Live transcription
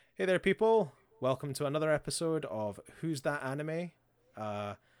Hey there, people. Welcome to another episode of Who's That Anime?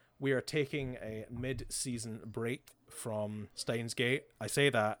 We are taking a mid-season break from Steins Gate. I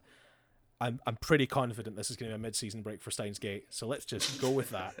say that. I'm pretty confident this is going to be a mid-season break for Steins Gate, so let's just go with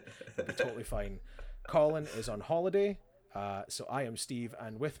that. It'll be totally fine. Colin is on holiday, so I am Steve,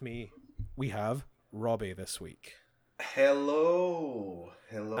 and with me, we have Robbie this week. Hello.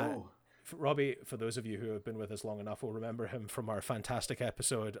 Robbie, for those of you who have been with us long enough, will remember him from our fantastic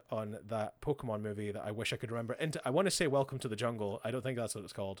episode on that Pokemon movie that I wish I could remember. I want to say Welcome to the Jungle. I don't think that's what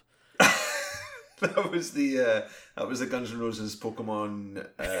it's called. That was the Guns N' Roses Pokemon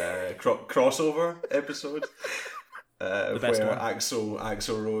crossover episode, The best where one.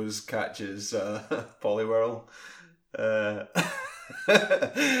 Axl Rose catches Poliwhirl,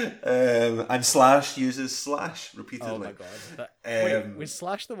 and Slash uses Slash repeatedly. Oh my god! Wait, was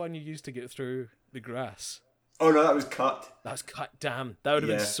Slash the one you used to get through the grass? Oh no, that was Cut. That's cut. Damn, that would have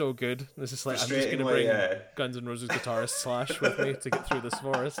been so good. This is like I'm just gonna bring Guns N' Roses guitarist Slash with me to get through this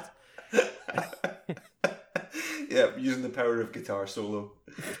forest. Yeah, using the power of guitar solo.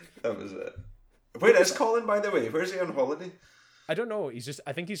 That was it. Wait, is Colin, by the way? Where's he on holiday? I don't know.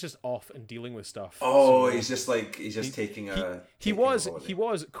 I think he's just off and dealing with stuff. Oh, so he's just taking a. He was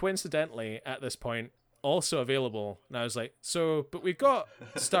coincidentally at this point also available, and I was like, but we've got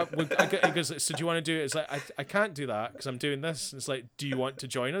stuff. He goes, so do you want to do it? It's like I can't do that because I'm doing this. And it's like, do you want to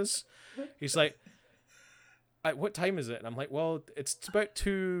join us? He's like, what time is it? And I'm like, well, it's about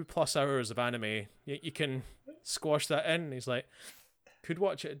 2+ hours of anime. You can squash that in. And he's like, could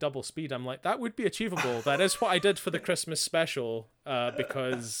watch it at double speed. I'm like, that would be achievable. That is what I did for the Christmas special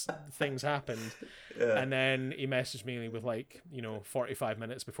because things happened. Yeah. And then he messaged me with 45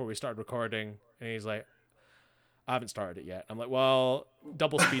 minutes before we started recording. And he's like, I haven't started it yet. I'm like, well,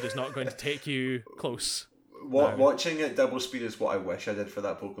 double speed is not going to take you close. Watching it double speed is what I wish I did for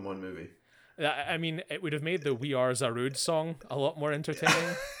that Pokemon movie. I mean, it would have made the We Are Zarude song a lot more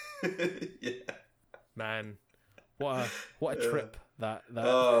entertaining. Yeah. Man, what a trip that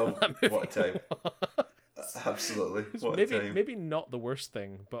movie. What a time. Absolutely. Maybe not the worst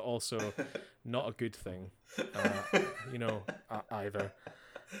thing, but also not a good thing. Either.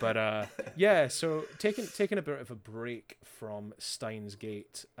 But yeah, so taking a bit of a break from Steins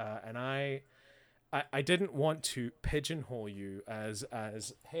Gate, and I didn't want to pigeonhole you as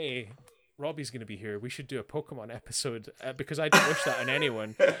hey, Robbie's going to be here. We should do a Pokemon episode because I don't wish that on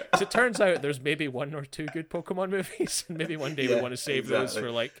anyone. Because it turns out there's maybe one or two good Pokemon movies, and maybe one day we want to save those for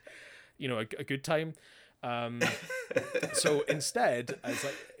a good time. So instead, I was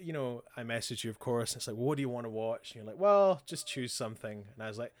like, I messaged you, of course. It's like, well, what do you want to watch? And you're like, well, just choose something. And I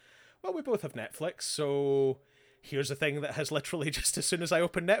was like, well, we both have Netflix, so here's a thing that has literally just as soon as I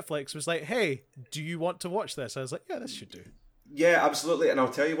opened Netflix was like, hey, do you want to watch this? I was like, yeah, this should do. Yeah, absolutely. And I'll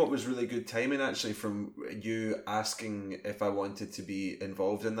tell you what was really good timing, actually, from you asking if I wanted to be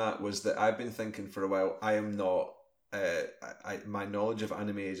involved in that, was that I've been thinking for a while, I am not, my knowledge of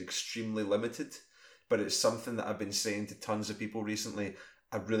anime is extremely limited, but it's something that I've been saying to tons of people recently.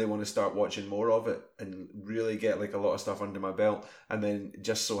 I really want to start watching more of it and really get a lot of stuff under my belt. And then it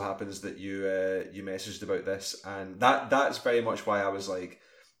just so happens that you messaged about this, and that's very much why I was like,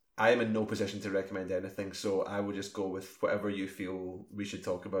 I am in no position to recommend anything, so I will just go with whatever you feel we should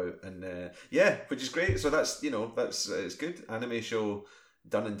talk about, and which is great. So that's it's good. Anime show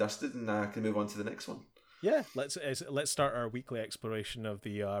done and dusted, and I can move on to the next one. Yeah, let's start our weekly exploration of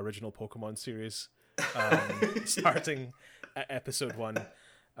the original Pokemon series, starting at episode 1.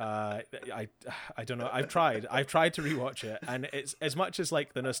 I don't know. I've tried to rewatch it, and it's as much as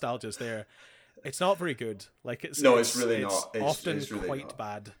the nostalgia's there. It's not very good. It's really not. It's really quite not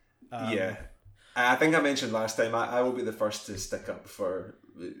bad. Yeah, I think I mentioned last time. I will be the first to stick up for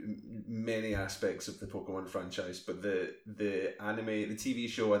many aspects of the Pokemon franchise, but the anime, the TV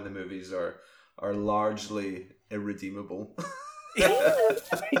show, and the movies are largely irredeemable.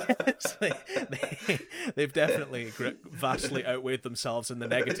 They've definitely vastly outweighed themselves in the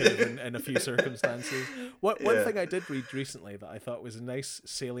negative in a few circumstances. One thing I did read recently that I thought was a nice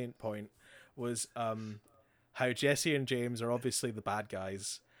salient point was how Jesse and James are obviously the bad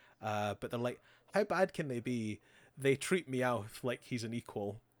guys, but they're like, how bad can they be? They treat Meowth like he's an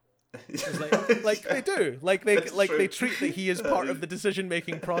equal. It's they do. They treat that he is part of the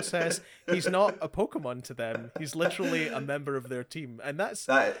decision-making process. He's not a Pokemon to them. He's literally a member of their team, and that's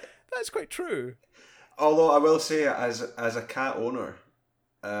quite true. Although I will say, as a cat owner,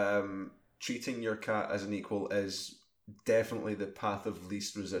 treating your cat as an equal is definitely the path of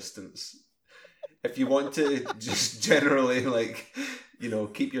least resistance. If you want to just generally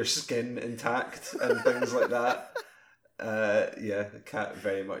keep your skin intact and things like that, Yeah, the cat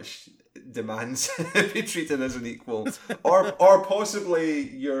very much demands to be treated as an equal, or possibly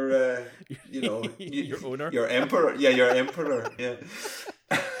your, Your owner. your emperor. Yeah, your emperor. Yeah.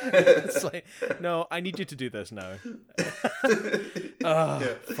 It's like, no, I need you to do this now.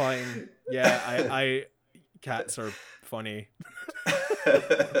 Yeah. Fine. Yeah, I cats are funny.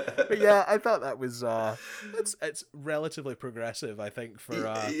 But yeah, I thought that was it's relatively progressive, I think, for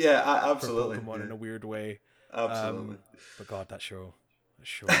absolutely. for Pokemon in a weird way. Absolutely. But God, that show is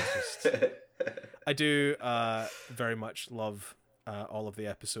just. I do very much love all of the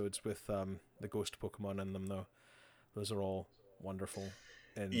episodes with the ghost Pokemon in them, though. Those are all wonderful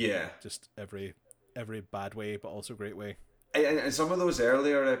in just every bad way, but also great way. And some of those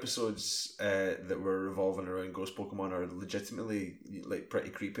earlier episodes that were revolving around ghost Pokemon are legitimately like pretty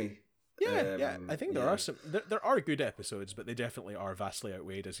creepy. Yeah. I think there are some. There are good episodes, but they definitely are vastly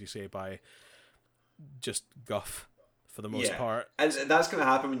outweighed, as you say, by just guff for the most part. And that's going to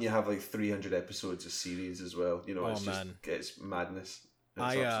happen when you have like 300 episodes of series as well. It's madness. It's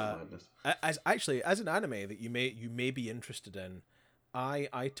absolute madness. As an anime that you may be interested in,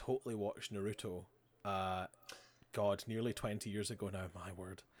 I totally watched Naruto. God, nearly 20 years ago now, my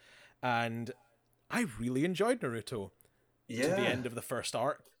word. And I really enjoyed Naruto to the end of the first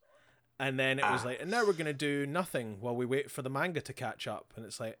arc. And then it was like, and now we're going to do nothing while we wait for the manga to catch up. And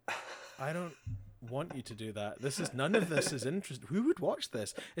it's like, I don't want you to do that. None of this is interesting. Who would watch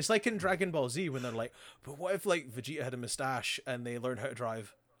this? It's like in Dragon Ball Z when they're like, but what if like Vegeta had a mustache and they learned how to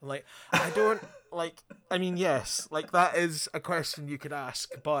drive? I'm like, I don't like, I mean, yes, like that is a question you could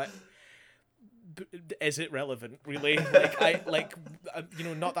ask, but is it relevant really? Not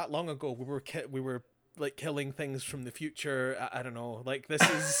that long ago we were like killing things from the future. I don't know, like this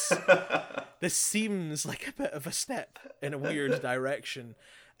seems like a bit of a step in a weird direction.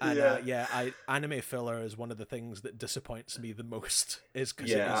 And anime filler is one of the things that disappoints me the most, is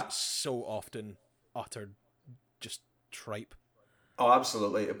because it is so often uttered just tripe. Oh,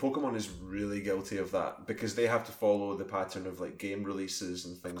 absolutely. Pokemon is really guilty of that because they have to follow the pattern of like game releases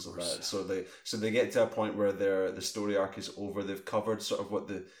and things like that. So they get to a point where the story arc is over. They've covered sort of what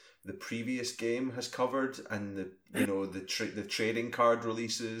the previous game has covered, and the trading card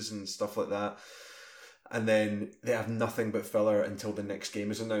releases and stuff like that. And then they have nothing but filler until the next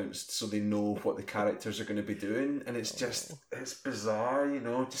game is announced, so they know what the characters are going to be doing. And it's it's bizarre,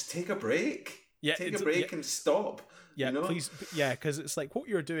 just take a break. Yeah, take a break and stop. Yeah, please. Yeah, because it's like what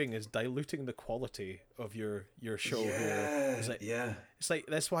you're doing is diluting the quality of your show here. It's like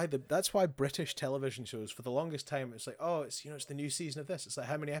that's why British television shows for the longest time it's like, oh, it's it's the new season of this. It's like,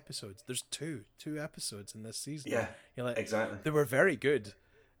 how many episodes? There's two episodes in this season. Yeah, you're like, exactly. They were very good.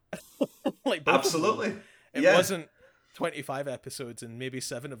 Like absolutely, it wasn't 25 episodes and maybe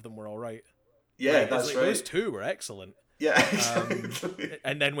 7 of them were all right. Yeah, that's right. Those 2 were excellent. Yeah, exactly.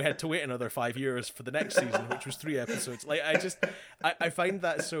 And then we had to wait another 5 years for the next season, which was 3 episodes. Like, I find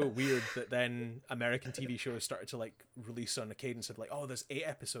that so weird that then American TV shows started to like release on a cadence of like, oh, there's 8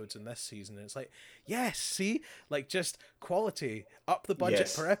 episodes in this season, and it's like, yes, see, like just quality, up the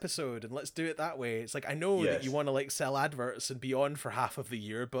budget per episode, and let's do it that way. It's like, I know that you want to like sell adverts and be on for half of the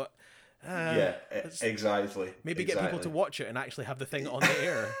year, but exactly. Maybe get people to watch it and actually have the thing on the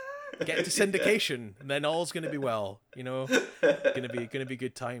air. Get to syndication, and then all's going to be well. Going to be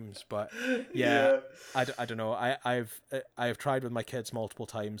good times. But I don't know. I've tried with my kids multiple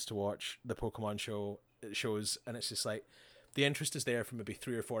times to watch the Pokemon shows, and it's just like the interest is there for maybe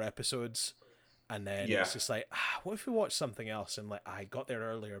 3 or 4 episodes, and then it's just like, what if we watch something else? And like, I got there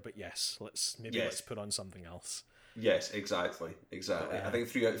earlier, but let's put on something else. Yes, exactly. I think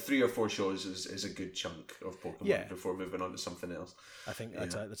 3 or 4 shows is a good chunk of Pokemon before moving on to something else. I think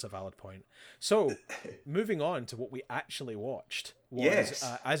that's a valid point. So, moving on to what we actually watched was,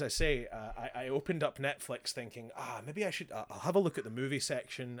 as I say, I opened up Netflix thinking, maybe I should I'll have a look at the movie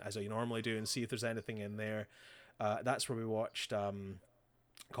section as I normally do and see if there's anything in there. That's where we watched.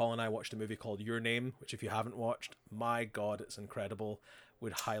 Colin and I watched a movie called Your Name, which if you haven't watched, my God, it's incredible.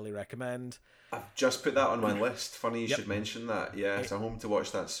 Would highly recommend. I've just put that on my list. Funny you should mention that. Yeah, so I'm home to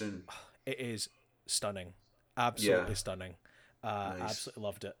watch that soon. It is stunning. Absolutely stunning. Nice. Absolutely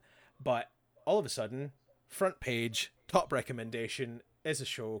loved it. But all of a sudden, front page, top recommendation is a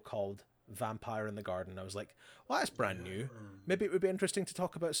show called Vampire in the Garden. I was like, well, that's brand new. Maybe it would be interesting to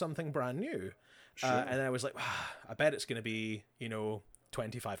talk about something brand new. Sure. And then I was like, I bet it's going to be,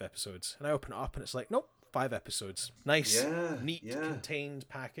 25 episodes. And I open it up and it's like, nope. 5 episodes. Nice, neat, contained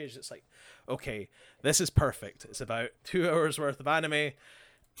package. It's like, okay, this is perfect. It's about 2 hours worth of anime.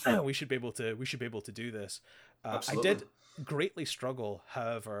 We should be able to do this. I did greatly struggle,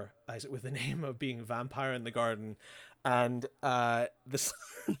 however, as with the name of being Vampire in the Garden. And the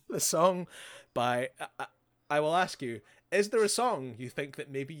song by I will ask you, is there a song you think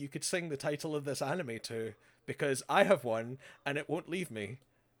that maybe you could sing the title of this anime to? Because I have one, and it won't leave me.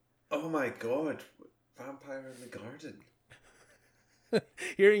 Oh my god, Vampire in the Garden.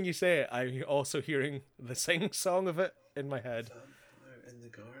 Hearing you say it, I'm also hearing the sing song of it in my head. Vampire in the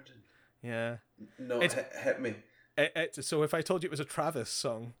Garden. Yeah. No, hit me. So if I told you it was a Travis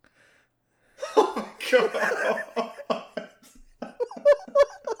song. Oh my god.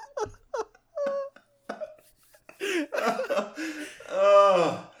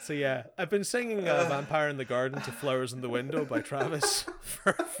 Oh. So yeah, I've been singing Vampire in the Garden to Flowers in the Window by Travis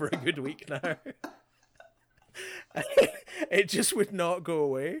for a good week now. It just would not go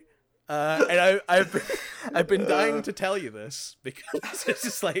away. And I've been dying to tell you this, because it's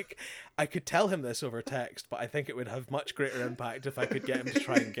just like, I could tell him this over text, but I think it would have much greater impact if I could get him to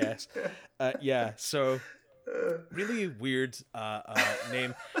try and guess. Yeah, so really weird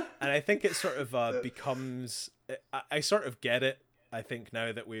name. And I think it sort of becomes, I sort of get it. I think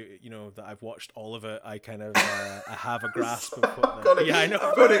now that that I've watched all of it, I kind of I have a grasp of what yeah, I know.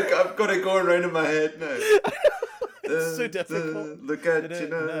 I've got it going around in my head now. It's so difficult. Look at you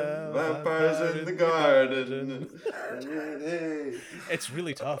now, vampires in the garden. It's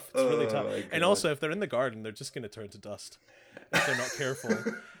really tough. It's really tough. And also, if they're in the garden, they're just going to turn to dust if they're not careful.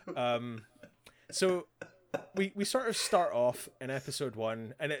 So we sort of start off in episode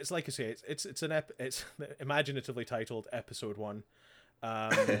 1, and it's like I say, it's imaginatively titled episode 1,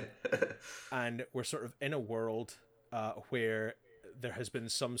 and we're sort of in a world where there has been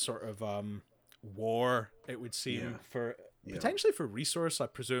some sort of war, it would seem, for potentially for resource, I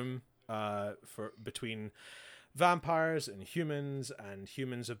presume, for between vampires and humans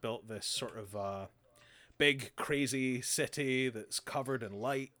have built this sort of big crazy city that's covered in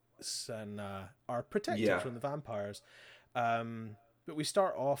lights and are protected from the vampires. But we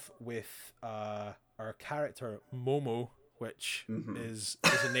start off with our character Momo, which is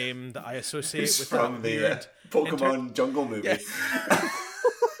a name that I associate with from the Pokemon Jungle movie. Yeah.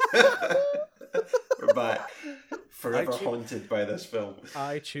 We're back, forever haunted by this film.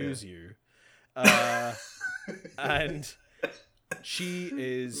 I choose you. And she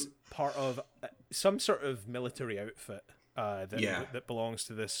is part of some sort of military outfit that belongs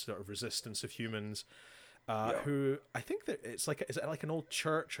to this sort of resistance of humans, who I think that is it like an old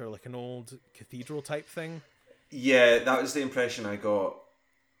church or like an old cathedral type thing? Yeah, that was the impression I got.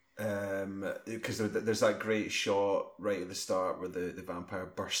 Because there's that great shot right at the start where the vampire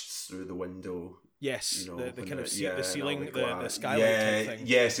bursts through the window. Yes, the kind of the ceiling, the skylight type thing.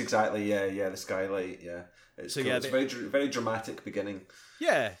 Yes, exactly. Yeah, the skylight. Yeah, it's cool. It's very very dramatic beginning.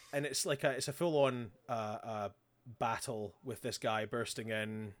 Yeah, and it's like it's a full on battle with this guy bursting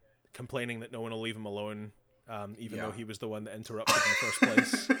in, complaining that no one will leave him alone, even though he was the one that interrupted in the first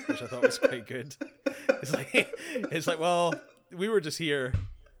place, which I thought was quite good. It's like, well, we were just here.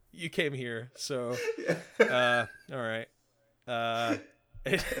 You came here, so all right.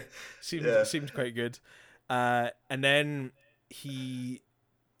 It seemed quite good. And then he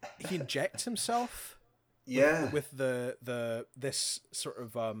injects himself with this sort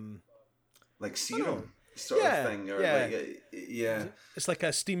of like serum sort of thing, or it's like a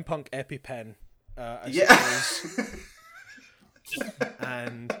steampunk EpiPen, I suppose.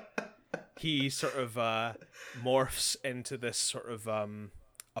 And he sort of morphs into this sort of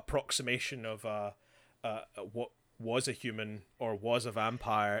approximation of what was a human or was a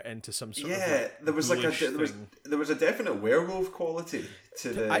vampire into some sort of there was a definite werewolf quality to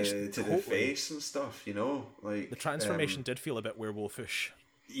the face and stuff, like the transformation did feel a bit werewolfish.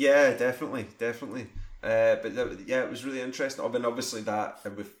 Yeah, definitely. But it was really interesting. I mean, obviously that,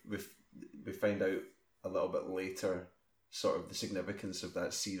 and we find out a little bit later sort of the significance of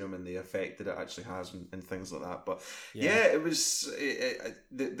that serum and the effect that it actually has and things like that. But it was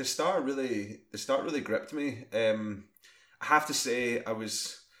the start really gripped me. I have to say I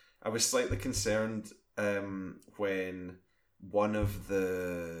was slightly concerned when one of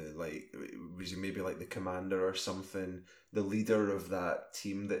the, like, was maybe like the commander or something, the leader of that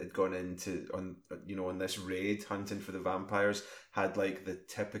team that had gone into on this raid hunting for the vampires, had like the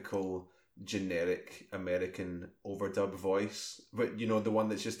typical generic American overdub voice, but the one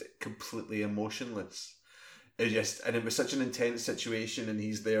that's just completely emotionless. It was such an intense situation, and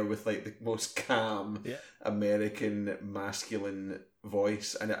he's there with like the most calm American masculine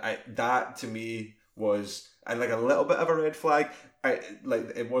voice, and that to me was like a little bit of a red flag. It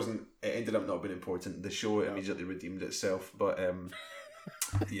ended up not being important. The show immediately redeemed itself, but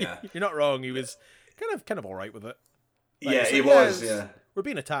you're not wrong. He was kind of all right with it. He was. Yeah. we're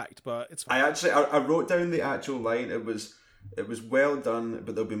being attacked, but it's I fine. actually I wrote down the actual line. It was well done,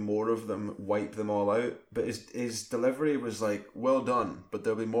 but there'll be more of them. Wipe them all out. But his delivery was like, well done, but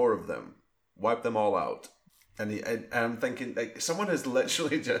there'll be more of them. Wipe them all out. And I'm thinking, like, someone has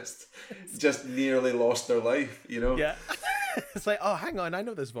literally just nearly lost their life, you know? Yeah. It's like, oh, hang on, I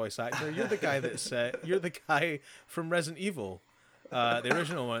know this voice actor. You're the guy you're the guy from Resident Evil, the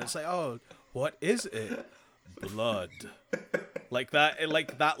original one. It's like, oh, what is it? Blood. Like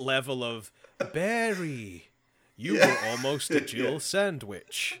that level of Barry. You were almost a Jill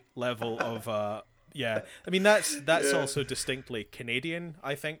sandwich level of yeah. I mean that's also distinctly Canadian.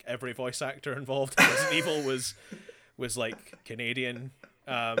 I think every voice actor involved in Resident Evil was like Canadian,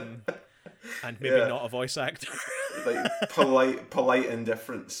 and maybe not a voice actor. Like polite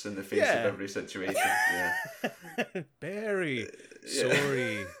indifference in the face of every situation. Yeah. Barry,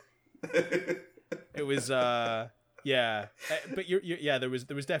 sorry. It was yeah, but you're there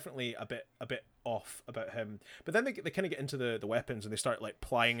was definitely a bit off about him. But then they kind of get into the weapons and they start like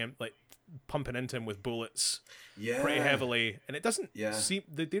plying him, like pumping into him with bullets pretty heavily, and it doesn't seem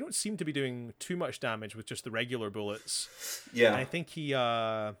they don't seem to be doing too much damage with just the regular bullets. Yeah, and I think he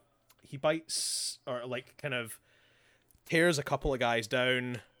bites or like kind of tears a couple of guys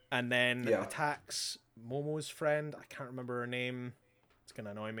down and then attacks Momo's friend. I can't remember her name. It's gonna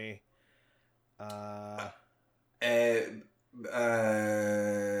annoy me. It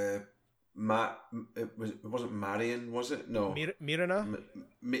wasn't Marion, was it? No, Mirina.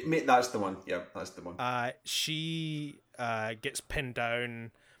 That's the one. Yeah, that's the one. She gets pinned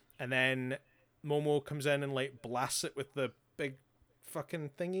down, and then Momo comes in and like blasts it with the big fucking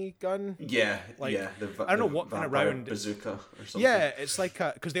thingy gun. Yeah, like yeah. I don't know what kind of round bazooka or something. Yeah, it's like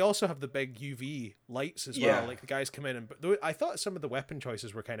because they also have the big UV lights as well. Like the guys come in, and but I thought some of the weapon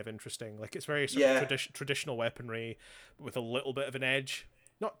choices were kind of interesting. Like it's very sort of traditional weaponry with a little bit of an edge,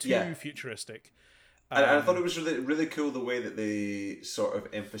 not too futuristic. And I thought it was really really cool the way that they sort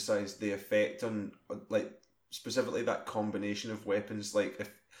of emphasized the effect on like specifically that combination of weapons. Like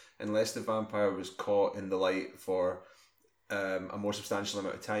unless the vampire was caught in the light for a more substantial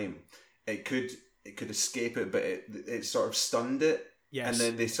amount of time, it could escape it, but it sort of stunned it. Yes. And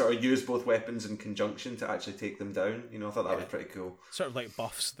then they sort of use both weapons in conjunction to actually take them down. You know, I thought that was pretty cool. Sort of like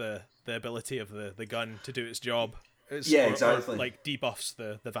buffs the ability of the gun to do its job. Exactly. Or like debuffs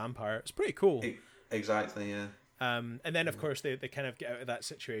the vampire. It's pretty cool. Exactly, yeah. And then of course they kind of get out of that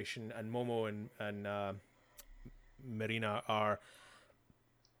situation, and Momo and Marina are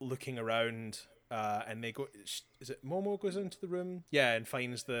looking around. And they go. Is it Momo goes into the room? Yeah, and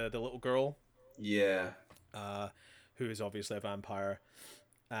finds the little girl. Yeah. Who is obviously a vampire,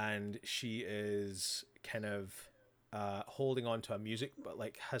 and she is kind of holding on to a music, but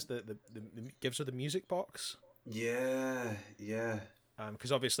like has the gives her the music box. Yeah.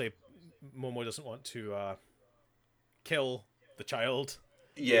 Because obviously Momo doesn't want to kill the child.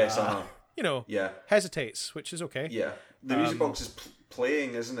 Yes. You know. Yeah. Hesitates, which is okay. Yeah. The music box is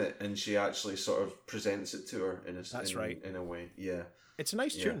playing, isn't it? And she actually sort of presents it to her in a way. Yeah. It's a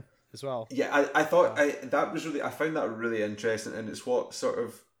nice tune as well. Yeah, I thought I found that really interesting, and it's what sort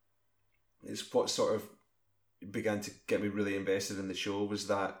of began to get me really invested in the show, was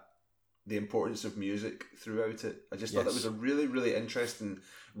that the importance of music throughout it. I just thought that was a really, really interesting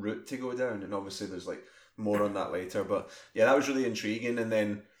route to go down, and obviously there's like more on that later, but yeah, that was really intriguing. And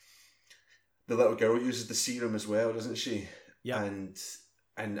then the little girl uses the serum as well, doesn't she? Yeah.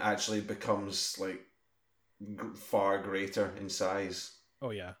 And actually becomes like far greater in size.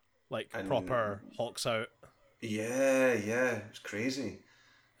 Oh yeah, like proper hulks out. Yeah, it's crazy.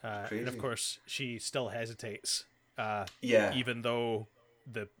 And of course she still hesitates. Yeah. Even though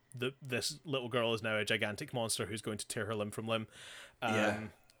this little girl is now a gigantic monster who's going to tear her limb from limb.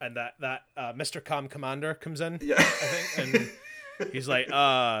 And that Mr. Calm Commander comes in. Yeah. I think, and he's like,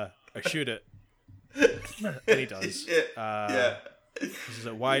 I shoot it. And he does. Yeah. He's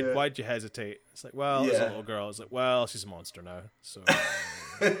like, why'd you hesitate? It's like, well, it's a little girl. It's like, well, she's a monster now. So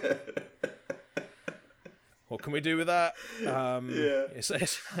what can we do with that?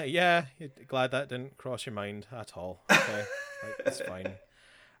 Glad that didn't cross your mind at all. Okay, it's fine.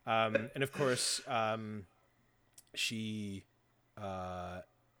 And of course, she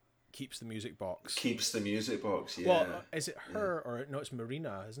keeps the music box. Yeah. Well, is it her or no? It's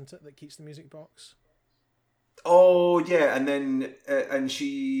Marina, isn't it, that keeps the music box? Oh yeah, and then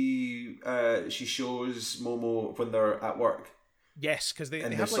she shows Momo when they're at work. Yes, because they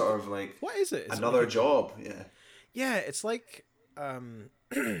have like, sort of like, what is it? Another job? Yeah. Yeah, it's like I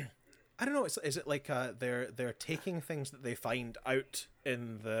don't know. Is it like they're taking things that they find out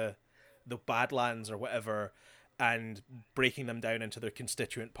in the Badlands or whatever, and breaking them down into their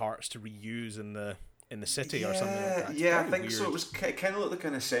constituent parts to reuse in the city or something like that. Yeah, I think weird. So. It was kind of like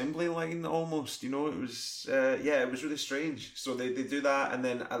an assembly line almost. It was it was really strange. So they do that, and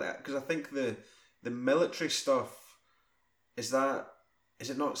then because I think the military stuff is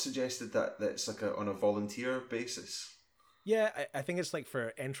it not suggested that it's like on a volunteer basis? Yeah, I think it's like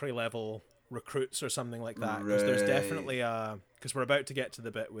for entry level recruits or something like that. Because there's definitely because we're about to get to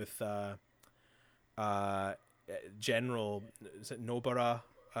the bit with General, is it Nobara?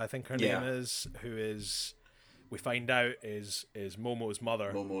 I think her name is, who is, we find out is Momo's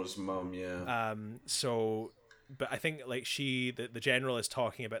mother. Momo's mum, yeah. So, but I think like the general is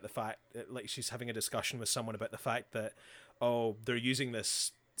talking about the fact that, like, she's having a discussion with someone about the fact that, oh, they're using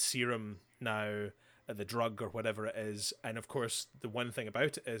this serum now, the drug or whatever it is, and of course the one thing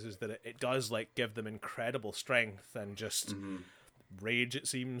about it is that it does like give them incredible strength and just rage, it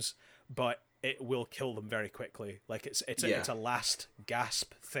seems, but it will kill them very quickly. Like it's a last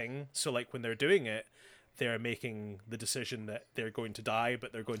gasp thing. So like when they're doing it, they're making the decision that they're going to die,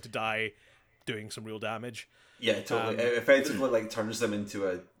 but they're going to die doing some real damage. Yeah, totally. It effectively like turns them into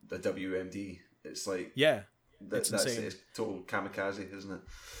a WMD. It's like that's insane. It's total kamikaze, isn't it?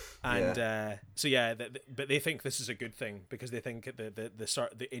 And but they think this is a good thing because they think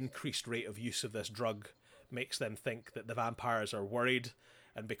the increased rate of use of this drug makes them think that the vampires are worried.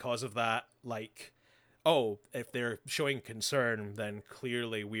 And because of that, like, oh, if they're showing concern, then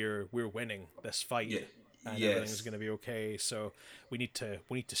clearly we're winning this fight, and everything's going to be okay. So we need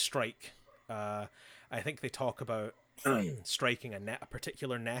to strike. I think they talk about striking a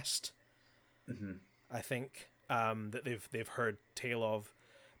particular nest. Mm-hmm. I think that they've heard tale of,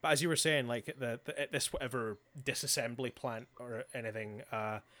 but as you were saying, like at this whatever disassembly plant or anything,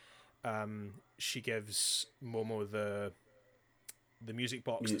 she gives Momo the music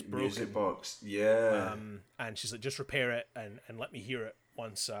box that's broken. Music box, yeah. And she's like, just repair it and let me hear it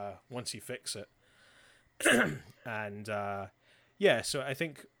once you fix it. And so I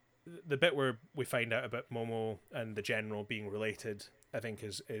think the bit where we find out about Momo and the general being related, I think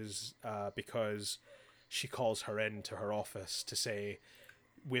is because she calls her into her office to say,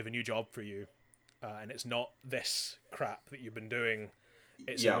 we have a new job for you, and it's not this crap that you've been doing.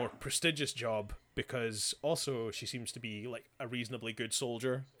 It's a more prestigious job, because also she seems to be like a reasonably good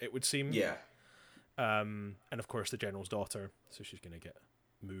soldier, it would seem. Yeah. And of course the general's daughter, so she's going to get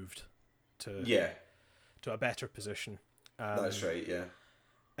moved to a better position. That's right, yeah.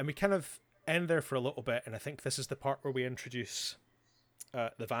 And we kind of end there for a little bit, and I think this is the part where we introduce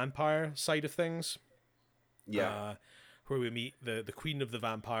the vampire side of things. Yeah. Where we meet the queen of the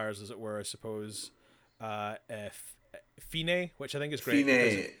vampires, as it were, I suppose. Fine, which I think is great.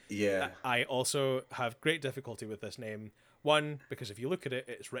 Fine, yeah. I also have great difficulty with this name. One, because if you look at it,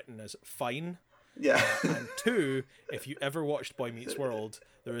 it's written as fine. Yeah. And two, if you ever watched Boy Meets World,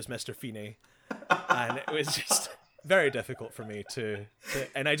 there is Mr. Fine. And it was just very difficult for me to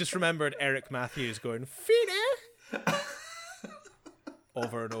and I just remembered Eric Matthews going, Fine!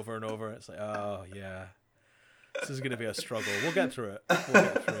 Over and over and over. It's like, oh, yeah. This is going to be a struggle. We'll get through it.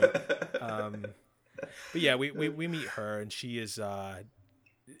 But yeah, we meet her, and she is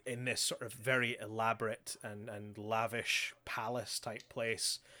in this sort of very elaborate and lavish palace type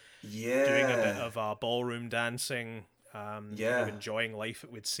place. Yeah, doing a bit of ballroom dancing. Kind of enjoying life,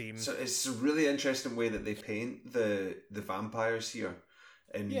 it would seem. So it's a really interesting way that they paint the vampires here,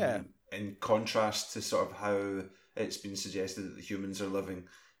 in contrast to sort of how it's been suggested that the humans are living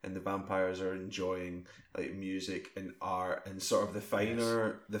and the vampires are enjoying like music and art and sort of the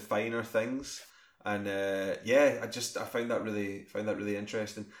finer things. And I found that really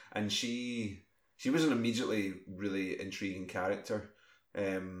interesting. And she was an immediately really intriguing character,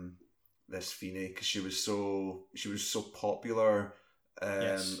 this Fine, because she was so popular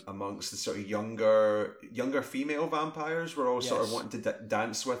amongst the sort of younger female vampires. Were all sort of wanting to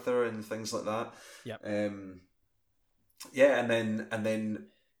dance with her and things like that. Yep. And then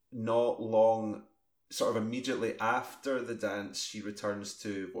not long, sort of immediately after the dance, she returns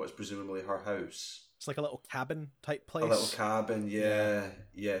to what is presumably her house. It's like a little cabin type place. A little cabin,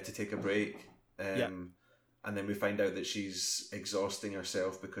 to take a break. And then we find out that she's exhausting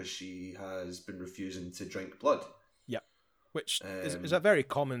herself because she has been refusing to drink blood. Yeah, which is a very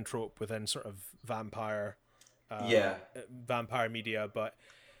common trope within sort of vampire media. But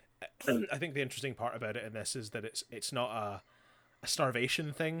I think the interesting part about it in this is that it's not a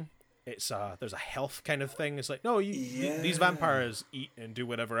starvation thing. It's there's a health kind of thing. It's like, no, these vampires eat and do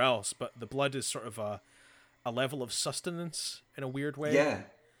whatever else, but the blood is sort of a level of sustenance in a weird way.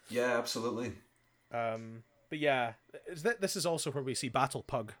 Yeah, absolutely. But yeah, this is also where we see Battle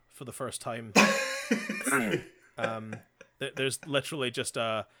Pug for the first time. There's literally just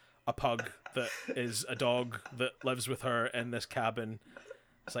a pug that is a dog that lives with her in this cabin.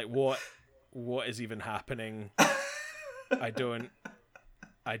 It's like, what is even happening? I don't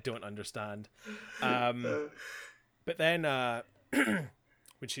understand. But then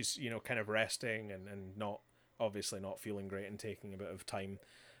when she's, kind of resting and not feeling great and taking a bit of time,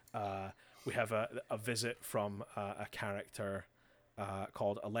 we have a visit from a character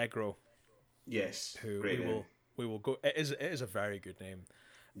called Allegro. Yes, who we will go. It is a very good name,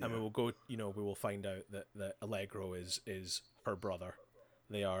 and we will go. We will find out that Allegro is her brother.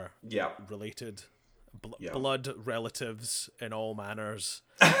 They are related, blood relatives in all manners,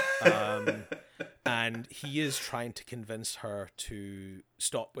 and he is trying to convince her to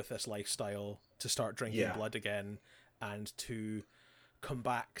stop with this lifestyle, to start drinking blood again, and to come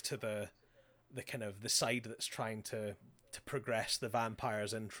back to the kind of the side that's trying to progress the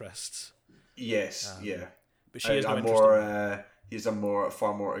vampire's interests. Yes, but she is more he's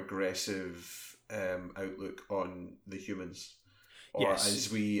far more aggressive outlook on the humans, or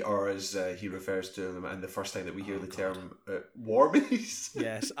as he refers to them, and the first time that we hear the term warmies.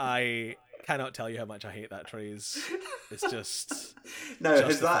 Yes, I cannot tell you how much I hate that phrase. It's just now.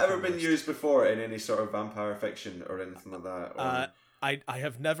 Has that ever been used before in any sort of vampire fiction or anything like that? Or... I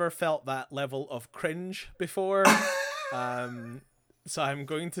have never felt that level of cringe before. So I'm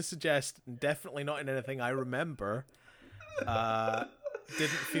going to suggest definitely not in anything I remember.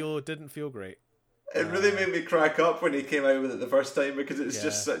 Didn't feel great. It really made me crack up when he came out with it the first time, because it's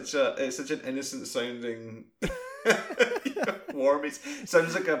just such an innocent sounding warmies.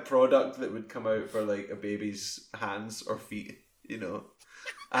 Sounds like a product that would come out for like a baby's hands or feet.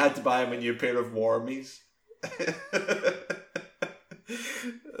 I had to buy him a new pair of warmies.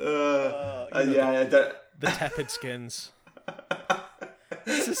 The tepid skins. I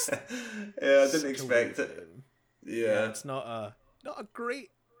didn't expect it. Yeah, it's not a great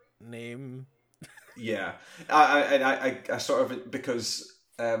name. Yeah, I sort of, because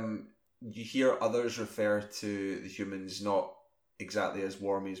you hear others refer to the humans not exactly as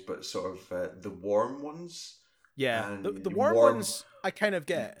warmies, but sort of the warm ones. Yeah, the warm ones I kind of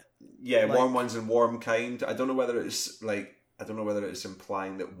get. Yeah, like, warm ones and warm kind. I don't know whether it's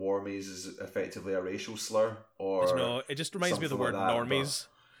implying that warmies is effectively a racial slur, or no. It just reminds me of the word like normies.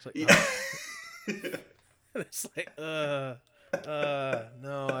 But... It's like, it's like, no,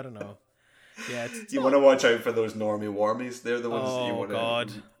 I don't know. Yeah, you want to watch out for those normie warmies. They're the ones that you want to... Oh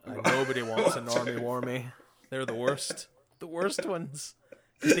God, nobody wants a normie warmie. They're the worst ones,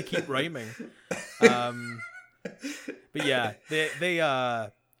 because they keep rhyming. But yeah, they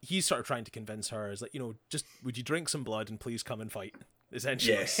he's sort of trying to convince her, is like, just would you drink some blood and please come and fight?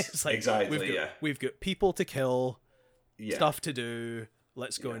 Essentially, yes, it's like, exactly. We've got people to kill, stuff to do.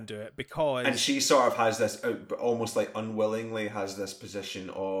 Let's go and do it, because... And she sort of has this, almost like unwillingly, has this position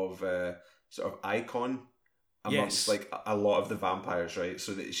of sort of icon amongst like a lot of the vampires, right?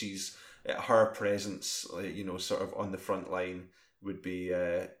 So that her presence, sort of on the front line would be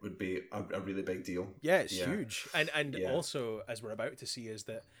a really big deal. Yeah, it's huge. And also, as we're about to see, is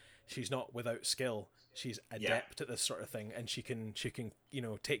that she's not without skill. She's adept at this sort of thing, and she can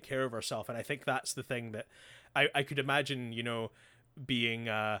take care of herself. And I think that's the thing that I could imagine, being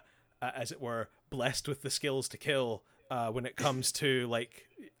as it were blessed with the skills to kill when it comes to like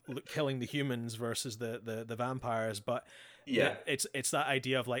killing the humans versus the vampires. But it's that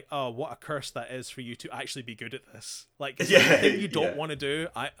idea of like, oh, what a curse that is for you to actually be good at this. Like, you don't want to do.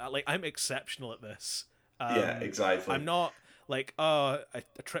 I'm exceptional at this. Exactly. I'm not like, oh, I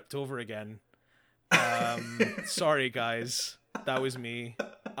tripped over again. Sorry guys, that was me.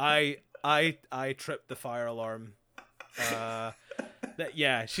 I tripped the fire alarm.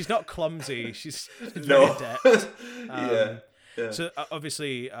 She's not clumsy. She's very adept. So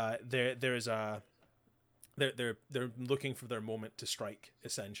obviously, there is a they're looking for their moment to strike,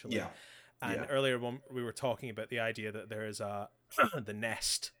 essentially. Yeah. And earlier when we were talking about the idea that there is the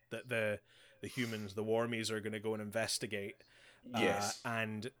nest that the humans, the warmies, are going to go and investigate. Yes.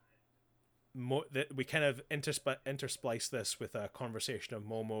 And that we kind of intersplice this with a conversation of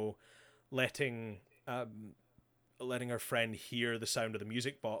Momo letting her friend hear the sound of the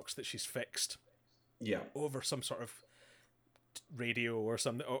music box that she's fixed over some sort of radio or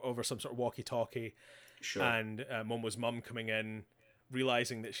over some sort of walkie-talkie. Sure. And Momo's mum coming in,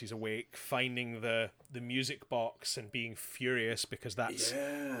 realizing that she's awake, finding the music box and being furious because that's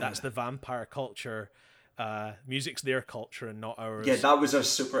the vampire culture. Music's their culture and not ours. Yeah, that was a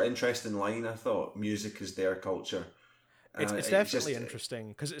super interesting line, I thought. Music is their culture. It's definitely interesting,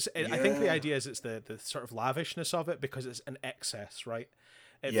 because I think the idea is it's the sort of lavishness of it, because it's an excess, right?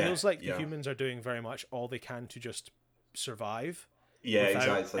 It feels like the humans are doing very much all they can to just survive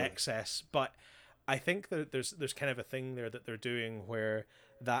without excess. But I think that there's kind of a thing there that they're doing where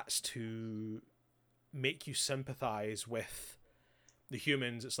that's to make you sympathize with the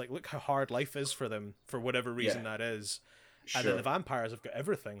humans. It's like, look how hard life is for them for whatever reason that is. Sure. And then the vampires have got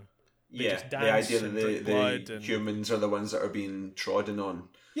everything. They just the dance idea and that drink blood the and humans are the ones that are being trodden on.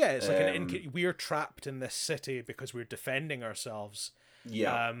 Yeah, it's like we're trapped in this city because we're defending ourselves.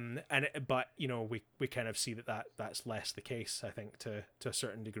 Yeah. But we kind of see that's less the case, I think, to a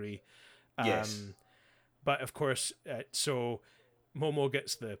certain degree. Yes. But of course, so Momo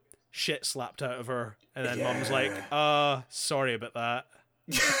gets the shit slapped out of her, and then Mum's like, sorry about that.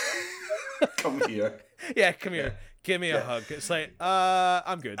 Come here. Yeah, come here. Give me a hug. It's like,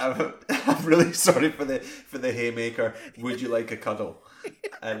 I'm good. I'm really sorry for the haymaker. Would you like a cuddle?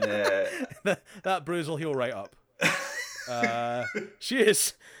 And that bruise will heal right up. She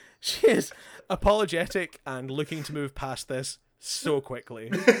is apologetic and looking to move past this so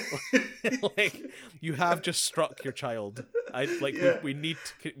quickly. Like, you have just struck your child. We need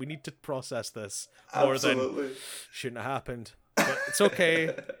to process this more than shouldn't have happened. But it's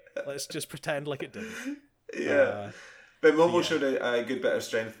okay. Let's just pretend like it didn't. Yeah. But Momo showed a good bit of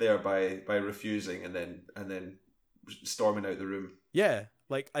strength there by refusing and then storming out the room. Yeah,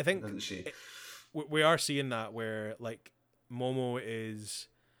 like I think Didn't she? We are seeing that where like Momo is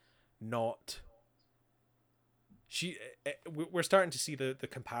not. We're starting to see the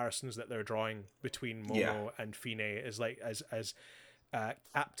comparisons that they're drawing between Momo and Fine is like as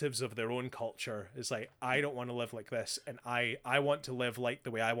captives of their own culture. Is like, I don't want to live like this, and I want to live like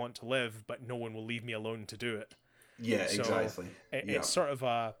the way I want to live, but no one will leave me alone to do it. Yeah, so exactly. It's sort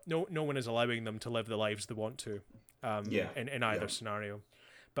of no one is allowing them to live the lives they want to. In either scenario.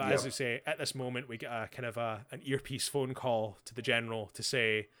 But as you say, at this moment we get a kind of an earpiece phone call to the general to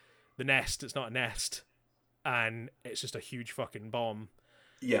say the nest, it's not a nest, and it's just a huge fucking bomb.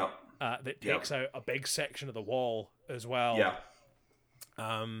 Yeah. That takes out a big section of the wall as well. Yeah.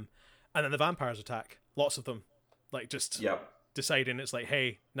 And then the vampires attack. Lots of them. Like just deciding it's like,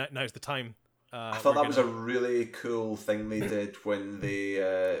 hey, now's the time. I thought that was a really cool thing they did when they,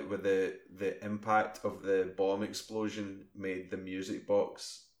 with the impact of the bomb explosion, made the music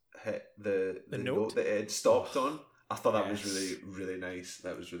box hit the note that it had stopped on. I thought that was really, really nice.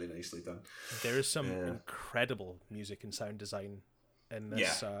 That was really nicely done. There is some incredible music and sound design in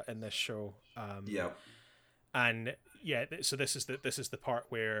this in this show. And so this is the part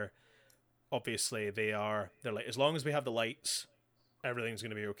where obviously they're like, as long as we have the lights, everything's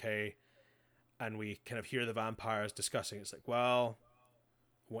going to be okay. And we kind of hear the vampires discussing. It's like, well,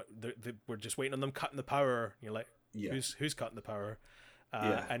 we're just waiting on them cutting the power. And you're like, who's cutting the power?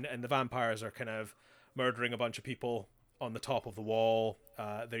 And the vampires are kind of murdering a bunch of people on the top of the wall.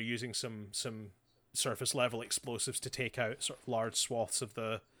 They're using some surface level explosives to take out sort of large swaths of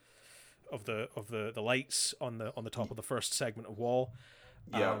the lights on the top of the first segment of wall.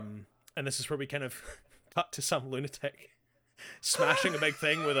 And this is where we kind of cut to some lunatic smashing a big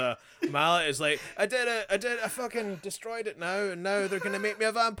thing with a mallet. Is like, I did it, I fucking destroyed it now, and now they're gonna make me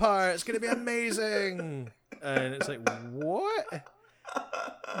a vampire, it's gonna be amazing. And it's like, what?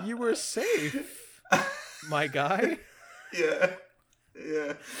 You were safe, my guy. That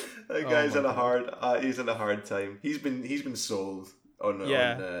guy's in a hard time. He's been sold on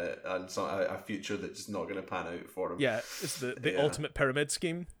a future that's not going to pan out for him. Yeah, it's the ultimate pyramid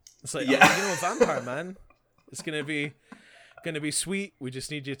scheme. It's like, vampire man, it's gonna be sweet. We just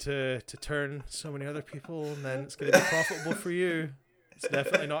need you to turn so many other people, and then it's gonna be profitable for you. It's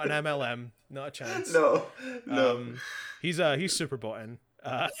definitely not an MLM, not a chance. No. He's super bought in.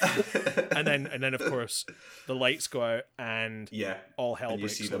 and then of course the lights go out and all hell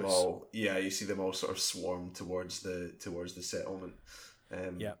breaks loose. You see them all sort of swarm towards the settlement.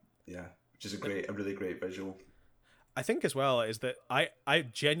 Which is a really great visual. I think as well is that I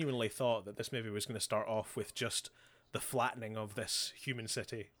genuinely thought that this movie was going to start off with just the flattening of this human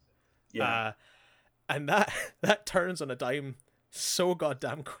city. And that turns on a dime so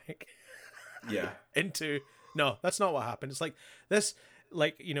goddamn quick. No, that's not what happened. It's like this,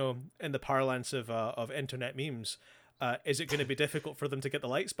 like, in the parlance of internet memes, is it going to be difficult for them to get the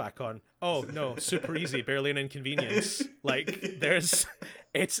lights back on? Oh no, super easy, barely an inconvenience. Like, it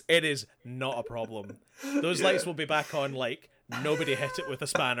is not a problem. Those lights will be back on like nobody hit it with a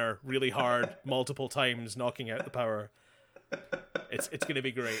spanner really hard multiple times, knocking out the power. It's going to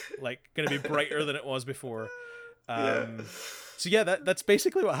be great. Like, going to be brighter than it was before. So that's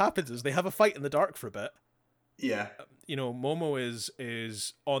basically what happens. Is they have a fight in the dark for a bit. Momo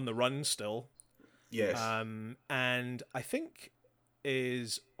is on the run still. Yes. And I think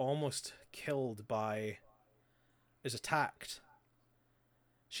is almost killed is attacked.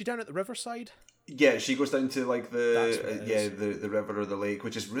 Is she down at the riverside? Yeah, she goes down to like the river or the lake,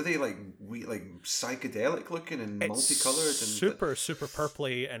 which is really like psychedelic looking and multicolored and super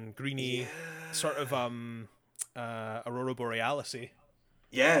purpley and greeny, sort of aurora borealis-y.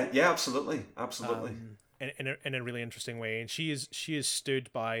 Yeah, absolutely. In a really interesting way, and she is stood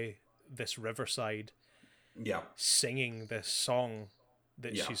by this riverside, singing this song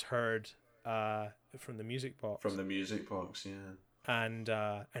that she's heard from the music box. From the music box, yeah. And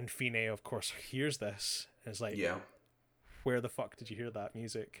Fine, of course, hears this and is like, where the fuck did you hear that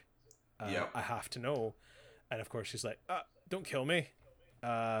music? I have to know. And of course she's like, don't kill me.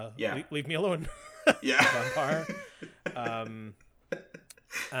 Leave me alone. Vampire.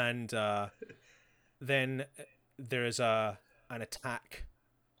 And then there is an attack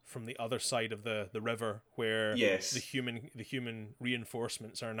from the other side of the river, where the human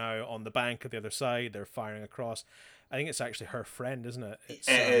reinforcements are now on the bank of the other side. They're firing across. I think it's actually her friend, isn't it? It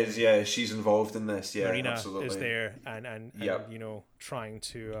is, yeah. She's involved in this, yeah. Marina absolutely. is there and you know, trying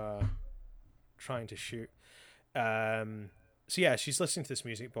to shoot. So yeah, she's listening to this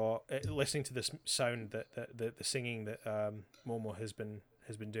music listening to this sound that the singing that Momo has been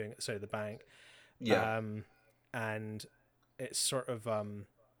doing at the side of the bank. Yeah. And it's sort of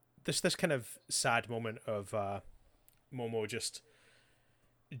this kind of sad moment of Momo just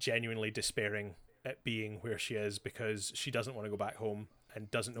genuinely despairing at being where she is, because she doesn't want to go back home and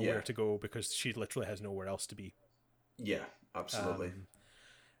doesn't know where to go, because she literally has nowhere else to be. Yeah, absolutely.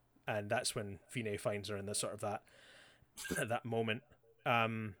 And that's when Fine finds her in this sort of that moment.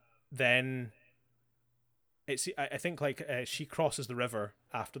 Then it's, I think, like she crosses the river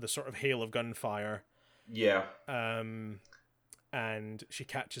after the sort of hail of gunfire. Yeah. And she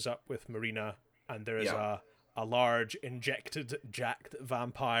catches up with Marina, and there is a large injected jacked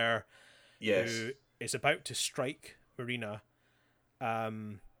vampire who is about to strike Marina.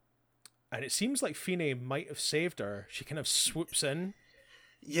 And it seems like Fine might have saved her. She kind of swoops in.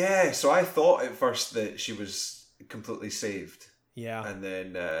 Yeah, so I thought at first that she was completely saved. Yeah. And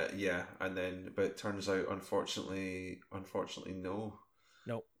then but it turns out unfortunately no.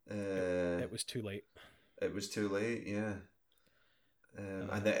 Nope. It was too late. It was too late, yeah.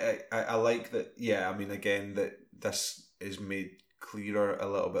 And I like that. Yeah, I mean, again, that this is made clearer a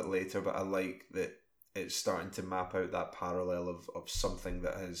little bit later, but I like that it's starting to map out that parallel of something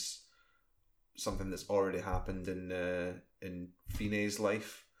that's already happened in Fine's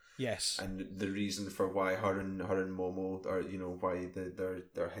life. Yes, and the reason for why her and Momo are, you know, why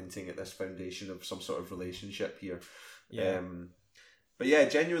they're hinting at this foundation of some sort of relationship here. Yeah. But yeah,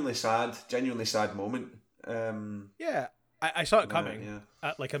 genuinely sad moment. Yeah. I saw it coming.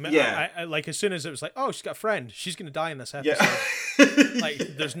 At like a minute. Yeah. I like, as soon as it was like, oh, she's got a friend, she's gonna die in this episode. Yeah.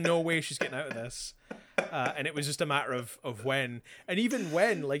 Like, there's no way she's getting out of this. And it was just a matter of when. And even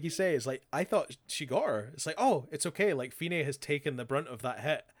when, like you say, it's like, I thought she got her. It's like, oh, it's okay. Like, Fine has taken the brunt of that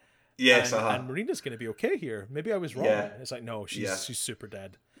hit. Yes, and Marina's gonna be okay here. Maybe I was wrong. Yeah. It's like, no, she's super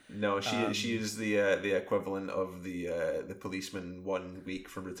dead. No, she is the equivalent of the policeman 1 week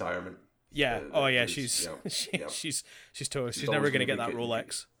from retirement. Yeah. She's toast. She's never gonna get that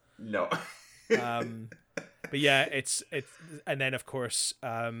Rolex. No. But yeah, it's and then of course,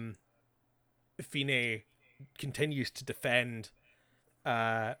 Fine continues to defend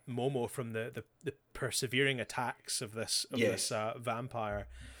Momo from the persevering attacks of this vampire.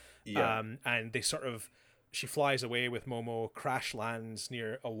 Yeah. And they sort of, she flies away with Momo, crash lands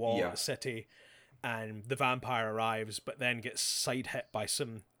near a wall of the city, and the vampire arrives, but then gets side hit by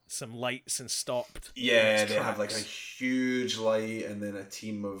some lights and stopped. Yeah, they have like a huge light, and then a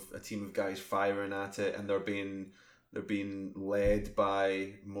team of guys firing at it, and they're being led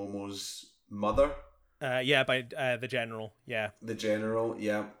by Momo's mother. By the general. Yeah. The general,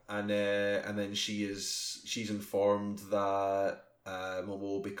 yeah, and then she's informed that Momo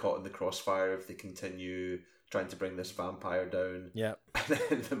will be caught in the crossfire if they continue trying to bring this vampire down. Yeah.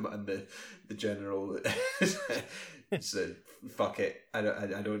 And the general said, "Fuck it, I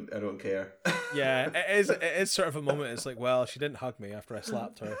don't care." Yeah, it is sort of a moment. It's like, well, she didn't hug me after I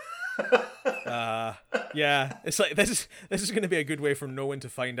slapped her. Yeah, it's like this is going to be a good way for no one to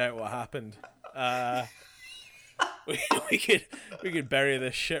find out what happened. We could bury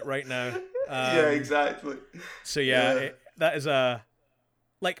this shit right now. Yeah, exactly. So that is a,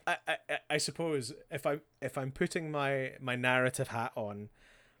 like, I suppose if I'm putting my narrative hat on,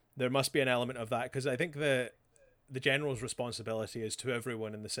 there must be an element of that, because I think the general's responsibility is to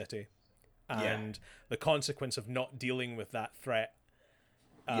everyone in the city, and the consequence of not dealing with that threat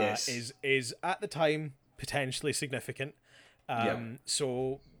is at the time potentially significant,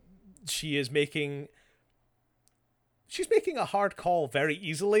 So she's making a hard call very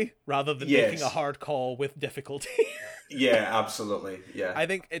easily rather than making a hard call with difficulty. Yeah, absolutely. Yeah. I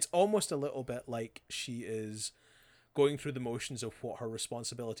think it's almost a little bit like she is going through the motions of what her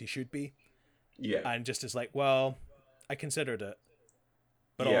responsibility should be. Yeah. And just is like, well, I considered it,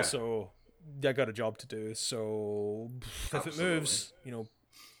 but also I got a job to do. So if it moves,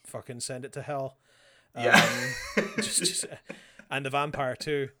 fucking send it to hell. Just and the vampire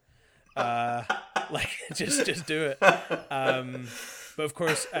too. Just do it. But of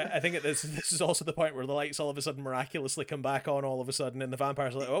course, I think this is also the point where the lights all of a sudden miraculously come back on all of a sudden, and the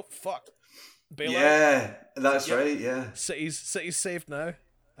vampire's like, oh fuck, bail out. That's right. Yeah, city's saved now.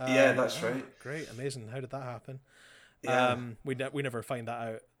 That's right. Great, amazing. How did that happen? Yeah. We never find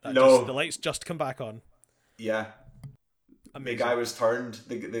that out. The lights just come back on. Yeah. Amazing. The guy was turned.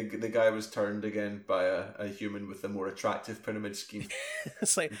 The guy was turned again by a human with a more attractive pyramid scheme.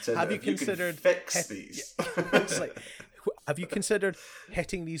 It's like, have you considered fix these? It's like, have you considered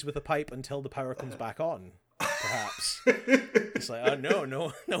hitting these with a pipe until the power comes back on? Perhaps. It's like,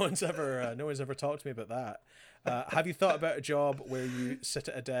 no one's ever talked to me about that. Have you thought about a job where you sit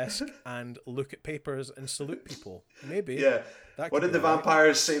at a desk and look at papers and salute people? Maybe. Yeah. What did the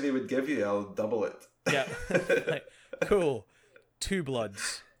vampires say they would give you? I'll double it. Yeah. Like, cool. 2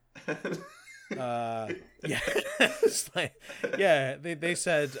 bloods. It's like, yeah, they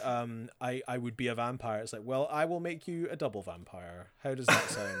said I would be a vampire. It's like, well, I will make you a double vampire. How does that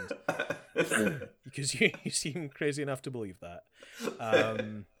sound? Because you seem crazy enough to believe that.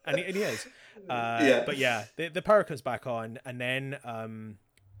 And he is. But yeah, the power comes back on, and then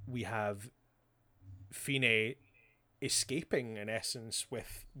we have Fine escaping in essence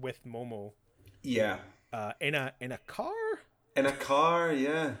with Momo. Yeah. In a car. In a car,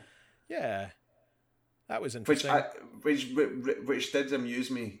 yeah. Yeah. That was interesting. Which did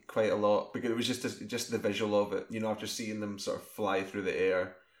amuse me quite a lot, because it was just the visual of it. After seeing them sort of fly through the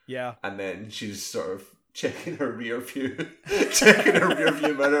air. Yeah. And then she's sort of checking her rear view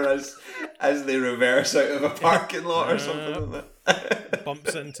mirror as they reverse out of a parking lot or something like that.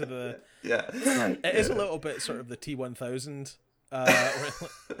 Bumps into the... Yeah. It is a little bit sort of the T-1000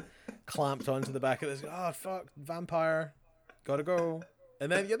 clamped onto the back of this. Oh, fuck, vampire. Gotta go. And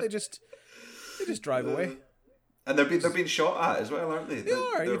then, they just drive away. And they're being shot at as well, aren't they? They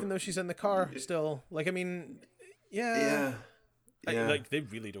are, even though she's in the car still. Like, I mean, yeah. Like, they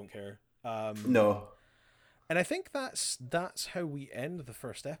really don't care. No. And I think that's how we end the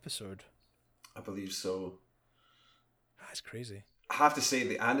first episode. I believe so. That's crazy. I have to say,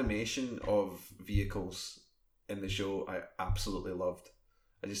 the animation of vehicles in the show, I absolutely loved.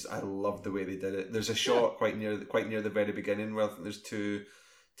 I loved the way they did it. There's a shot quite near the very beginning where I think there's two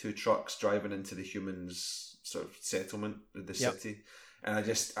trucks driving into the humans' sort of settlement, the city, and I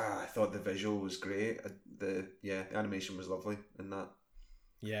thought the visual was great. The animation was lovely in that.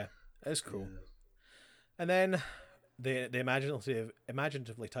 Yeah, it's cool. Yeah. And then the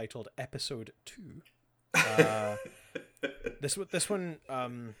imaginatively titled episode 2. This one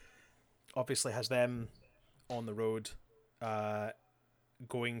obviously has them on the road,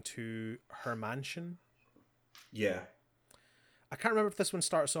 going to her mansion. Yeah. I can't remember if this one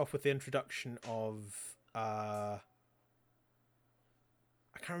starts off with the introduction of I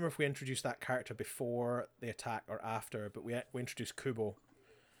can't remember if we introduced that character before the attack or after, but we introduced Kubo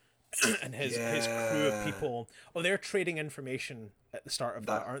and his crew of people. Oh, they're trading information at the start of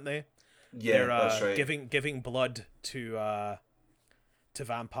that, aren't they? Yeah, they're that's right. Giving blood to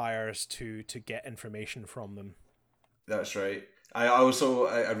vampires to get information from them. That's right. I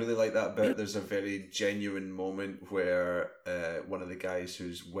really like that bit. There's a very genuine moment where one of the guys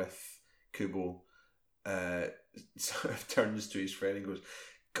who's with Kubo sort of turns to his friend and goes,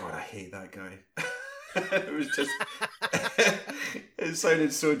 "God, I hate that guy." It was just it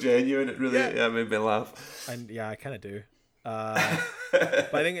sounded so genuine. It really made me laugh. And I kind of do. But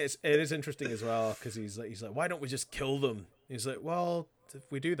I think it is interesting as well, because he's like, why don't we just kill them? He's like, well, if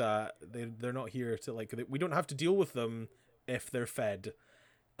we do that, they're not here to we don't have to deal with them if they're fed,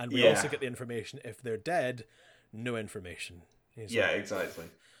 and we also get the information. If they're dead, no information. He's like, exactly.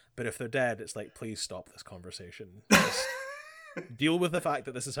 But if they're dead, it's like, please stop this conversation. Just deal with the fact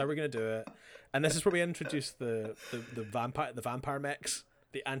that this is how we're going to do it. And this is where we introduce the vampire mechs,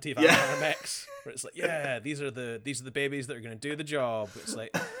 the anti-vampire mechs, where it's like, these are the babies that are going to do the job. It's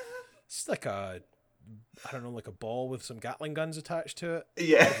like a, I don't know, like a ball with some Gatling guns attached to it.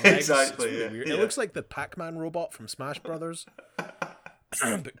 Yeah, exactly. It's really weird. It looks like the Pac-Man robot from Smash Brothers,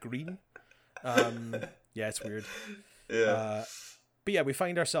 but green. It's weird. Yeah. But we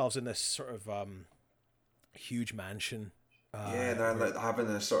find ourselves in this sort of huge mansion, Yeah, they're like having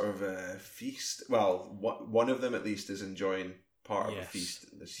a sort of a feast. Well, one of them at least is enjoying part of a feast.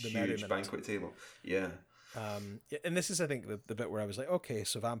 This the huge merriment. banquet table. Yeah. And this is, I think, the bit where I was like, okay,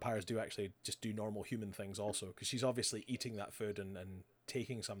 so vampires do actually just do normal human things also, because she's obviously eating that food and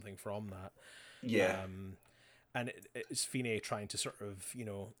taking something from that. Yeah. And it's Fine trying to sort of, you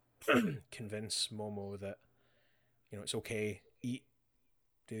know, convince Momo that, you know, it's okay, eat,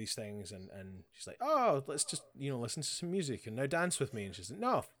 do these things, and she's like, oh, let's just, you know, listen to some music and now dance with me. And she's like,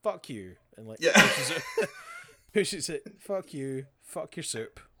 no, fuck you, and like pushes it, fuck you, fuck your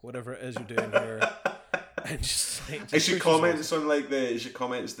soup, whatever it is you're doing here. And just like, and she comments on like the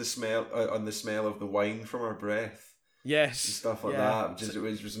smell on the smell of the wine from her breath. Yes, and stuff like that.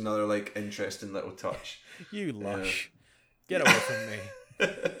 Which was another like interesting little touch. You lush, get away from me.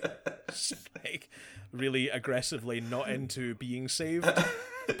 Just, like, really aggressively not into being saved,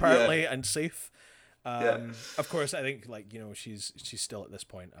 apparently, and safe. Of course, I think, like, you know, she's still at this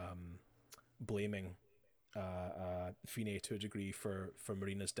point blaming Fine to a degree for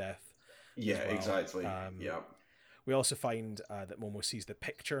Marina's death. Yeah, well. Exactly. We also find that Momo sees the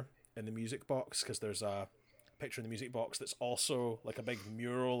picture in the music box, because there's a picture in the music box that's also like a big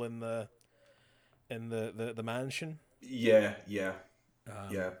mural in the mansion. Yeah.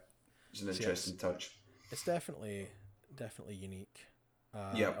 It's an interesting touch. It's definitely unique.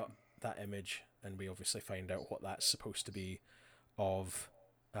 That image, and we obviously find out what that's supposed to be of.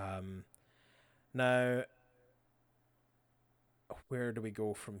 Now, where do we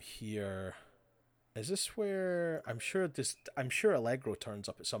go from here? Is this where I'm sure Allegro turns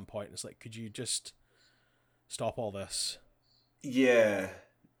up at some point and it's like, could you just stop all this? Yeah.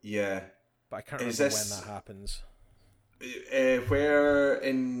 But I can't remember when that happens. Where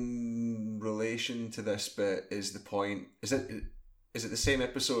in relation to this bit is the point? Is it the same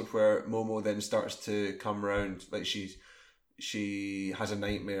episode where Momo then starts to come around, like she has a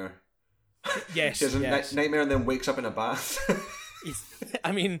nightmare? Yes, she has a nightmare and then wakes up in a bath.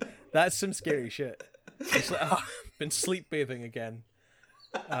 I mean, that's some scary shit. It's like, oh, I've been sleep bathing again.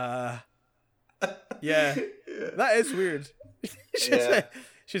 Yeah, that is weird.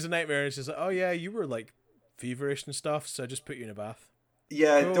 She's a nightmare, and she's like, oh yeah, you were like feverish and stuff, so I just put you in a bath.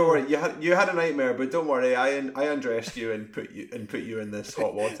 Yeah, Don't worry. You had a nightmare, but don't worry. I undressed you and put you in this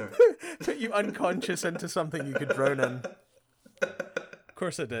hot water. Put you unconscious into something you could drown in. Of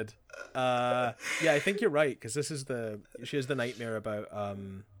course I did. Yeah, I think you're right, because she has the nightmare about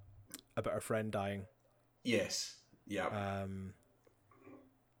her friend dying. Yes. Yeah.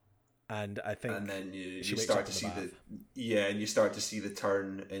 And I think, and then you start to see and you start to see the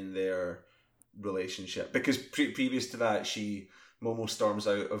turn in their relationship, because previous to that, Momo storms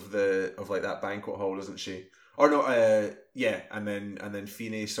out of that banquet hall, doesn't she? Or no, and then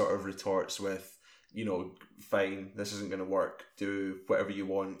Fine sort of retorts with, you know, fine, this isn't going to work. Do whatever you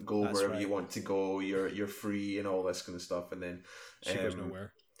want. Go wherever you want to go. You're free and all this kind of stuff. And then she goes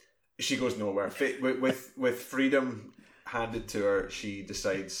nowhere. She goes nowhere. With freedom handed to her, she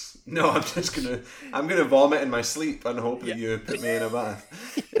decides, no, I'm gonna vomit in my sleep and hope that you put me in a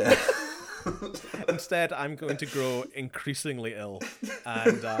bath. Yeah. Instead, I'm going to grow increasingly ill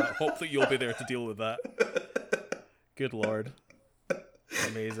and hope that you'll be there to deal with that. Good Lord.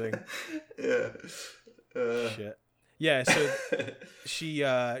 Amazing. Yeah. Shit. Yeah, so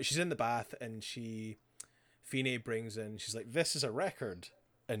she's in the bath, and Fine brings in, she's like, this is a record,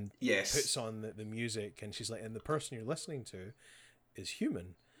 and puts on the music, and she's like, and the person you're listening to is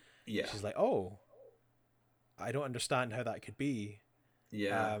human. Yeah. She's like, oh, I don't understand how that could be.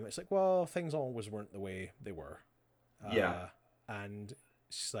 Yeah. It's like, well, things always weren't the way they were. And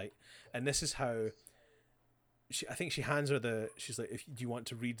she's like, and this is how I think she hands her she's like, if do you want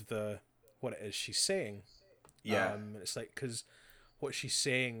to read what it is she's saying? Yeah. It's like, because what she's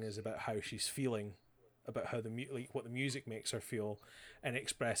saying is about how she's feeling, about how what the music makes her feel, and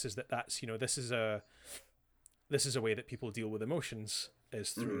expresses that's, you know, this is a way that people deal with emotions,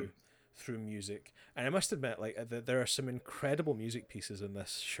 is through music. And I must admit, like, there are some incredible music pieces in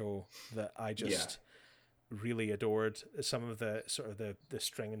this show that I just really adored. Some of the sort of the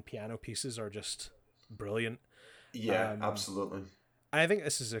string and piano pieces are just brilliant. Yeah, absolutely. I think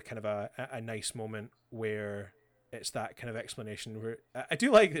this is a kind of a nice moment where it's that kind of explanation where I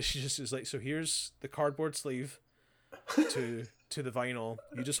do like that she just is like, so here's the cardboard sleeve to the vinyl.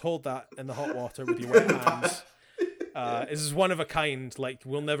 You just hold that in the hot water with your wet hands. This is one of a kind. Like,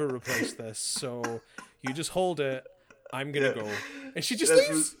 we'll never replace this. So you just hold it. I'm gonna go, and she just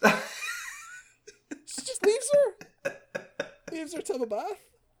leaves. She just leaves her. Leaves her to have a bath.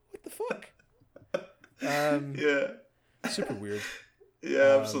 What the fuck? Super weird.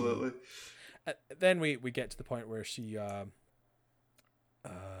 Yeah, absolutely. Then we get to the point where she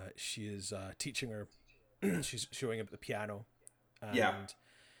she is teaching her. She's showing him the piano, and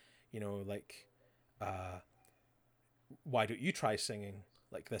like, why don't you try singing?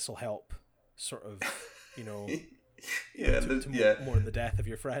 Like, this will help, sort of, mourn the death of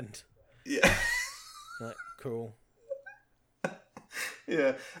your friend. Yeah. Like, cool.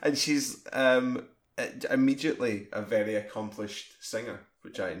 Yeah, and she's immediately a very accomplished singer,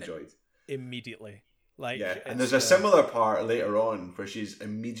 which I enjoyed. Immediately. Like, yeah, and there's a similar part later on where she's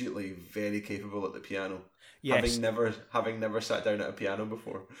immediately very capable at the piano. Yes. Having never sat down at a piano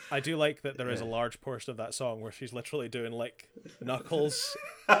before. I do like that there is a large portion of that song where she's literally doing like knuckles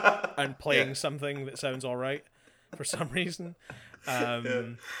and playing something that sounds all right for some reason.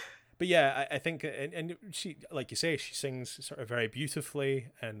 But yeah, I think, and she, like you say, she sings sort of very beautifully,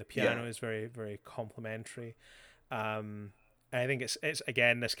 and the piano is very, very complimentary. And I think it's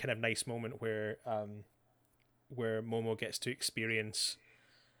again this kind of nice moment where Momo gets to experience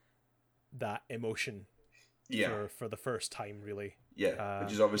that emotion for the first time, really. Yeah,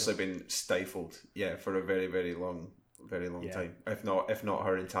 which has obviously been stifled, for a very, very long time, if not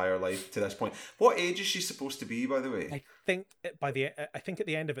her entire life to this point. What age is she supposed to be, by the way? I think at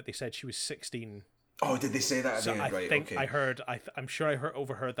the end of it they said she was 16. Oh, did they say that at the end? Right, okay. I heard. I'm sure I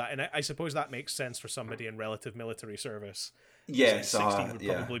overheard that, and I suppose that makes sense for somebody in relative military service. Yes, 16 would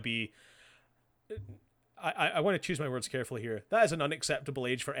probably be. I want to choose my words carefully here. That is an unacceptable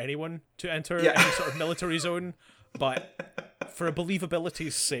age for anyone to enter any sort of military zone, but for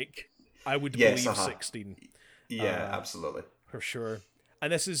believability's sake, I would believe 16. Yeah, absolutely, for sure.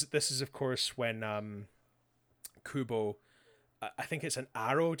 And this is of course when Kubo, I think it's an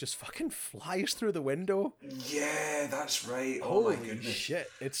arrow, just fucking flies through the window. Yeah, that's right. Holy my goodness,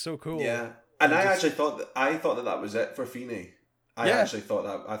 shit! It's so cool. Yeah, and I actually thought that was it for Fine. I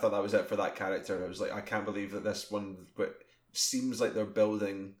thought that was it for that character. I was like, I can't believe that this one, but seems like they're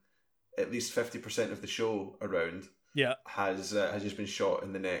building at least 50% of the show around. Yeah, has just been shot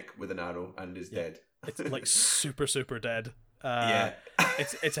in the neck with an arrow and is dead. It's like super, super dead.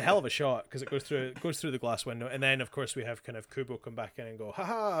 It's a hell of a shot because it goes through the glass window, and then of course we have kind of Kubo come back in and go,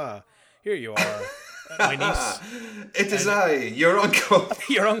 "Ha, here you are, my niece. It is I, your uncle."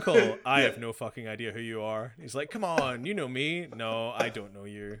 Your uncle. I have no fucking idea who you are. He's like, "Come on, you know me." No, I don't know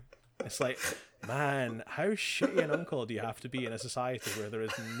you. It's like, man, how shitty an uncle do you have to be in a society where there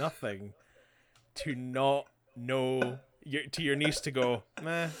is nothing to not know to your niece to go,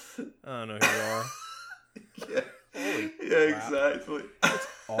 meh, I don't know who you are. Exactly. It's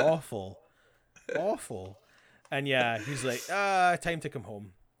awful. And he's like, time to come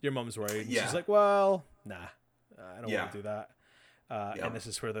home. Your mum's worried. And she's like, well, nah, I don't want to do that. And this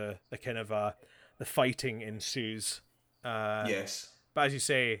is where the kind of the fighting ensues. Yes. But as you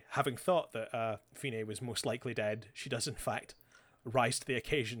say, having thought that Fine was most likely dead, she does in fact rise to the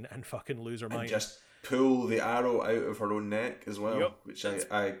occasion and fucking lose her mind. Just pull the arrow out of her own neck as well, which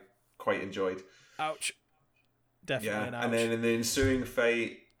I quite enjoyed. Ouch. Definitely an ouch. And then in the ensuing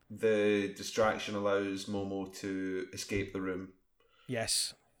fight, the distraction allows Momo to escape the room.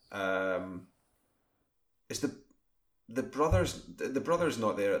 Yes. Is the brother's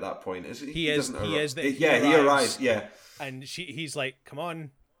not there at that point, is he? He is. He arrives. Yeah. And he's like, "Come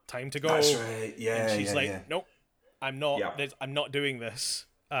on, time to go." That's right. Yeah. And she's like, "Nope, I'm not. Yeah. I'm not doing this."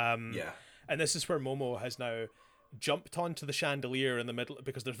 And this is where Momo has now jumped onto the chandelier in the middle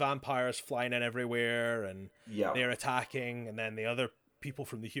because there's vampires flying in everywhere and they're attacking, and then the other people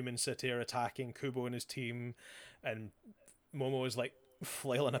from the human city are attacking Kubo and his team, and Momo is like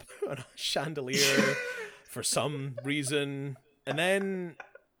flailing up on a chandelier for some reason, and then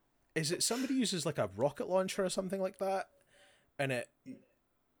is it somebody uses like a rocket launcher or something like that, and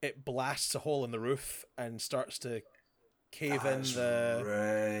it blasts a hole in the roof and starts to cave in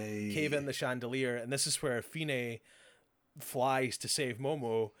the chandelier, and this is where Fine flies to save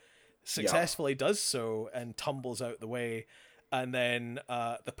Momo, successfully does so and tumbles out the way, and then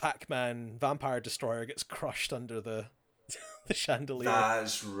the Pac-Man vampire destroyer gets crushed under the chandelier.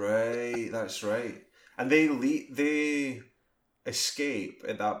 That's right. And they escape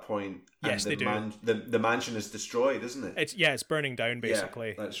at that point. Yes, they do. The mansion is destroyed, isn't it? It's burning down basically.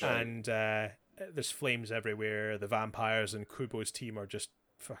 Yeah, that's right. And there's flames everywhere. The vampires and Kubo's team are just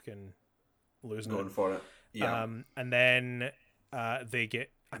fucking losing going for it. Yeah. And then they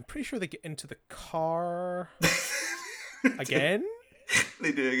get. I'm pretty sure they get into the car again.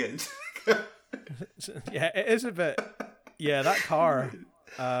 They do again. Yeah, it is a bit. Yeah, that car.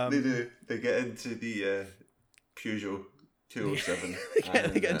 They do. They get into the Peugeot 207.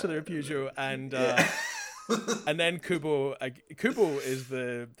 They get into their Peugeot and. And then Kubo is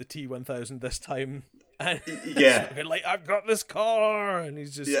the T1000 this time, And Yeah. like, I've got this car, and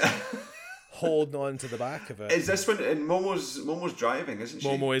he's just Yeah. holding on to the back of it. Is this when and Momo's driving, isn't she?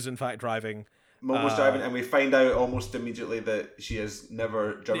 Momo is in fact driving. Momo's driving, and we find out almost immediately that she has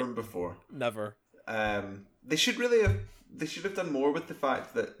never driven before. Never. They should have done more with the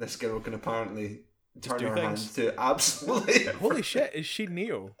fact that this girl can apparently turn her hands to absolutely. Holy shit! Is she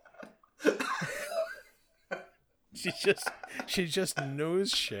Neo? she just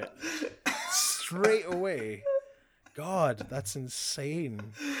knows shit straight away. God, that's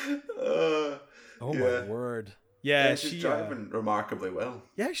insane. Oh my word. Yeah, she's driving remarkably well.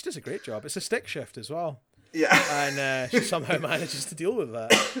 Yeah, she does a great job. It's a stick shift as well. Yeah. And she somehow manages to deal with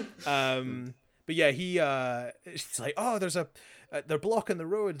that. But yeah, she's like, oh, they're blocking the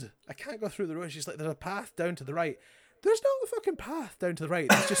road. I can't go through the road. She's like, there's a path down to the right. There's not a fucking path down to the right.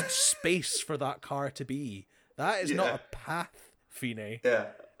 There's just space for that car to be. That is not a path, Fine. Yeah.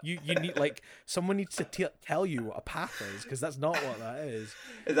 You need, like, someone needs to tell you what a path is, because that's not what that is.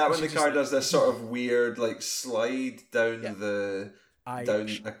 Is that when the car does this sort of weird, like, slide down down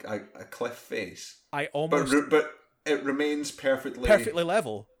a cliff face? But it remains perfectly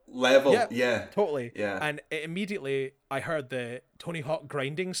level. Yeah. Totally. Yeah. And immediately I heard the Tony Hawk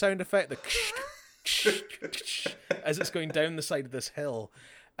grinding sound effect, the as it's going down the side of this hill,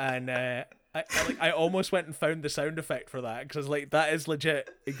 and I almost went and found the sound effect for that, because I was like, that is legit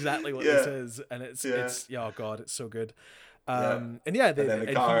exactly what this is, and it's oh god, it's so good. And then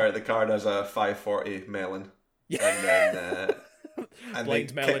the car does a 540 melon. Yeah. And then and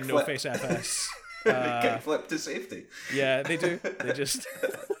blind melon, no face FS. Kickflip to safety. Yeah, they do. They just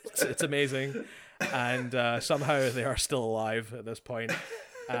it's amazing, and somehow they are still alive at this point.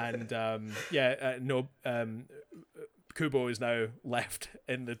 And Kubo is now left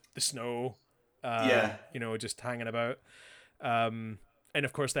in the snow, just hanging about. And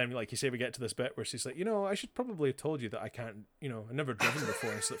of course, then, like you say, we get to this bit where she's like, I should probably have told you that I can't, I've never driven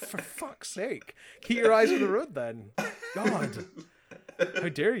before. It's like, for fuck's sake, keep your eyes on the road then. God, how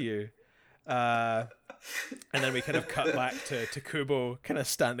dare you? And then we kind of cut back to Kubo kind of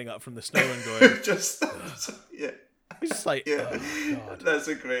standing up from the snow and going, He's just like, oh, God. That's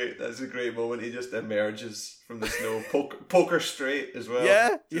a great moment. He just emerges from the snow, poker straight as well.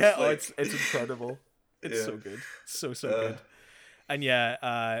 Yeah. It's incredible. It's so good, so good. And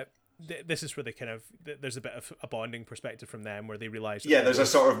this is where they kind of there's a bit of a bonding perspective from them, where they realize there's a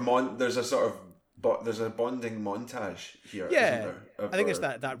bonding montage here. Yeah, isn't there, I think it's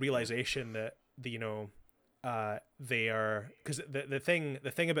that realization that they are, because the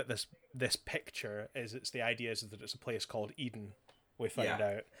thing about this picture is it's the idea is that it's a place called Eden. We find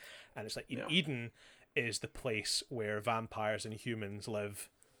out, and it's like Eden is the place where vampires and humans live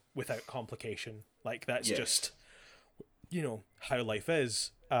without complication. Like that's just how life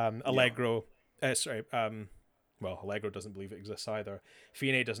is. Allegro doesn't believe it exists either.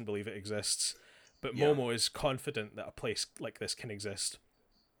 Fine doesn't believe it exists, but Momo is confident that a place like this can exist.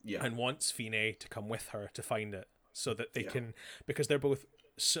 Yeah. And wants Fine to come with her to find it, so that they can, because they're both,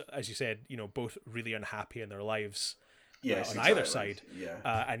 as you said, both really unhappy in their lives on either side.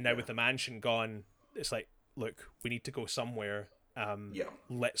 Yeah. And now with the mansion gone, it's like, look, we need to go somewhere.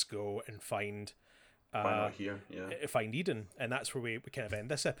 Let's go and find Eden. And that's where we kind of end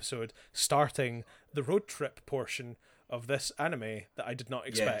this episode, starting the road trip portion of this anime that I did not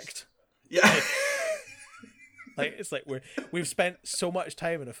expect. Yes. Yeah. Like it's like we've spent so much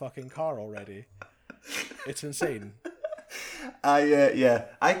time in a fucking car already. It's insane.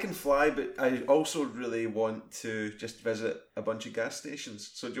 I can fly, but I also really want to just visit a bunch of gas stations.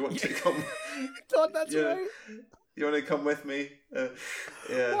 So do you want to come? God, that's right. You want to come with me? Why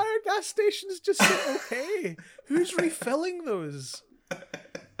are gas stations just so okay? Who's refilling those?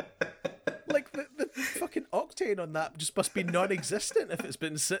 Like the fucking octane on that just must be non-existent if it's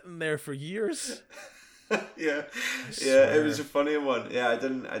been sitting there for years. It was a funny one. I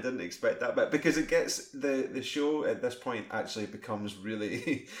didn't expect that, but because it gets the show at this point actually becomes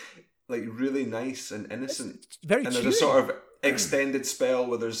really like really nice and innocent. It's very and cheery. There's a sort of extended spell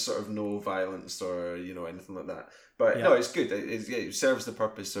where there's sort of no violence or anything like that. But no, it's good. It serves the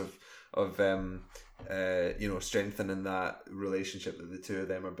purpose of strengthening that relationship that the two of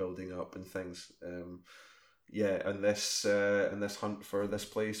them are building up and things. And this hunt for this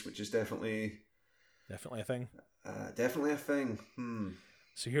place, which is definitely a thing. Definitely a thing.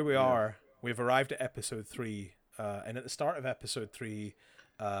 So here we are. We've arrived at episode 3. And at the start of episode 3,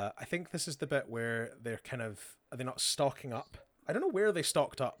 I think this is the bit where they're are they not stocking up? I don't know where they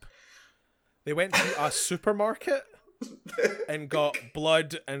stocked up. They went to a supermarket and got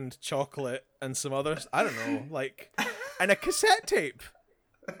blood and chocolate and some others. I don't know, and a cassette tape.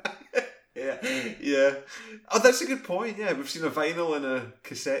 yeah. Oh, that's a good point. Yeah, we've seen a vinyl and a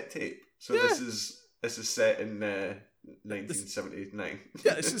cassette tape. So this is set in 1979.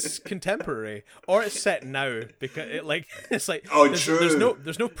 Yeah, this is contemporary, or it's set now because it's like true.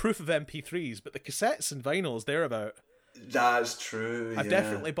 There's no proof of MP3s, but the cassettes and vinyls thereabout. That's true. I've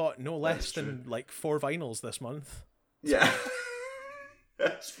definitely bought no less than like 4 vinyls this month. Yeah,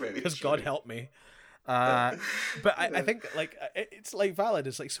 that's pretty. Because God help me. But I think like it's like valid.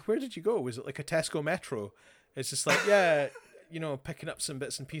 It's like, so where did you go? Was it like a Tesco Metro? It's just like, yeah, picking up some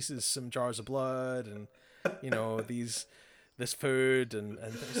bits and pieces, some jars of blood, and this food and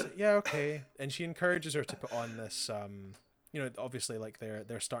things. Yeah, okay. And she encourages her to put on this. Obviously, like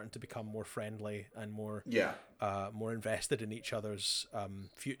they're starting to become more friendly and more more invested in each other's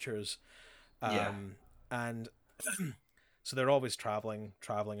futures. And so they're always traveling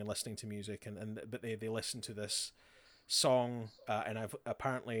and listening to music, but they listen to this song, and I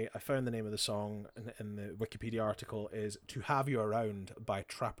found the name of the song in the Wikipedia article is "To Have You Around" by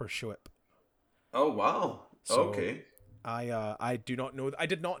Trapper Shoep. Oh wow! So okay, I did not know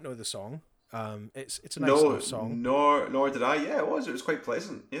the song. It's a nice little song. Nor did I. Yeah, it was quite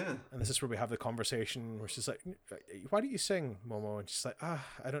pleasant. Yeah. And this is where we have the conversation where she's like, "Why don't you sing, Momo?" And she's like, I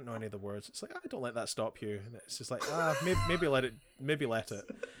don't know any of the words." It's like, don't let that stop you. And it's just like, maybe let it.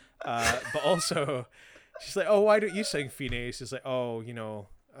 But also, she's like, "Oh, why don't you sing, Fine?" She's like, "Oh,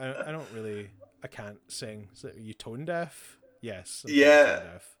 I can't sing." So, are you tone deaf? Yes. I'm tone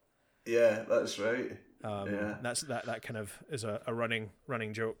deaf. Yeah, that's right. That's that kind of is a running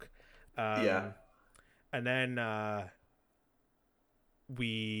joke. And then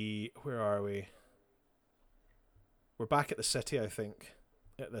where are we? We're back at the city, I think,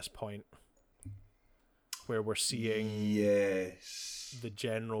 at this point, where we're seeing the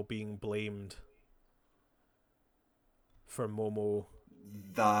general being blamed for Momo.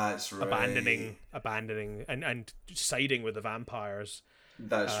 That's right. Abandoning and siding with the vampires.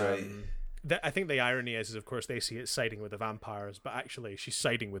 That's right. I think the irony is of course they see it siding with the vampires, but actually she's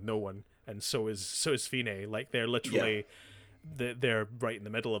siding with no one, and so is Fine. Like they're literally they're right in the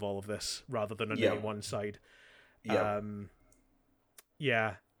middle of all of this rather than on any one side. I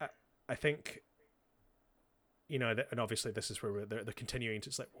think and obviously this is where they're continuing to.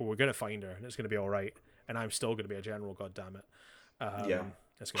 It's like, well, we're gonna find her and it's gonna be all right, and I'm still gonna be a general. God damn it!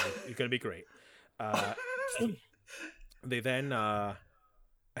 It's gonna be great. They then.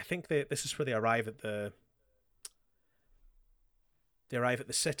 I think this is where they arrive at the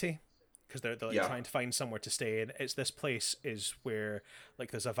city, because they're like trying to find somewhere to stay, and this place is where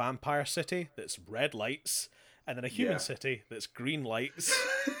like there's a vampire city that's red lights, and then a human city that's green lights,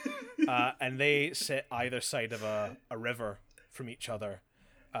 and they sit either side of a river from each other.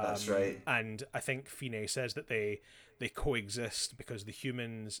 That's right. And I think Fine says that they coexist because the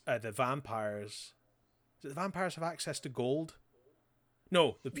vampires have access to gold.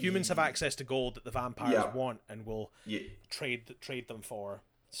 No, the humans have access to gold that the vampires want and will trade them for.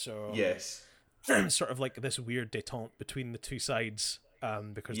 So yes, sort of like this weird détente between the two sides,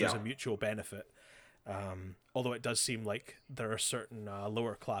 because there's a mutual benefit. Although it does seem like there are certain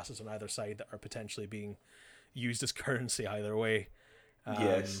lower classes on either side that are potentially being used as currency either way.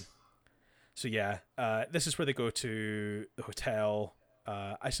 Yes. So this is where they go to the hotel.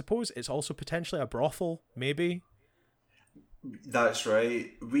 I suppose it's also potentially a brothel, maybe. That's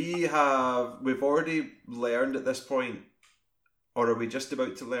right. We've already learned at this point, or are we just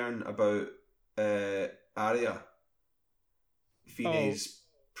about to learn about Arya, Fine's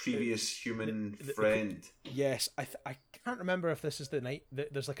previous human friend? Yes, I can't remember if this is the night.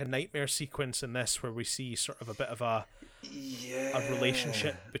 There's like a nightmare sequence in this where we see sort of a bit of a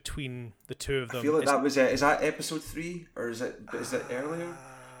relationship between the two of them. I feel like that was it. Is that episode 3 or is it earlier?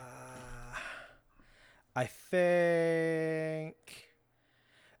 I think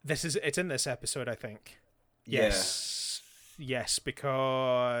it's in this episode, I think. Yes,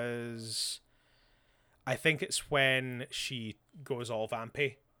 because I think it's when she goes all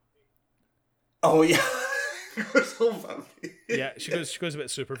vampy. Oh yeah, goes all vampy. Yeah, she goes a bit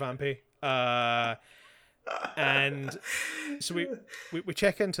super vampy. And so we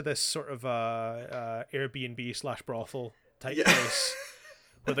check into this sort of Airbnb / brothel type place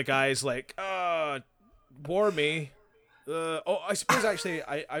where the guy's like, "War me." I suppose actually,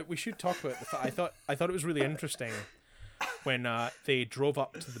 we should talk about the fact. I thought it was really interesting when they drove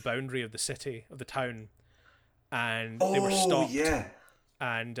up to the boundary of the city, of the town, and they were stopped. Yeah.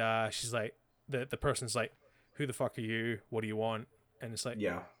 And she's like, the person's like, "Who the fuck are you? What do you want?" And it's like,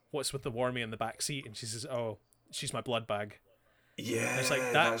 "What's with the Warmy in the back seat?" And she says, "Oh, she's my blood bag." Yeah, It's like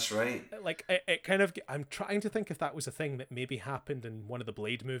that. that's right. Like it kind of. I'm trying to think if that was a thing that maybe happened in one of the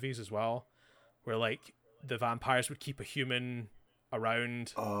Blade movies as well, where like the vampires would keep a human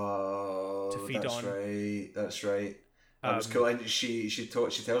around Oh, to feed that's on. right. That's right. That was cool. And she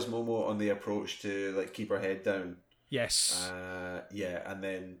tells Momo on the approach to like keep her head down. Yes. Yeah, and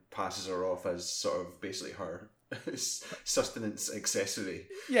then passes her off as sort of basically her sustenance accessory.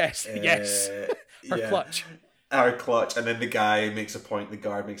 Yes. Yes. Her clutch. Our clutch, and then the guard makes a point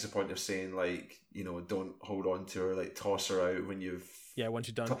of saying, like, you know, don't hold on to her, like toss her out when you've once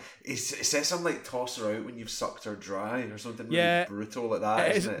you're done. It says something like toss her out when you've sucked her dry or something really brutal like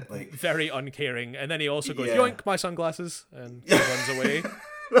that, isn't it? Like very uncaring. And then he also goes, yoink, my sunglasses, and runs away.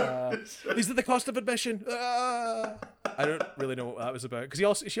 These are the cost of admission. I don't really know what that was about, because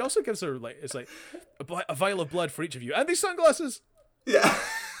she also gives her like, it's like a vial of blood for each of you and these sunglasses. Yeah.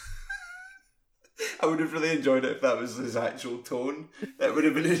 I would have really enjoyed it if that was his actual tone. That would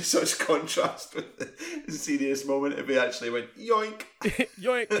have been in such contrast with the serious moment if he actually went yoink.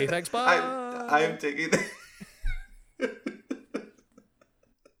 Yoink. Hey, thanks, bye. I am taking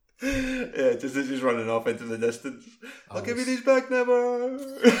yeah, just as he's running off into the distance. I'll give you these back never.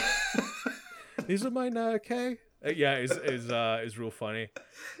 These are mine now, okay? Yeah, is real funny.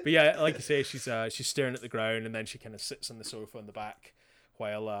 But yeah, like you say, she's staring at the ground, and then she kind of sits on the sofa in the back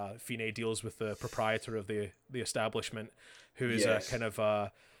while Fine deals with the proprietor of the establishment, who is kind of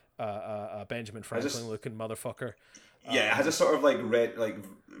a Benjamin Franklin looking motherfucker. Yeah, it has a sort of like Red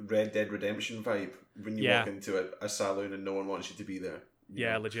Dead Redemption vibe when you walk into a saloon and no one wants you to be there.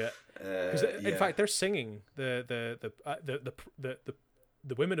 Yeah, legit. In fact, they're singing the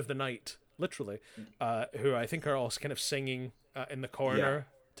women of the night, literally, who I think are also kind of singing in the corner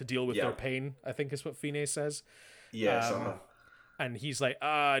to deal with their pain, I think is what Fine says. Yes. And he's like,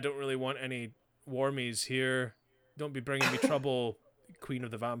 I don't really want any warmies here. Don't be bringing me trouble, Queen of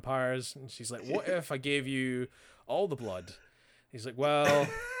the Vampires. And she's like, what if I gave you all the blood? He's like, well,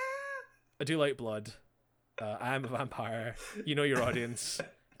 I do like blood. I am a vampire. You know your audience.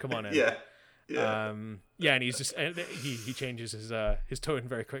 Come on in. Yeah. And he's just he changes his tone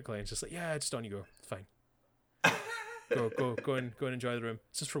very quickly, and it's just like, yeah, just on you go. It's fine. Go and enjoy the room.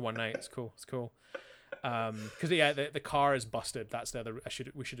 It's just for one night. It's cool. Because the car is busted. That's the other.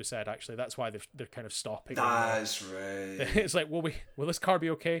 We should have said, actually. That's why they're kind of stopping. That's right. It's like, will this car be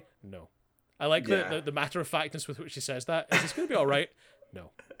okay? No. I like the matter of factness with which she says that. Is this going to be all right?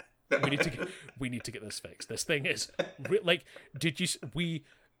 No. We need to get this fixed. This thing is like, we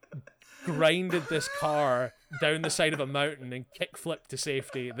grinded this car down the side of a mountain and kickflipped to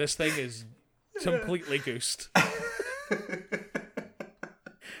safety. This thing is completely goosed.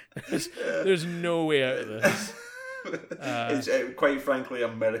 There's no way out of this. It's quite frankly a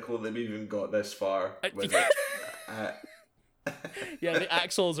miracle that we even got this far with it. Yeah, the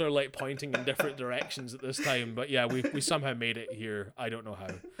axles are like pointing in different directions at this time, but yeah, we somehow made it here. I don't know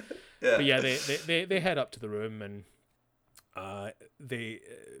how. Yeah. But yeah, they head up to the room, and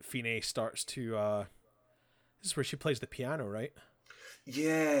Fine starts to this is where she plays the piano, right?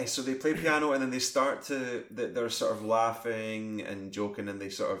 Yeah, so they play piano, and then they start to they're sort of laughing and joking, and they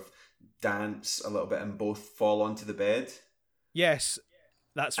sort of dance a little bit and both fall onto the bed. Yes,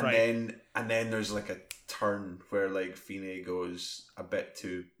 that's right. And then there's like a turn where like Fine goes a bit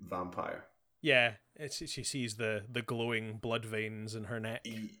too vampire. Yeah, she sees the glowing blood veins in her neck.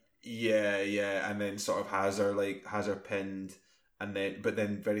 Yeah, and then sort of has her pinned, and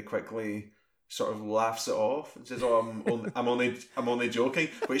then very quickly sort of laughs it off and says, "Oh, I'm only joking,"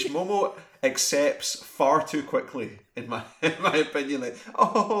 which Momo accepts far too quickly, in my opinion. Like,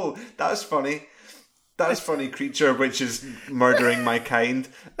 oh, that's funny. That's funny, creature which is murdering my kind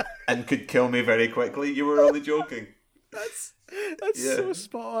and could kill me very quickly. You were only joking. That's so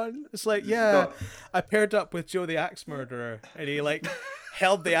spot on. It's like, I paired up with Joe the Axe Murderer, and he like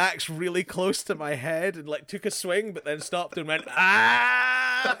held the axe really close to my head and like took a swing, but then stopped and went,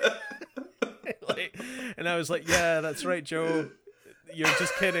 ah! And I was like, yeah, that's right, Joe. You're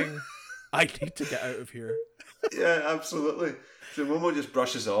just kidding. I need to get out of here. Yeah, absolutely. So Momo just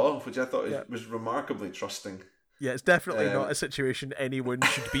brushes it off, which I thought was remarkably trusting. Yeah, it's definitely not a situation anyone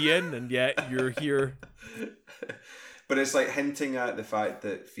should be in, and yet you're here. But it's like hinting at the fact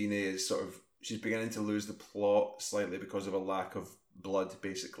that Fine is she's beginning to lose the plot slightly because of a lack of blood,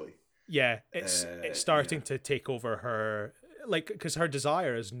 basically. Yeah, it's starting to take over her, like, because her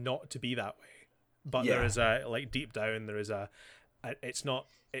desire is not to be that way. But there is deep down, there is it's not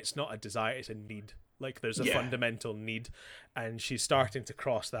a desire, it's a need. Like, there's a fundamental need, and she's starting to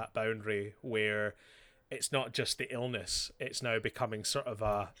cross that boundary where it's not just the illness; it's now becoming sort of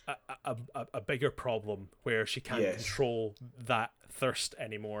a bigger problem where she can't control that thirst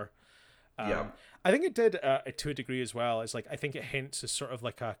anymore. I think it did to a degree as well. It's like I think it hints as sort of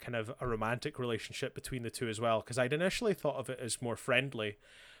like a kind of a romantic relationship between the two as well. Because I'd initially thought of it as more friendly,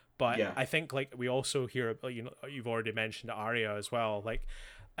 but I think like we also hear, you know, you've already mentioned Arya as well. Like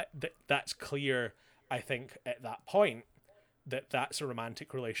that's clear. I think at that point that's a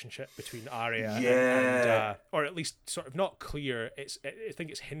romantic relationship between Arya and or at least sort of not clear. I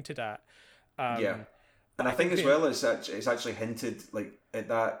think it's hinted at. And I think as well it's actually hinted like at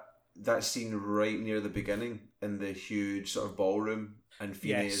that scene right near the beginning in the huge sort of ballroom, and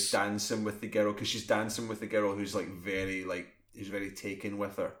Fine is dancing with the girl, because she's dancing with the girl who's like who's very taken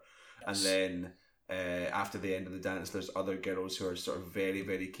with her, and then after the end of the dance there's other girls who are sort of very,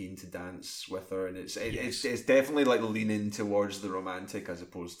 very keen to dance with her, and it's definitely like leaning towards the romantic as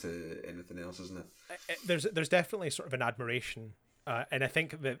opposed to anything else, isn't it? There's definitely sort of an admiration. And I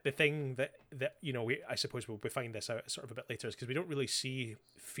think that the thing that you know, I suppose we'll find this out sort of a bit later, is because we don't really see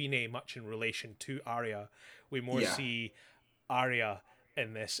Fine much in relation to Arya. We more see Arya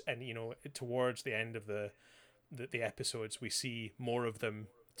in this, and you know, towards the end of the episodes, we see more of them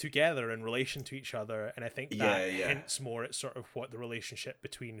together in relation to each other, and I think that hints more at sort of what the relationship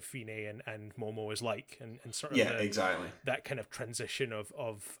between Fine and Momo is like, and sort of exactly that kind of transition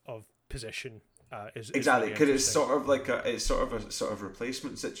of position. Exactly, because it's sort of like a sort of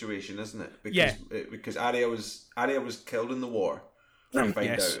replacement situation, isn't it? Because Arya was killed in the war. We find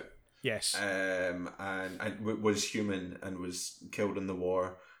out. Yes. And was human and was killed in the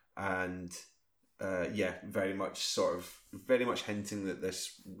war, and very much hinting that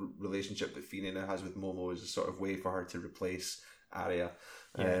this relationship that Fine now has with Momo is a sort of way for her to replace Arya.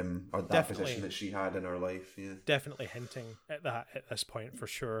 Or that position that she had in her life. Definitely hinting at that at this point for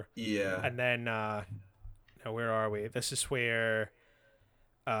sure. And then now where are we? This is where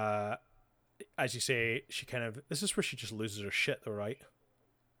as you say, this is where she just loses her shit though, right?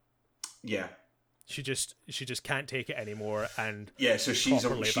 She just can't take it anymore, and so she's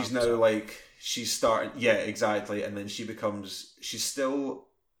now like she's starting exactly, and then she's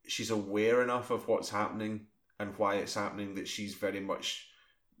aware enough of what's happening and why it's happening that she's very much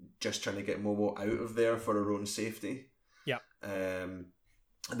just trying to get Momo out of there for her own safety.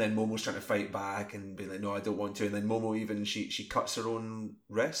 And then Momo's trying to fight back and be like, no, I don't want to. And then Momo even she cuts her own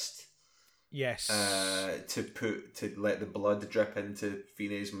wrist. To let the blood drip into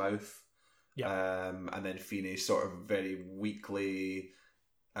Fine's mouth. And then Fine sort of very weakly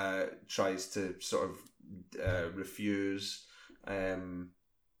tries to sort of refuse. And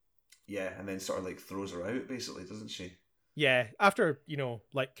then sort of like throws her out, basically, doesn't she? Yeah, after, you know,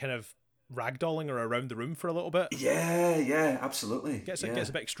 like kind of ragdolling her around the room for a little bit. Yeah, absolutely. Gets a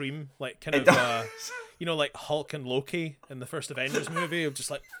bit extreme, like kind of, you know, like Hulk and Loki in the first Avengers movie, of just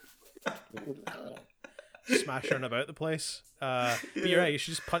like smashing about the place. But you're right,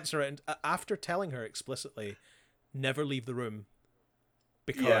 she just punts her out, and after telling her explicitly, never leave the room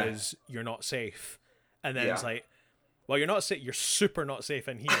because you're not safe. And then it's like, well, you're not safe. You're super not safe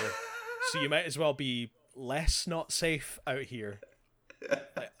in here, so you might as well be less not safe out here.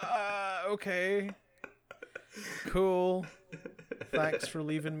 Like, okay, cool. Thanks for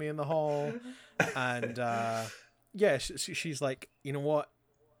leaving me in the hall. And she's like, you know what?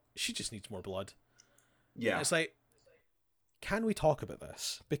 She just needs more blood. Yeah, it's like, can we talk about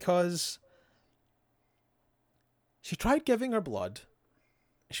this? Because she tried giving her blood.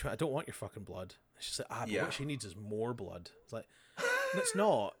 She went, I don't want your fucking blood. She's like, but what she needs is more blood. It's like, it's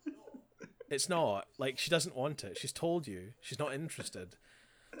not. It's not. Like, she doesn't want it. She's told you. She's not interested.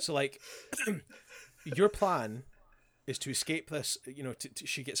 So, like, your plan is to escape this, you know,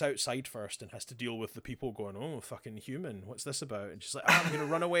 she gets outside first and has to deal with the people going, oh, fucking human, what's this about? And she's like, I'm going to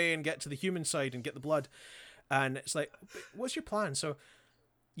run away and get to the human side and get the blood. And it's like, what's your plan? So,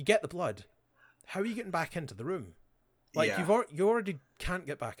 you get the blood. How are you getting back into the room? Like, you already can't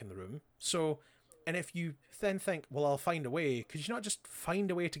get back in the room. So... And if you then think, well, I'll find a way, could you not just find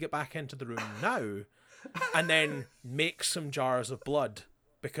a way to get back into the room now and then make some jars of blood?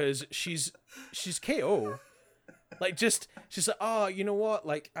 Because she's KO. Like, just, she's like, oh, you know what?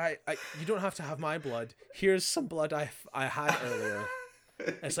 Like, you don't have to have my blood. Here's some blood I had earlier.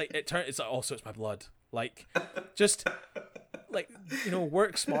 And it's like, it's like, also it's my blood. Like, just... like, you know,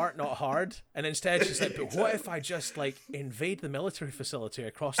 work smart, not hard. And instead she's like, but what if I just like invade the military facility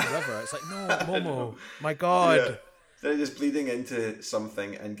across the river? It's like, no, Momo, my God. They're just bleeding into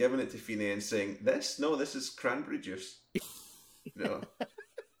something and giving it to Fine and saying, this is cranberry juice. No,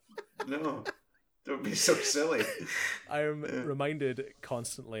 don't be so silly. I'm reminded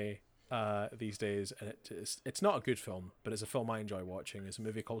constantly these days, and it's not a good film, but it's a film I enjoy watching. It's a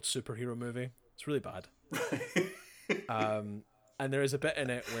movie called Superhero Movie. It's really bad. And there is a bit in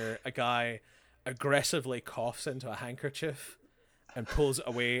it where a guy aggressively coughs into a handkerchief and pulls it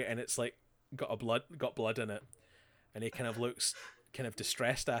away, and it's like got blood in it, and he kind of looks kind of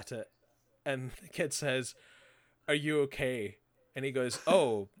distressed at it, and the kid says, "Are you okay?" And he goes,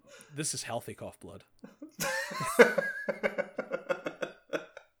 "Oh, this is healthy cough blood."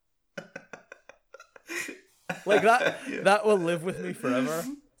 Like that will live with me forever.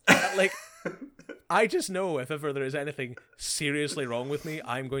 Like, I just know if ever there is anything seriously wrong with me,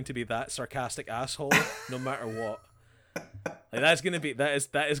 I'm going to be that sarcastic asshole, no matter what. Like, that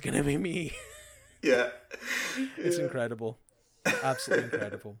is gonna be me. Yeah, it's incredible, absolutely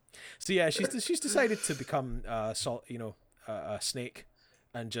incredible. So yeah, she's decided to become a snake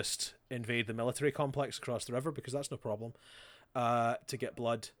and just invade the military complex across the river, because that's no problem. To get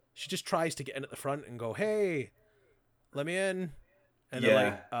blood, she just tries to get in at the front and go, "Hey, let me in," and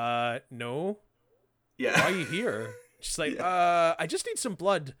they're like, "No, yeah, why are you here?" She's like, "I just need some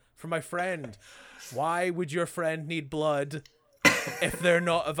blood for my friend." Why would your friend need blood if they're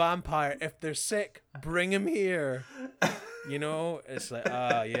not a vampire? If they're sick, bring him here. You know, it's like,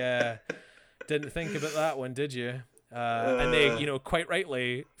 yeah, didn't think about that one, did you? And they, quite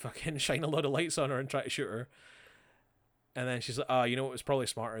rightly fucking shine a lot of lights on her and try to shoot her. And then she's like, what was probably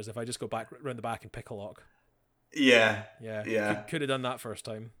smarter is if I just go back around the back and pick a lock. Yeah. Could have done that first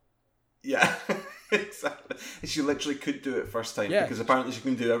time. Yeah, exactly. She literally could do it first time, because apparently she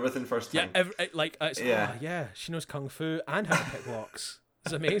can do everything first time. Yeah, she knows kung fu and how to pick locks.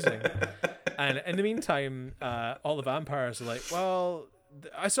 It's amazing. And in the meantime, all the vampires are like, "Well,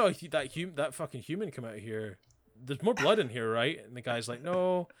 I saw that fucking human come out of here. There's more blood in here, right?" And the guy's like,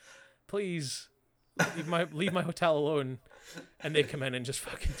 "No, please, leave my hotel alone." And they come in and just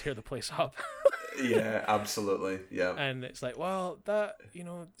fucking tear the place up. Yeah, absolutely. Yeah. And it's like, well,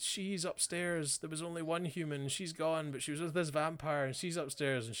 she's upstairs. There was only one human. She's gone, but she was with this vampire, and she's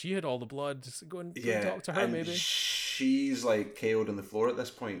upstairs, and she had all the blood. Just go and talk to her, and maybe. She's like KO'd on the floor at this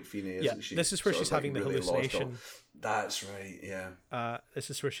point, Finney, isn't she? This is where she's having the really hallucination. That's right. Yeah. This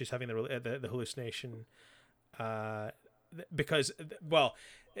is where she's having the hallucination. Because, well,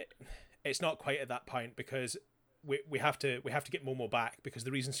 it's not quite at that point, because we have to get Momo back, because the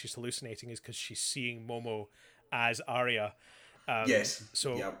reason she's hallucinating is because she's seeing Momo as Arya. Yes.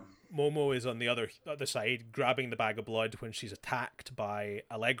 So Momo is on the other side, grabbing the bag of blood when she's attacked by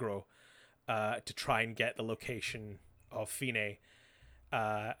Allegro, to try and get the location of Fine.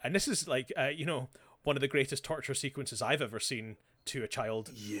 And this is like one of the greatest torture sequences I've ever seen to a child.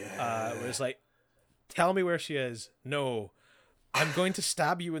 Yeah. Where it's like, "Tell me where she is." "No, I'm going to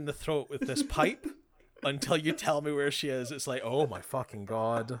stab you in the throat with this pipe until you tell me where she is." It's like, oh my fucking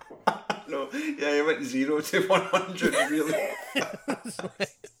god. No, yeah, you went 0 to 100 really.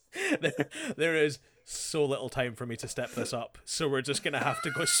 There is so little time for me to step this up, so we're just gonna have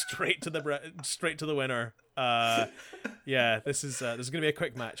to go straight to the winner. This is gonna be a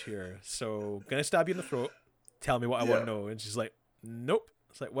quick match here. So, gonna stab you in the throat. Tell me what I want to know. And she's like, "Nope."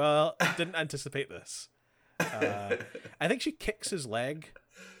 It's like, well, I didn't anticipate this. I think she kicks his leg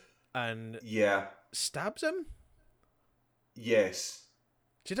and stabs him. Yes.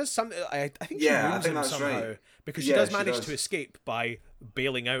 She does something. I think she wounds him somehow, right, because she does manage to escape by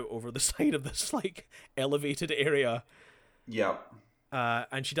bailing out over the side of this like elevated area. Yeah.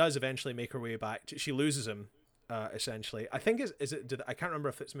 And she does eventually make her way back. She loses him, essentially. I think I can't remember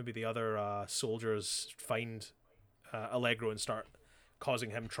if it's maybe the other soldiers find Allegro and start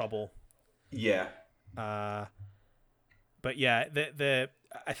causing him trouble. Yeah. But yeah,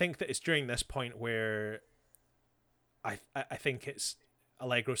 I think that it's during this point where I think it's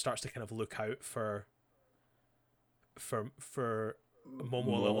Allegro starts to kind of look out for Momo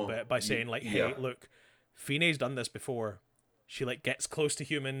a little bit by saying like, "Hey, look, Fine's done this before. She like gets close to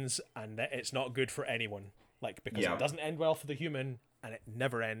humans, and it's not good for anyone. Like, because it doesn't end well for the human, and it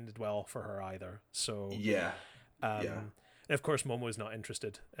never ended well for her either." So and of course Momo is not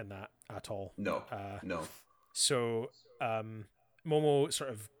interested in that at all. No. So Momo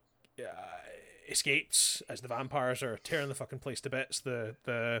sort of escapes as the vampires are tearing the fucking place to bits.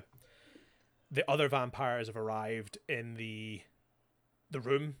 The other vampires have arrived in the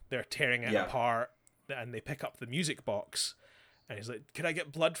room. They're tearing it apart, and they pick up the music box. And he's like, "Could I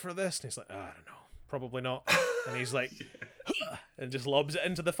get blood for this?" And he's like, "I don't know, probably not." And he's like, and just lobs it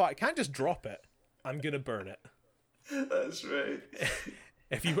into the fire. Can't just drop it. I'm gonna burn it. That's right.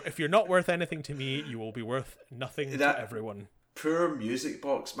 If you're not worth anything to me, you will be worth nothing to everyone. Poor music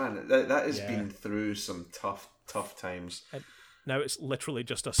box, man. That has been through some tough times. Now it's literally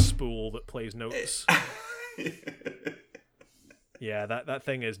just a spool that plays notes. Yeah, that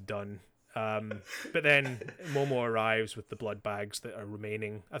thing is done. But then Momo arrives with the blood bags that are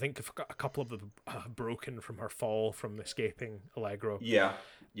remaining. I think a couple of them broken from her fall from escaping Allegro. Yeah.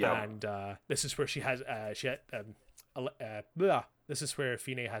 And this is where this is where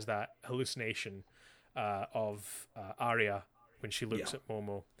Fine has that hallucination of Arya when she looks at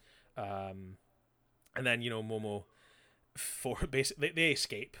Momo. And then, Momo, they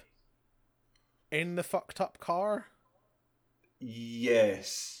escape in the fucked up car.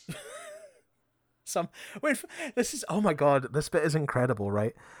 Yes. This is, oh my god, this bit is incredible,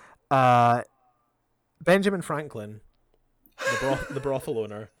 right? Benjamin Franklin, the brothel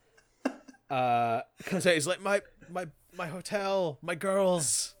owner, comes out. He's like, my hotel, my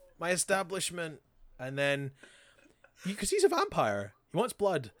girls, my establishment, and then because he's a vampire, he wants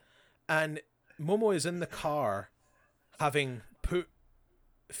blood, and Momo is in the car, having put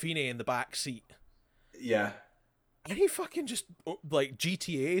Fine in the back seat. Yeah. And he fucking just, like,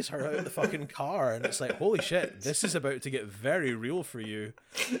 GTAs her out of the fucking car, and it's like, holy shit, this is about to get very real for you.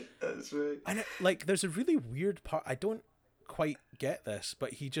 That's right. And, there's a really weird part, I don't quite get this,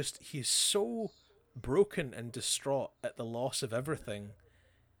 but he's so broken and distraught at the loss of everything.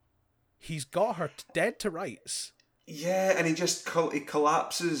 He's got her dead to rights. Yeah, and he just he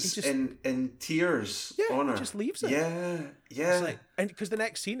collapses in tears on her. He just leaves it. Yeah. It's like, and because the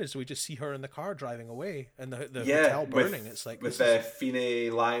next scene is we just see her in the car driving away and the hotel burning. It's like with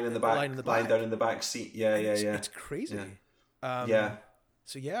Fine lying in the back, lying down in the back seat. It's crazy. Yeah.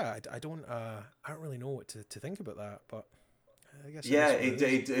 So yeah, I don't really know what to think about that, but I guess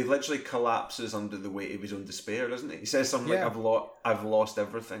he literally collapses under the weight of his own despair, doesn't he? He says something like I've lost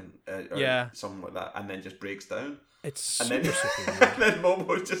everything, or something like that, and then just breaks down. It's super and weird. then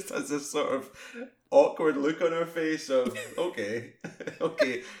Momo just has this sort of awkward look on her face of okay,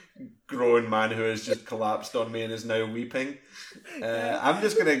 grown man who has just collapsed on me and is now weeping. I'm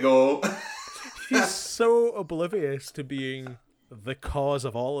just gonna go. She's so oblivious to being the cause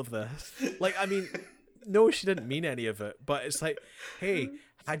of all of this. Like, I mean, no, she didn't mean any of it, but it's like, hey,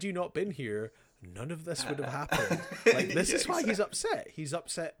 had you not been here, none of this would have happened. Like, this is why he's upset. He's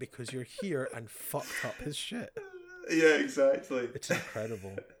upset because you're here and fucked up his shit. Yeah, exactly. It's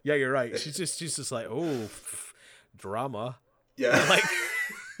incredible. Yeah, you're right. She's just like, drama. Yeah. And, like,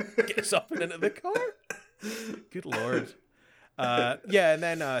 gets up and into the car. Good lord. And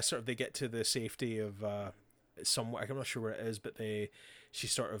then sort of they get to the safety of somewhere. I'm not sure where it is, but she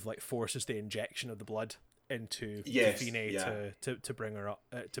sort of like forces the injection of the blood into Fine to bring her up,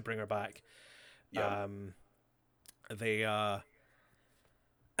 to bring her back. Yeah. They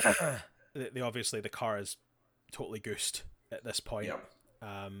obviously, the car is totally goosed at this point. Yep.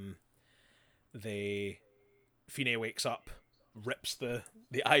 Fine wakes up, rips the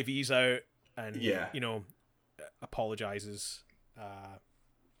IVs out, and apologizes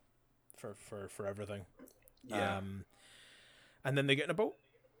for everything. Yeah. And then they get in a boat.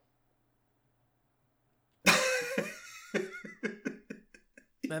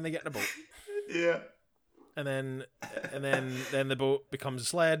 Yeah. And then the boat becomes a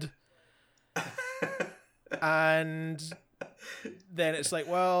sled. And then it's like,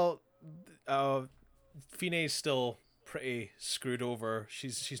 well, Fine's still pretty screwed over.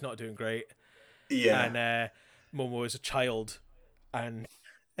 She's not doing great. Yeah. And Momo is a child and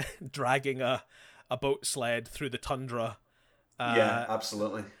dragging a boat sled through the tundra. Yeah,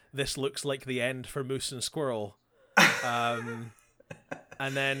 absolutely. This looks like the end for Moose and Squirrel. And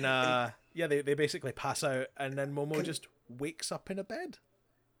then they basically pass out, and then Momo just wakes up in a bed.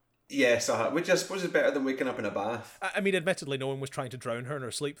 Yes, which I suppose is better than waking up in a bath. I mean, admittedly, no one was trying to drown her in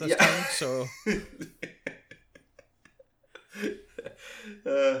her sleep this time, so...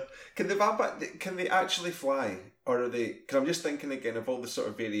 Can they actually fly? Or are they... Because I'm just thinking again of all the sort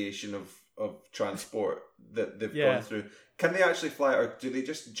of variation of transport that they've gone through. Can they actually fly, or do they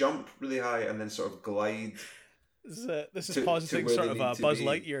just jump really high and then sort of glide? This is positing sort of a Buzz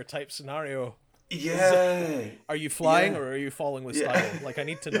Lightyear type scenario. Yeah. Are you flying or are you falling with style? Like, I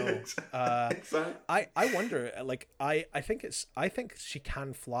need to know. Exactly. I wonder. Like, I think she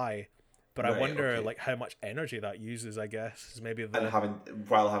can fly, but I wonder like how much energy that uses. I guess is maybe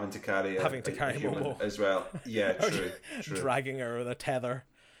while having to carry Momo as well. Yeah, true. Dragging her with a tether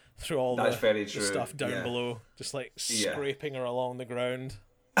through all the stuff down below, just like scraping her along the ground.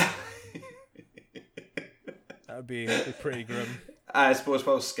 That would be pretty grim. I suppose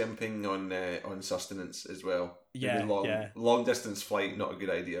while skimping on sustenance as well. Long distance flight, not a good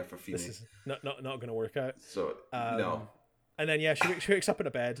idea for Fine. This is not going to work out. So no. And then she wakes up in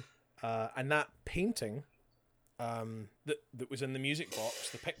a bed, and that painting that was in the music box,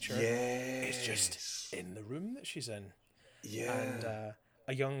 the picture, is just in the room that she's in. Yeah. And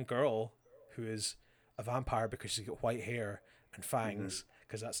a young girl who is a vampire because she's got white hair and fangs,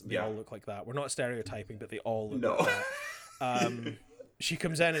 because they all look like that. We're not stereotyping, but they all look like that. She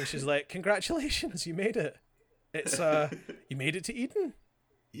comes in and she's like, "Congratulations, you made it. It's you made it to Eden."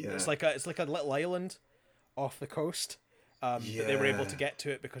 Yeah. It's like a little island off the coast. But they were able to get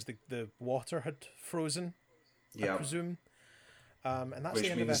to it because the water had frozen. I presume. And that's the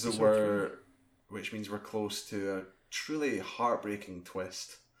end of episode 3. Which means we're close to a truly heartbreaking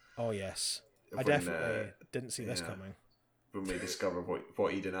twist. Oh yes, I definitely didn't see this coming. When we discover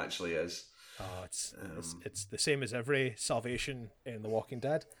what Eden actually is. Oh, it's the same as every salvation in The Walking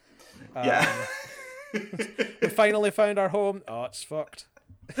Dead. We finally found our home. Oh, it's fucked.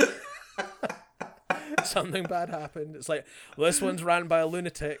 Something bad happened. It's like, this one's ran by a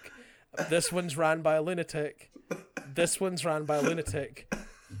lunatic. This one's ran by a lunatic. This one's ran by a lunatic.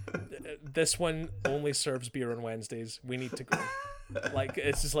 This one only serves beer on Wednesdays. We need to go. Like,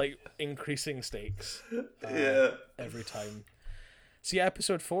 it's just like increasing stakes every time. See,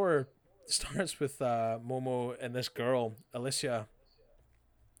 episode 4 starts with Momo and this girl, Alicia.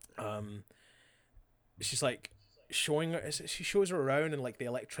 She's like showing her. She shows her around in like the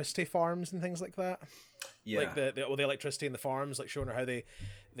electricity farms and things like that. Yeah, like the electricity in the farms, like showing her how they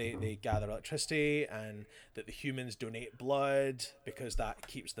gather electricity, and that the humans donate blood because that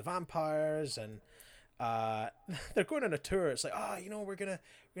keeps the vampires. And they're going on a tour. It's like, we're gonna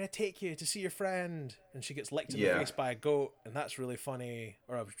take you to see your friend, and she gets licked in the face by a goat, and that's really funny,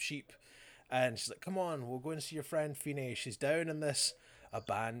 or a sheep. And she's like, "Come on, we'll go and see your friend Fine. She's down in this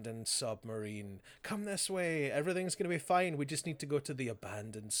abandoned submarine. Come this way. Everything's gonna be fine. We just need to go to the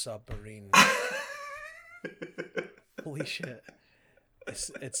abandoned submarine." Holy shit!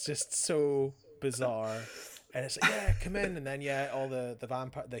 It's just so bizarre. And it's like, "Yeah, come in." And then all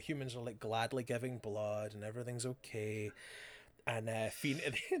the humans are like gladly giving blood, and everything's okay. And Fine,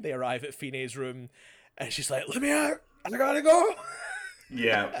 they arrive at Fine's room, and she's like, "Let me out! I gotta go."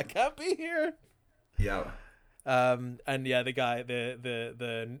 Yeah, I can't be here. Yeah. And the guy,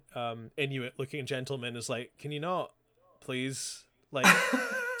 the Inuit looking gentleman is like, "Can you not, please? Like,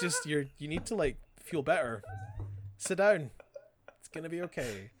 just you need to like feel better. Sit down. It's gonna be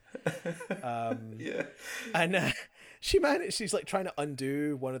okay." And she's like trying to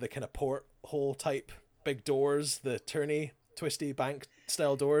undo one of the kind of porthole type big doors, the turny, twisty bank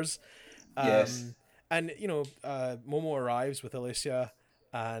style doors. And Momo arrives with Alicia,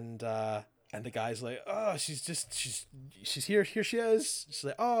 and the guy's like, "Oh, she's here she is." She's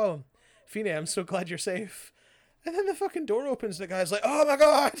like, "Oh, Fine, I'm so glad you're safe." And then the fucking door opens, and the guy's like, "Oh my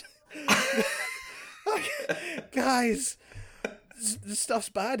god." Guys, this stuff's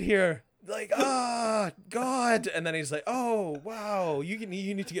bad here. Like, god. And then he's like, "Oh wow, you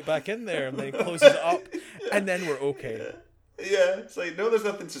need to get back in there." And then he closes it up, and then we're okay. Yeah, it's like, no, there's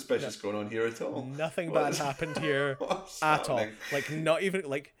nothing suspicious going on here at all. Nothing bad happened here at all. Like, not even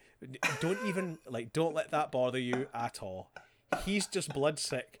like, don't let that bother you at all. He's just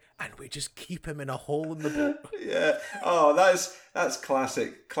bloodsick, and we just keep him in a hole in the boat. Yeah. Oh, that's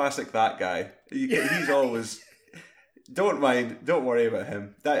classic that guy. He's always. Don't worry about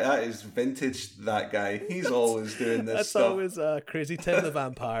him. That is vintage, that guy. He's always doing this stuff. That's always Crazy Tim the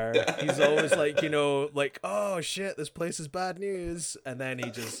Vampire. He's always like, "Oh shit, this place is bad news." And then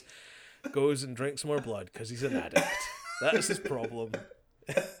he just goes and drinks more blood because he's an addict. That's his problem.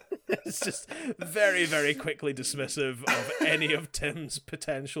 It's just very, very quickly dismissive of any of Tim's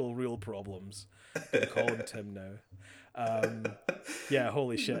potential real problems. I'm calling Tim now.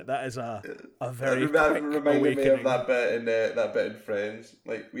 Holy shit, that is a very quick reminded awakening. Me of that bit in Friends.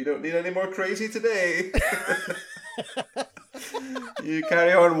 Like, we don't need any more crazy today. You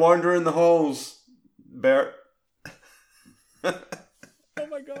carry on wandering the halls, Bert. Oh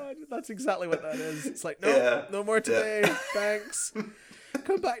my god, that's exactly what that is. It's like, no more today. Thanks.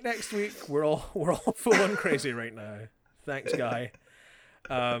 Come back next week. We're all full on crazy right now. Thanks, guy.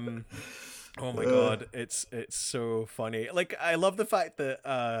 Oh my god, it's so funny. Like, I love the fact that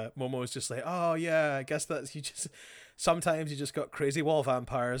Momo's just like, "Oh yeah, I guess that's sometimes you just got crazy wall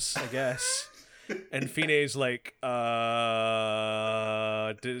vampires, I guess." And Fine's like,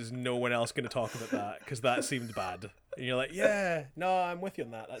 "There's no one else going to talk about that because that seemed bad." And you're like, "Yeah, no, I'm with you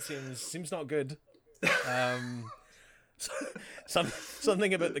on that. That seems not good."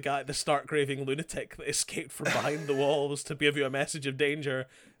 Something about the stark raving lunatic that escaped from behind the walls to give you a message of danger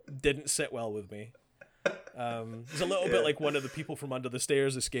didn't sit well with me. It's a little bit like one of the people from under the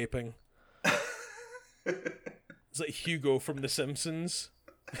stairs escaping. It's like Hugo from The Simpsons.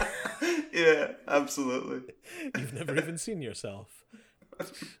 Yeah, absolutely. You've never even seen yourself.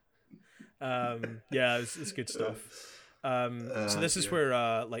 Yeah, it's good stuff. So this is where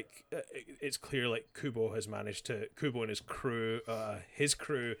it's clear like Kubo and his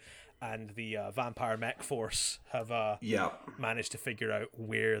crew and the vampire mech force have managed to figure out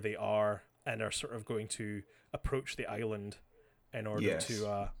where they are and are sort of going to approach the island in order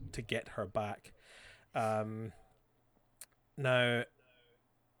to get her back. Now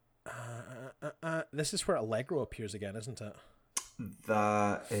this is where Allegro appears again, isn't it?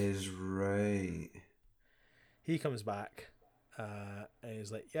 That is right. He comes back and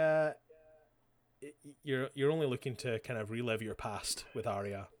he's like, yeah, you're only looking to kind of relive your past with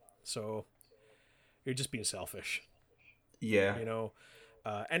Arya, so you're just being selfish. Yeah. You know?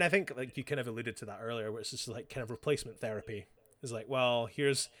 And I think like you kind of alluded to that earlier, where it's just like kind of replacement therapy. It's like, well,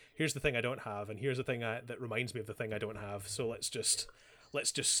 here's the thing I don't have, and here's the thing that reminds me of the thing I don't have, so let's just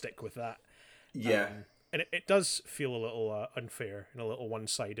stick with that. Yeah. And it does feel a little unfair and a little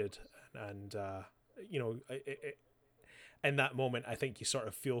one-sided, and you know, in that moment, I think you sort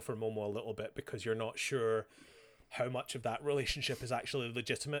of feel for Momo a little bit, because you're not sure how much of that relationship is actually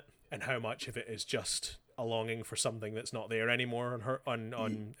legitimate and how much of it is just a longing for something that's not there anymore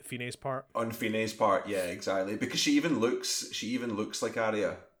on Fine's part. On Fine's part, yeah, exactly. Because she even looks like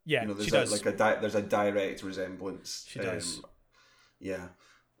Arya. Yeah, you know, there's she does. There's a direct resemblance. She does. Yeah.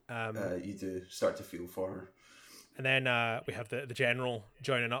 You do start to feel for her. And then we have the general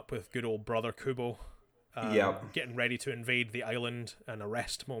joining up with good old brother Kubo. Getting ready to invade the island and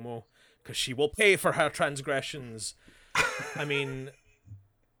arrest Momo, because she will pay for her transgressions. I mean,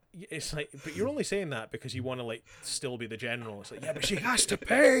 it's like, but you're only saying that because you want to like still be the general. It's like, yeah, but she has to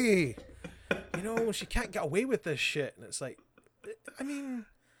pay. You know, she can't get away with this shit. And it's like, I mean,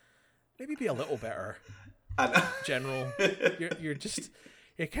 maybe be a little better, general. You're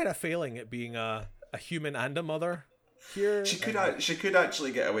kind of failing at being a human and a mother here. She could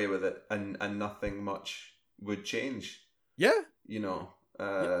actually get away with it, and nothing much would change. Yeah, you know,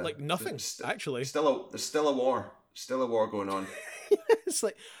 like nothing actually. There's still a war going on. It's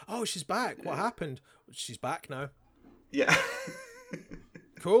like, oh, she's back. What happened? She's back now. Yeah.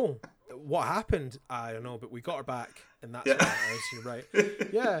 Cool. What happened? I don't know, but we got her back, and that's what it is. You're right.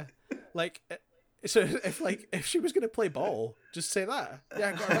 Yeah, like. So if she was gonna play ball, just say that. Yeah,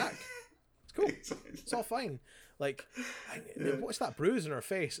 I got her back. It's cool. It's all fine. Like, what's that bruise in her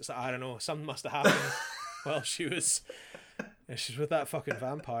face? It's like, I don't know. Something must have happened. Well, she's with that fucking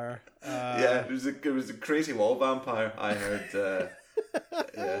vampire. Yeah, it was a crazy wall vampire. I heard.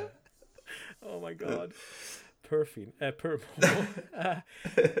 Yeah. Oh my god. Poor Momo.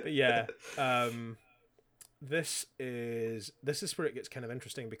 But yeah. This is where it gets kind of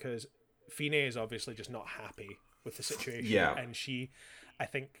interesting, because Fine is obviously just not happy with the situation. Yeah. And I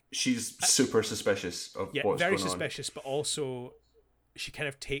think she's super suspicious of what's going on. Yeah, very suspicious, but also she kind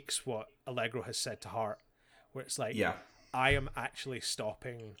of takes what Allegro has said to heart, where it's like, I am actually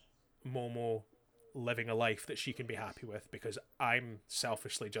stopping Momo living a life that she can be happy with, because I'm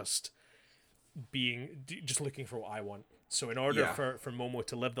selfishly just looking for what I want. So in order for Momo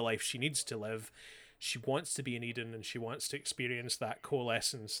to live the life she needs to live, she wants to be in Eden, and she wants to experience that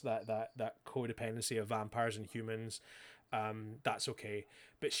coalescence, that codependency of vampires and humans. That's okay,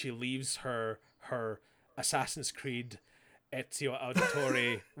 but she leaves her Assassin's Creed Ezio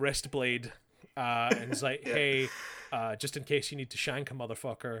Auditore wrist blade, and is like, hey, just in case you need to shank a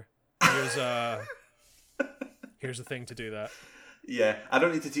motherfucker, here's the thing to do that. Yeah, I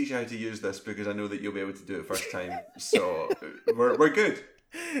don't need to teach you how to use this, because I know that you'll be able to do it first time. So we're good.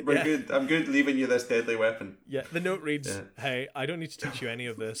 We're good. I'm good leaving you this deadly weapon. Yeah, the note reads, hey, I don't need to teach you any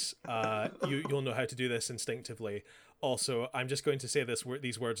of this. You'll know how to do this instinctively. Also, I'm just going to say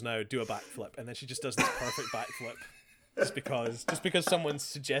these words now, do a backflip. And then she just does this perfect backflip. Just because someone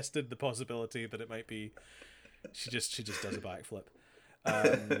suggested the possibility that it might be, she just does a backflip.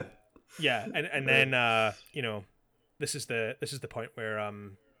 Yeah, and then you know, this is the point where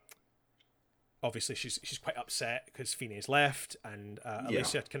obviously she's quite upset because Fine's left, and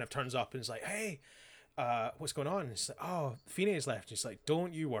Alicia kind of turns up and is like, hey, what's going on? And she's like, oh, Fine's left. And she's like,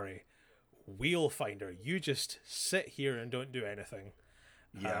 don't you worry, we'll find her. You just sit here and don't do anything.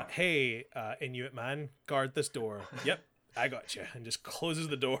 Hey, Inuit man, guard this door. Yep, I got you. And just closes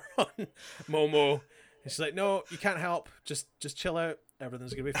the door on Momo. And she's like, no, you can't help. Just chill out.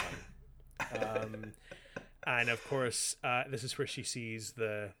 Everything's gonna be fine. And of course, this is where she sees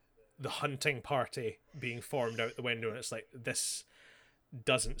the hunting party being formed out the window, and it's like, this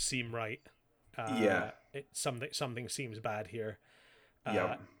doesn't seem right. Something seems bad here.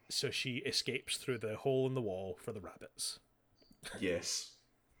 So she escapes through the hole in the wall for the rabbits. Yes.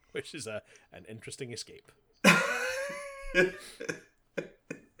 which is an interesting escape.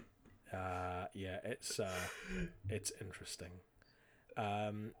 Yeah, it's interesting.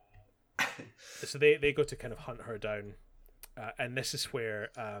 So they go to kind of hunt her down, and this is where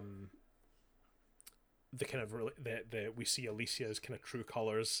the kind of we see Alicia's kind of true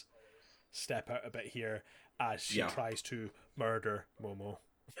colors step out a bit here as she tries to murder Momo.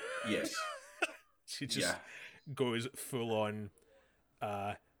 Yes. She just goes full on,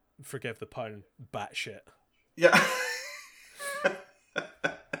 forgive the pun, batshit. Yeah.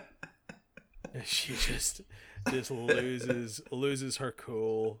 She just loses her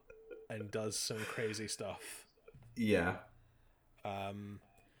cool and does some crazy stuff. Yeah. And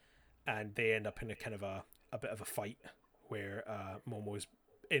they end up in a kind of a bit of a fight where Momo is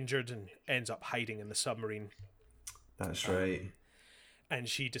injured and ends up hiding in the submarine. That's right. And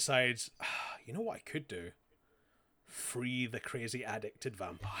she decides, you know what I could do? Free the crazy addicted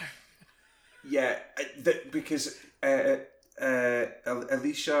vampire. Yeah, because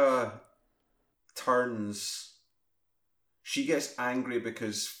Alicia turns. She gets angry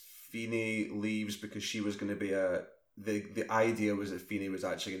because Feeney leaves because she was going to be the idea was that Feeney was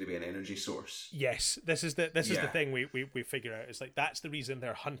actually going to be an energy source. Yes, this is the thing we figure out. It's like that's the reason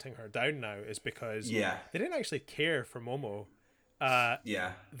they're hunting her down now, is because they didn't actually care for Momo.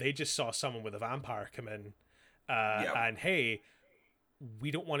 They just saw someone with a vampire come in, and hey,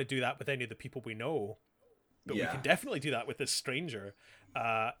 we don't want to do that with any of the people we know, but we can definitely do that with this stranger.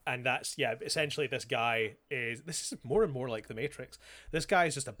 And that's essentially this is more and more like the Matrix. This guy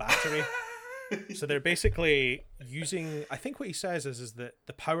is just a battery. So they're basically using, I think what he says is that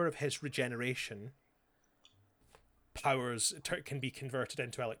the power of his regeneration can be converted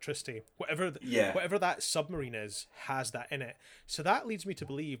into electricity. Whatever that submarine has that in it. So that leads me to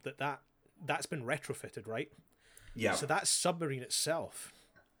believe that's been retrofitted, right? Yeah. So that submarine itself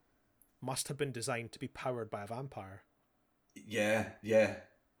must have been designed to be powered by a vampire. Yeah,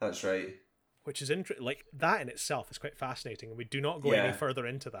 that's right. Which is like that in itself is quite fascinating, and we do not go any further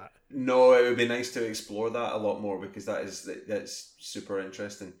into that. No, it would be nice to explore that a lot more, because that's super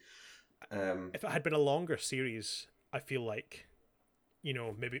interesting. If it had been a longer series, I feel like,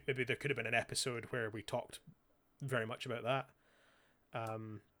 maybe there could have been an episode where we talked very much about that.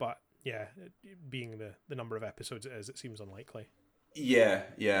 But yeah, being the number of episodes it is, it seems unlikely. Yeah.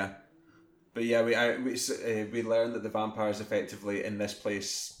 But yeah, we learned that the vampires effectively in this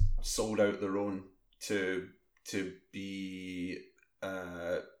place sold out their own to be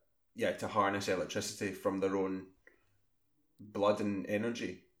to harness electricity from their own blood and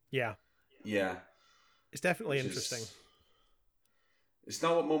energy. Yeah. It's definitely interesting. It's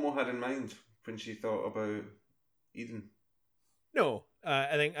not what Momo had in mind when she thought about Eden. No,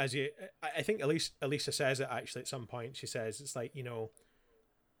 I think Alicia says it actually at some point. She says it's like,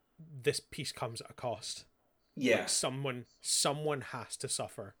 this piece comes at a cost. Yeah. Like someone has to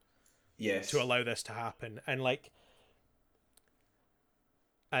suffer. Yes. To allow this to happen. And like,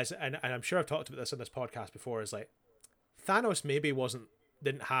 and I'm sure I've talked about this on this podcast before, is like, Thanos maybe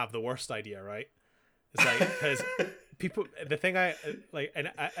didn't have the worst idea, right? It's like, because people, the thing I like, and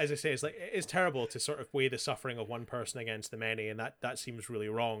as I say, it's like, it's terrible to sort of weigh the suffering of one person against the many, and that seems really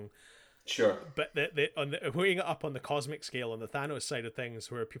wrong. Sure. But weighing it up on the cosmic scale, on the Thanos side of things,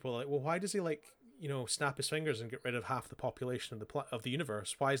 where people are like, well, why does he snap his fingers and get rid of half the population of the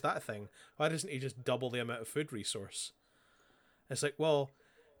universe? Why is that a thing? Why doesn't he just double the amount of food resource? It's like, well,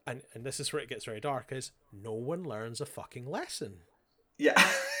 and this is where it gets very dark, is no one learns a fucking lesson. Yeah.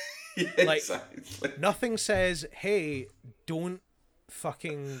 Like, exactly. Nothing says, hey, don't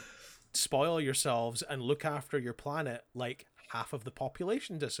fucking spoil yourselves and look after your planet, like half of the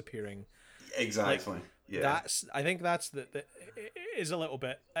population disappearing. Exactly. I think that's it is a little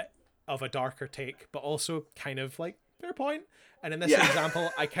bit of a darker take, but also kind of like fair point. And in this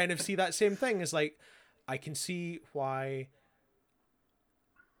example, I kind of see that same thing. Is like, I can see why.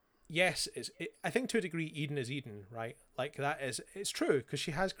 Yes, I think to a degree Eden is Eden, right? Like it's true, because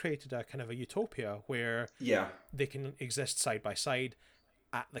she has created a kind of a utopia where they can exist side by side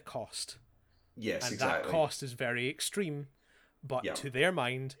at the cost. Yes, and exactly. that cost is very extreme, but to their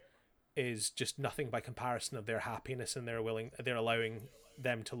mind is just nothing by comparison of their happiness, and they're allowing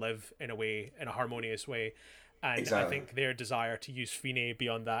them to live in a harmonious way. And I think their desire to use Feeney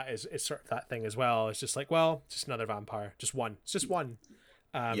beyond that is sort of that thing as well. It's just like, well, just another vampire, just one. It's just one.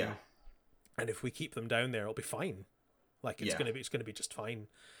 And if we keep them down there, it'll be fine. Like it's gonna be just fine.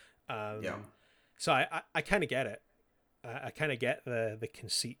 So I kind of get it. I kind of get the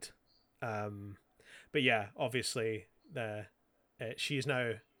conceit. But yeah, obviously she is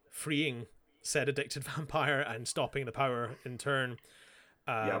now freeing said addicted vampire and stopping the power in turn.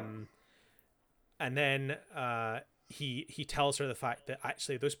 And then he tells her the fact that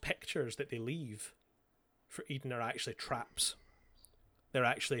actually those pictures that they leave for Eden are actually traps. They're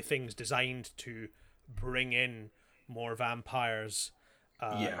actually things designed to bring in more vampires.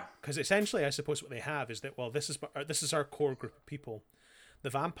 Because essentially, I suppose what they have is that, well, this is our core group of people. The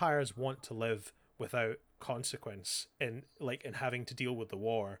vampires want to live without consequence in having to deal with the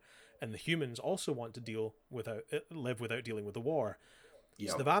war, and the humans also want to live without dealing with the war.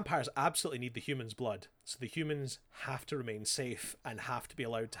 So the vampires absolutely need the humans' blood. So the humans have to remain safe and have to be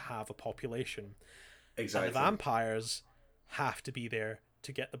allowed to have a population. Exactly. And the vampires have to be there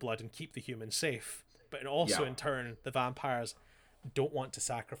to get the blood and keep the humans safe. But also in turn, the vampires don't want to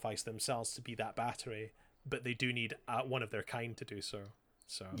sacrifice themselves to be that battery, but they do need one of their kind to do so.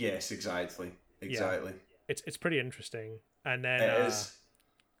 So yes, exactly. Yeah, it's pretty interesting. And then it is.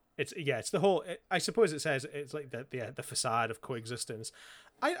 It's the whole. I suppose it says it's like the facade of coexistence.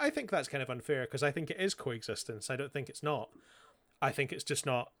 I think that's kind of unfair because I think it is coexistence. I don't think it's not. I think it's just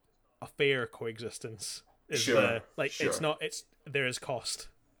not a fair coexistence. Sure. It's not. It's there is cost,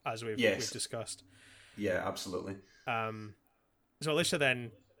 as we've discussed. Yeah, absolutely. So Alicia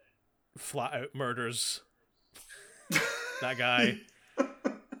then flat out murders that guy.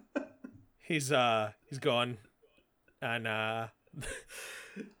 He's gone, and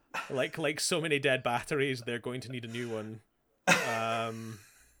like so many dead batteries, they're going to need a new one.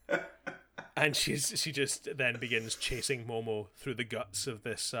 And she just then begins chasing Momo through the guts of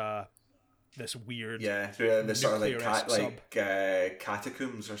this weird through this sort of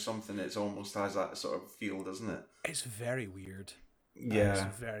catacombs or something. It almost has that sort of feel, doesn't it? It's very weird. Yeah,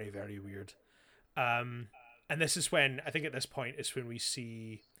 it's very, very weird. And this is when I think at this point is when we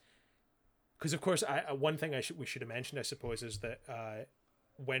see, because of course one thing we should have mentioned, I suppose, is that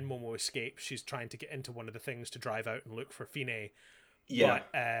when Momo escapes, she's trying to get into one of the things to drive out and look for Fine. Yeah.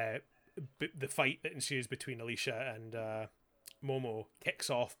 But the fight that ensues between Alicia and Momo kicks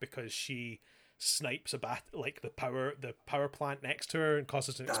off because she snipes the power plant next to her and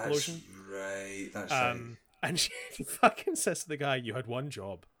causes an explosion. That's right. And she fucking says to the guy, "You had one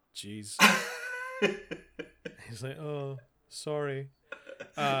job." Jeez. He's like, "Oh, sorry."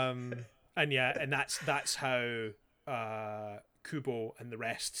 And that's how Kubo and the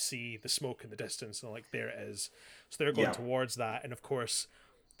rest see the smoke in the distance, and like, there it is. So they're going towards that, and of course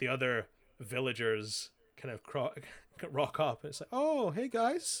the other villagers kind of rock up, and it's like, "Oh, hey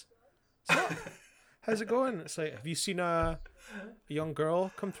guys, what's up? How's it going?" It's like, "Have you seen a young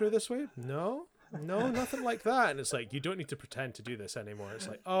girl come through this way?" No, nothing like that. And it's like, you don't need to pretend to do this anymore. It's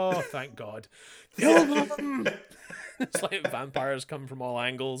like, oh, thank God. Kill them! It's like vampires come from all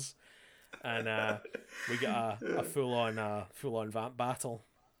angles, and we get a full on vamp battle.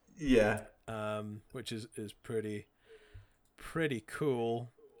 Yeah. Which is pretty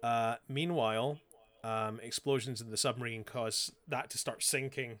cool. Meanwhile, explosions in the submarine cause that to start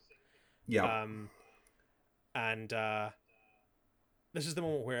sinking. Yeah. And this is the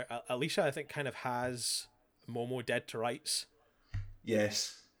moment where Alicia, I think, kind of has Momo dead to rights.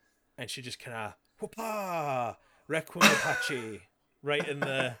 Yes. And she just kind of whoopah, Requiem Apache, right in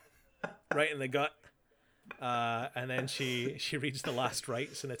the gut. And then she reads the last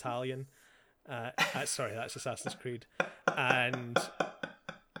rites in Italian. Sorry, that's Assassin's Creed. But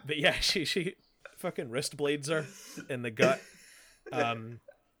yeah, she fucking wrist blades her in the gut,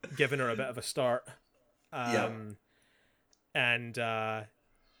 giving her a bit of a start. And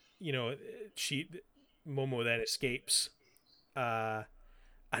Momo then escapes, and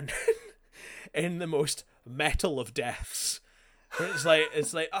then in the most metal of deaths, it's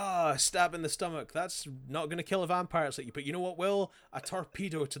like stab in the stomach, that's not going to kill a vampire. It's like, but you know what will? A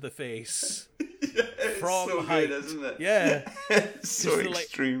torpedo to the face. From so height. Good, isn't it? Yeah. It's so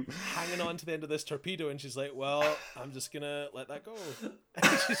extreme. Hanging on to the end of this torpedo, and she's like, well, I'm just gonna let that go.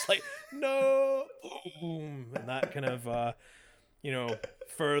 And she's like, no. Boom. And that kind of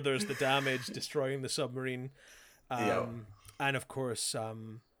furthers the damage, destroying the submarine. And of course,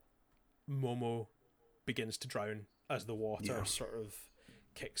 Momo begins to drown as the water sort of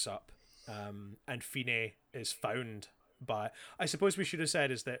kicks up. And Fine is found by, I suppose we should have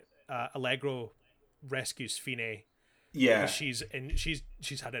said, is that Allegro rescues Fine. Yeah. She's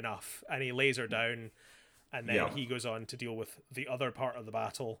had enough, and he lays her down, and then he goes on to deal with the other part of the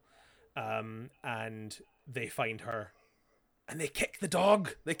battle. And they find her, and they kick the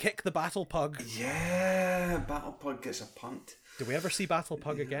dog. They kick the Battle Pug. Yeah, Battle Pug gets a punt. Do we ever see Battle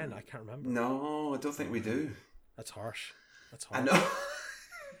Pug again? I can't remember. No, I don't think we do. That's harsh. I know.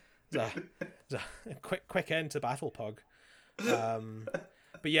 It's a quick end to Battle Pug.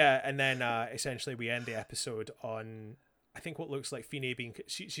 But yeah, and then essentially we end the episode on I think what looks like Fine being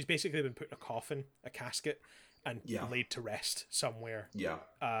she's basically been put in a coffin, a casket, and laid to rest somewhere. Yeah.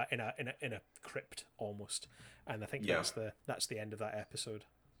 In a crypt almost, and I think that's the end of that episode.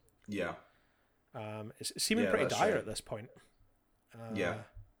 Yeah. It's seeming pretty dire at this point. Yeah.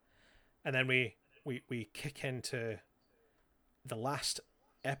 And then we kick into the last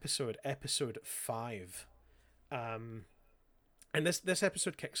episode, episode 5. And this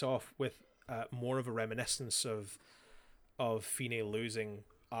episode kicks off with more of a reminiscence of Fine losing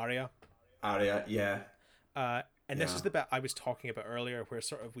Arya. Yeah. And this is the bit I was talking about earlier, where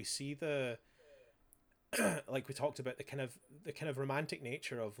sort of we see the like we talked about the kind of romantic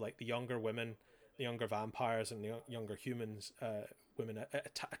nature of like the younger women, the younger vampires, and the younger humans, women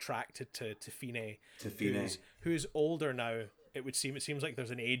attracted to Fine, who's older now. It seems like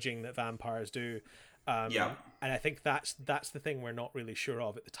there's an aging that vampires do. And I think that's the thing we're not really sure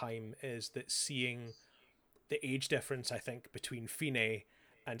of at the time, is that seeing the age difference, I think, between Fine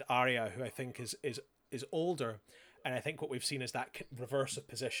and Arya, who I think is older, and I think what we've seen is that reverse of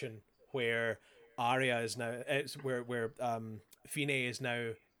position, where Arya is now where Fine is now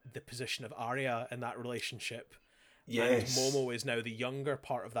the position of Arya in that relationship. Yes. And Momo is now the younger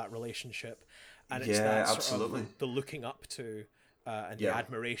part of that relationship, and it's that sort absolutely. of the looking up to and the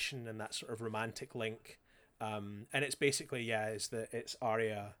admiration and that sort of romantic link. And it's basically it's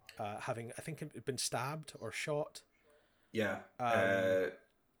Arya having, I think, been stabbed or shot. Yeah.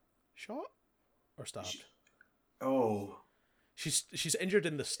 Shot or stabbed? She's injured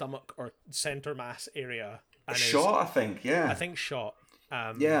in the stomach or center mass area. And shot, I think. Yeah. I think shot.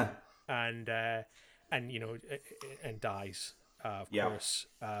 And you know, and dies. Of course.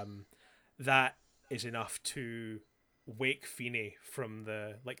 That is enough to wake Fine from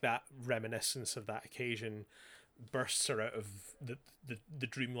that reminiscence of that occasion, bursts her out of the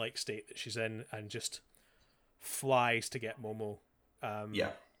dreamlike state that she's in, and just flies to get Momo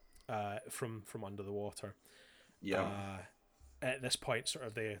from under the water. At this point, sort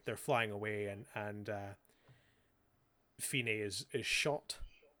of they're flying away, and Fine is shot,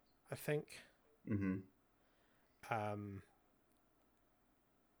 I think. I'm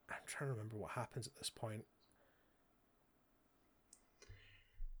trying to remember what happens at this point.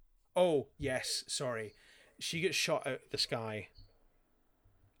 Oh, yes, sorry. She gets shot out of the sky.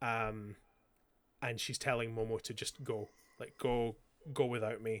 And she's telling Momo to just go. Like, go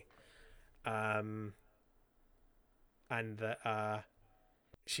without me. And that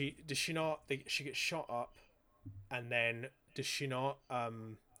she gets shot up, and then does she not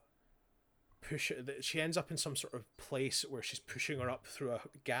push it? She ends up in some sort of place where she's pushing her up through a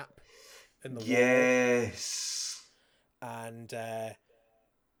gap in the wall. Yes. And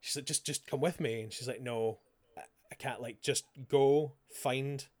she's like, just come with me. And she's like, no, I can't. Like, just go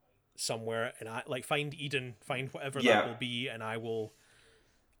find somewhere, and find Eden, find whatever that will be, and I will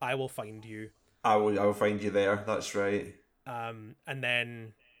find you. I will find you there. That's right. And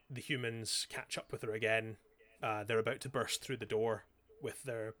then the humans catch up with her again. They're about to burst through the door with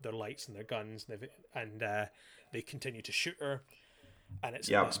their lights and their guns, and they continue to shoot her. And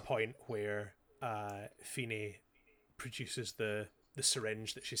it's at this point where Fine produces the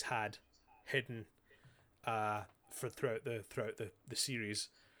syringe that she's had hidden throughout the series,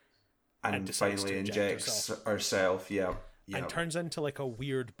 and finally injects herself. And turns into like a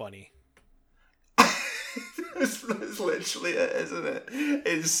weird bunny. That's literally it, isn't it?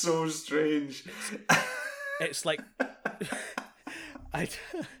 It's so strange. It's like I'm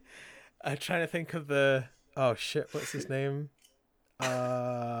trying to think of the what's his name?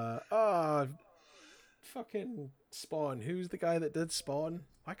 Fucking Spawn. Who's the guy that did Spawn?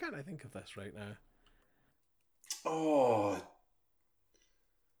 Why can't I think of this right now?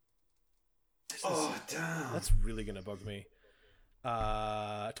 Damn. That's really gonna bug me.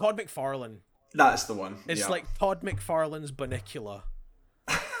 Todd McFarlane. That's the one. It's like Todd McFarlane's Bunnicula.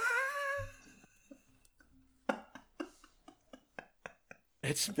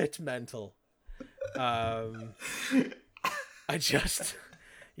 It's mental.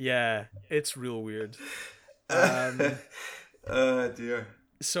 It's real weird. Dear.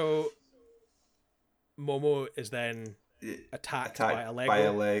 So Momo is then attacked by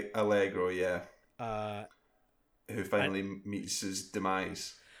Allegro, who finally meets his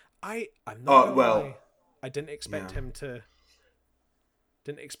demise. I'm not I didn't expect him to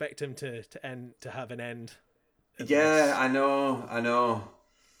end, to have an end. Yeah, I know.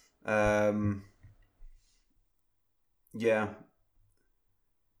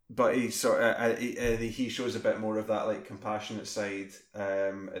 But he he shows a bit more of that like compassionate side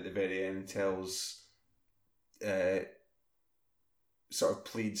at the very end. Tells sort of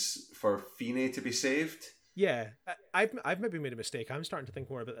pleads for Fine to be saved, Yeah, I've maybe made a mistake. I'm starting to think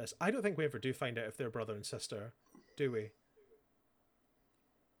more about this. I don't think we ever do find out if they're brother and sister, do we?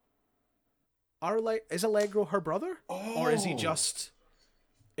 Is Allegro her brother, or is he Oh, just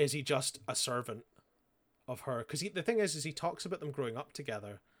a servant of her? Because the thing is he talks about them growing up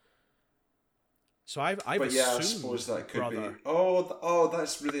together. So I've but yeah, I assumed suppose that could brother, be. Oh,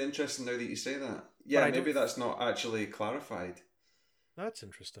 that's really interesting now that you say that. but Yeah, I maybe don't. that's not actually clarified. That's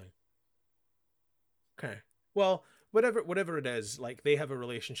interesting. Okay. Well, whatever it is, like they have a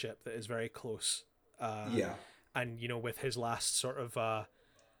relationship that is very close. Yeah, And with his last sort of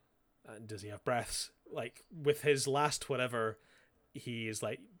does he have breaths? Like with his last whatever, he is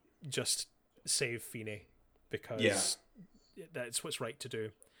like just save Fine yeah. because that's what's right to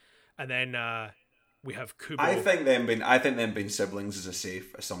do. And then we have Kubo. I think them being siblings is a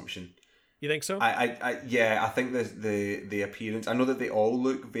safe assumption. You think so? Yeah, I think the appearance. I know that they all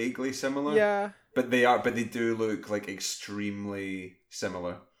look vaguely similar. Yeah. But they do look like extremely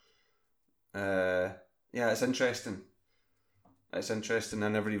similar. Yeah, it's interesting. It's interesting. I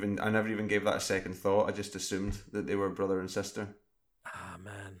never even gave that a second thought. I just assumed that they were brother and sister. Ah,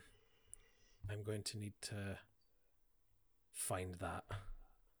 man. I'm going to need to find that.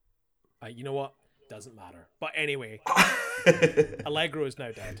 You know what? Doesn't matter. But anyway, Allegro is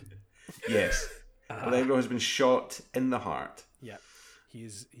now dead. Yes, Allegro has been shot in the heart. Yeah,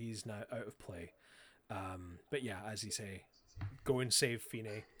 he's now out of play. But yeah, as you say, go and save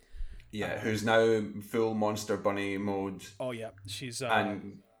Fine. Yeah, who's now full monster bunny mode. Oh yeah, she's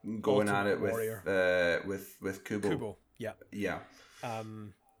and going at it with Kubo. Kubo, yeah. Yeah.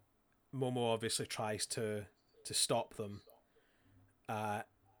 Momo obviously tries to stop them.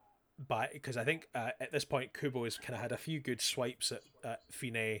 But because I think at this point Kubo has kind of had a few good swipes at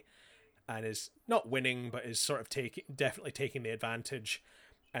Fine, and is not winning, but is sort of definitely taking the advantage.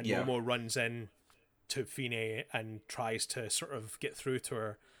 And Momo runs in to Fine and tries to sort of get through to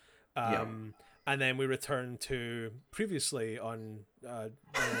her. And then we return to previously on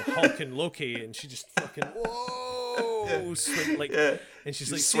Hulk and Loki, and she just fucking and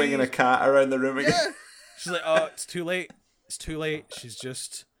she's like swinging a cat around the room again. Yeah. She's like, oh, it's too late. She's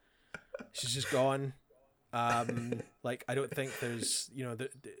just gone. Like I don't think there's you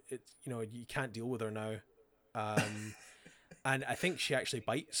can't deal with her now. And I think she actually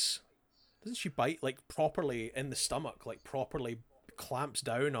bites. Doesn't she bite like properly in the stomach, like properly clamps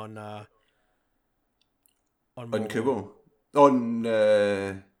down on Kubo, on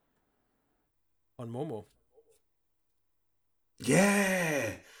Momo.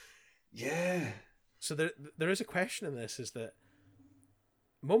 Yeah. So there is a question in this: is that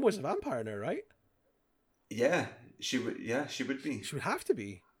Momo's a vampire now, right? Yeah, she would. Yeah, she would be. She would have to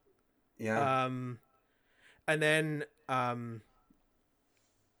be. Yeah. And then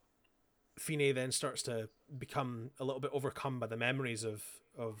Fine then starts to become a little bit overcome by the memories of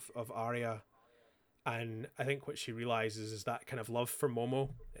Arya, and I think what she realizes is that kind of love for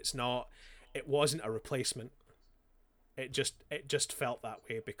Momo. It wasn't a replacement. It just felt that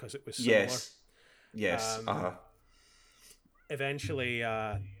way because it was similar. Yes. Eventually,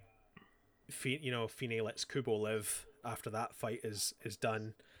 Fine lets Kubo live after that fight is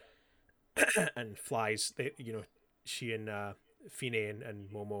done, and flies. She and Fine and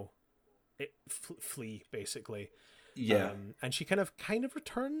Momo flee basically. Yeah. And she kind of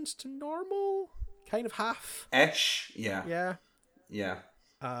returns to normal, kind of half ish. Yeah. Yeah.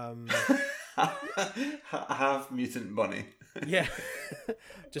 Half mutant bunny. Yeah.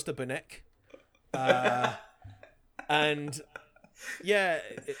 Just a Bonek. And yeah,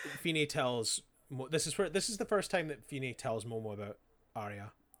 Fine tells this is the first time that Fine tells Momo about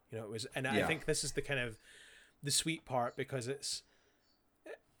Arya. I think this is the kind of the sweet part, because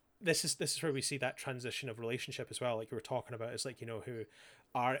this is where we see that transition of relationship as well, like you were talking about. It's like, who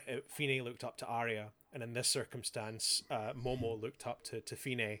Fine looked up to Arya, and in this circumstance Momo looked up to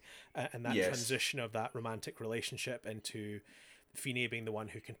Fine, and that transition of that romantic relationship into Fine being the one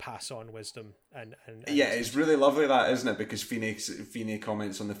who can pass on wisdom and yeah, it's really lovely, that, isn't it? Because Fine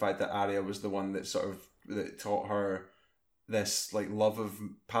comments on the fact that Arya was the one that that taught her this like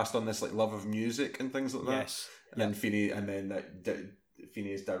passed on this like love of music and things like that. Yes. And then Fine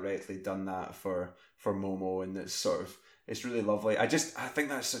has directly done that for Momo, and it's really lovely. I think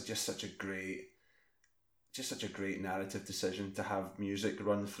that's just such a great narrative decision to have music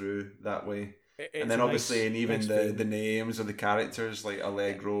run through that way. And then obviously, and even the names of the characters like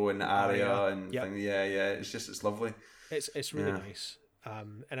Allegro and Arya and things. Yeah, it's lovely. It's really nice.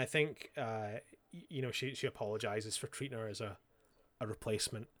 And I think she apologizes for treating her as a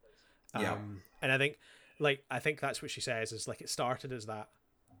replacement. And I think that's what she says, is like it started as that,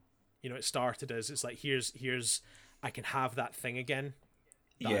 You know, it started as it's like here's I can have that thing again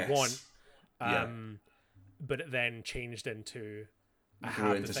that Yes. I want. Yeah. But it then changed into I Grew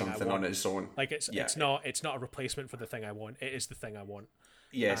have into the thing I something want. on its own. Like it's Yeah. it's not a replacement for the thing I want. It is the thing I want.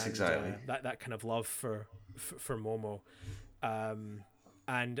 Yes, And, exactly. that kind of love for Momo,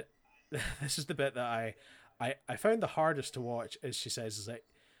 and this is the bit that I found the hardest to watch. Is she says is like,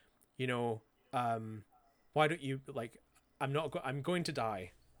 you know, why don't you like? I'm going to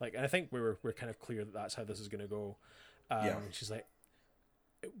die. Like, and I think we're kind of clear that that's how this is going to go. Yeah. She's like,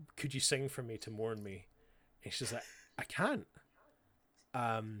 could you sing for me to mourn me? And she's like, I can't.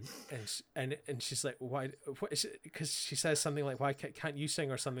 And she's like, why? What is it? Because she says something like, why can't you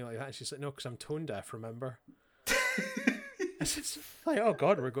sing or something like that? And she's like, no, because I'm tone deaf. Remember? It's just like, oh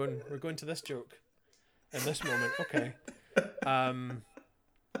god, we're going to this joke in this moment. Okay.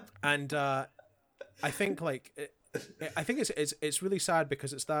 And I think like I think it's really sad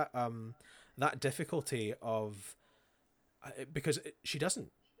because it's that that difficulty of because she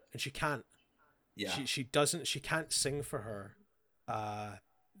doesn't and she can't. Yeah. She doesn't. She can't sing for her.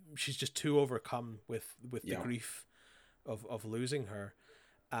 She's just too overcome with the grief of losing her,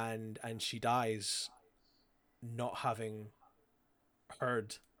 and she dies not having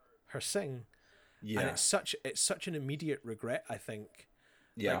heard her sing. Yeah. And it's such an immediate regret, I think.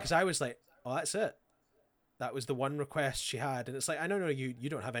 Yeah. Because I was like, oh, that's it. That was the one request she had, and it's like, I don't know, you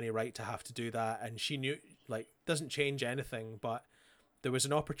don't have any right to have to do that, and she knew, like, doesn't change anything, but there was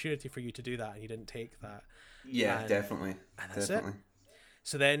an opportunity for you to do that, and you didn't take that. Yeah, definitely. And that's definitely. it.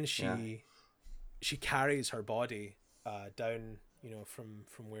 So then she carries her body down, you know, from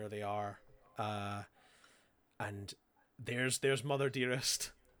where they are, and there's Mother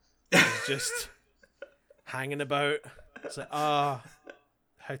Dearest, who's just hanging about. It's like, how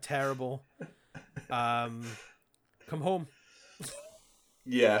terrible. Come home.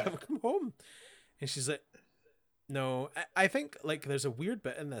 Yeah. Come home. And she's like, no. I think like there's a weird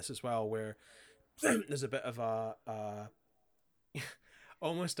bit in this as well where there's a bit of a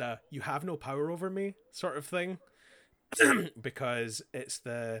almost a you have no power over me sort of thing. Because it's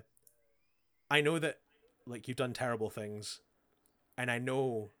I know that like you've done terrible things, and I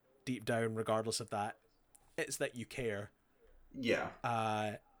know deep down, regardless of that, it's that you care. Yeah.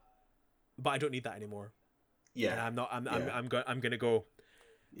 But I don't need that anymore. Yeah. And I'm gonna go.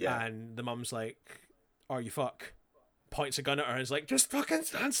 Yeah. And the mum's like, "Are you fuck?" Points a gun at her and is like, "Just fucking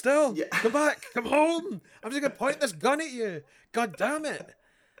stand still. Yeah. Come back. Come home. I'm just gonna point this gun at you. God damn it."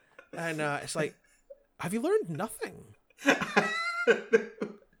 And it's like, have you learned nothing? I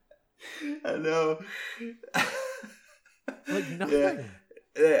know. Like nothing.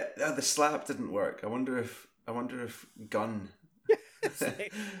 Yeah, the slap didn't work. I wonder if gun.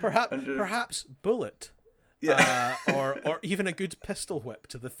 Like, perhaps bullet. Yeah. Or even a good pistol whip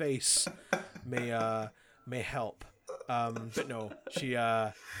to the face may help. But no, she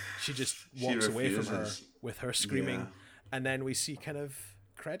just walks away from her with her screaming, Yeah. and then we see kind of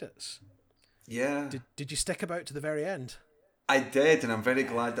credits. Yeah. Did you stick about to the very end? I did, and I'm very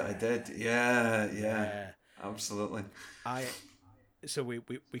glad that I did. Yeah. Absolutely. So we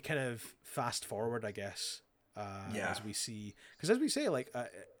kind of fast forward, I guess. As we see, because as we say, like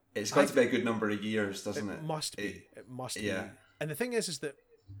it's got to be a good number of years, doesn't it? It must be. It must yeah. be. And the thing is that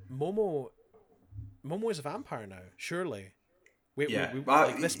Momo is a vampire now. Surely,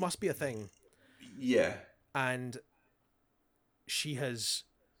 like, this must be a thing. Yeah. And she has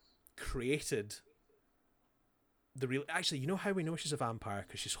created the real. Actually, you know how we know she's a vampire?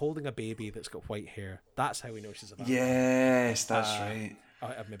 Because she's holding a baby that's got white hair. That's how we know she's a vampire. Yes, that's right.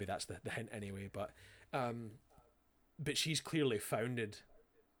 Maybe that's the hint anyway. But she's clearly founded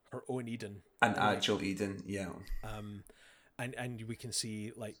her own Eden. An actual Eden, yeah. And we can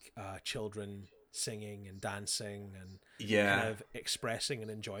see like children singing and dancing and kind of expressing and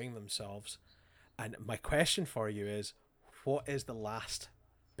enjoying themselves. And my question for you is, what is the last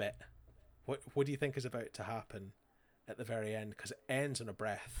bit? What do you think is about to happen at the very end? Because it ends on a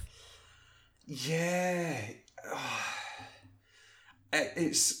breath. Yeah.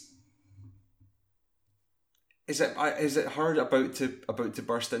 Is it hard about to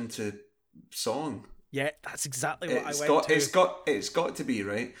burst into song? Yeah, that's exactly what I went to. It's got to be,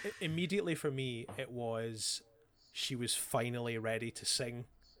 right? Immediately for me, it was she was finally ready to sing.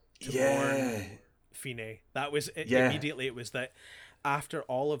 To mourn Fine. That was it. Yeah. Immediately, it was that after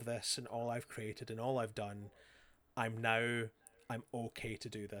all of this and all I've created and all I've done, I'm okay to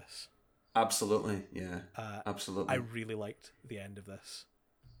do this. Absolutely, yeah. Absolutely. I really liked the end of this.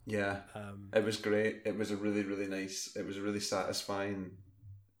 Yeah. It was great. It was a really, really nice. It was a really satisfying,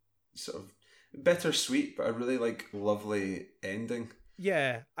 sort of bittersweet, but a really lovely ending.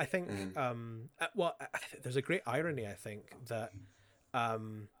 Yeah, I think there's a great irony, I think, that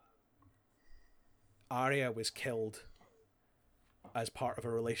Arya was killed as part of a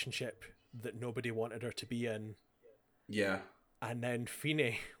relationship that nobody wanted her to be in. Yeah. And then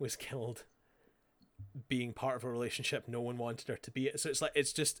Fine was killed being part of a relationship no one wanted her to be in. So it's like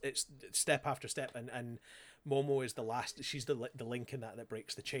it's step after step, and Momo is the last. She's the link in that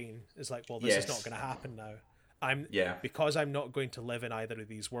breaks the chain. It's like, well, this is not going to happen now. Because I'm not going to live in either of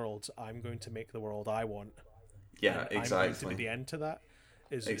these worlds. I'm going to make the world I want. Yeah, and exactly. I'm going to be the end to that.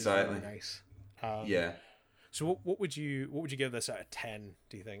 Is exactly really nice. Yeah. So what would you give this out of 10?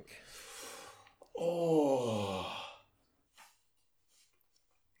 Do you think? Oh,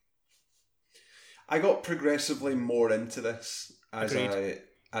 I got progressively more into this as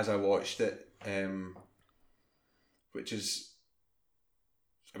I watched it, which is,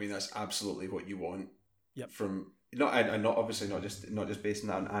 I mean, that's absolutely what you want. Yep. From not obviously not just based on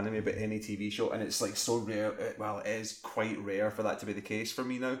that on anime, but any TV show, and it's like so rare. It is quite rare for that to be the case for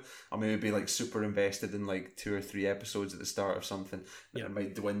me now. I mean, be like super invested in like 2 or 3 episodes at the start of something, and it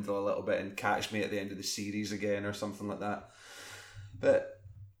might dwindle a little bit and catch me at the end of the series again or something like that. But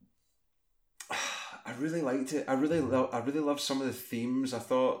I really liked it. I really love some of the themes. I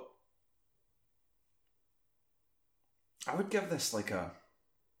thought I would give this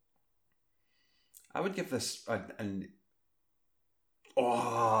an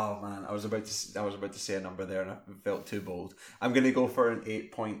oh man, I was about to say a number there and I felt too bold. I'm going to go for an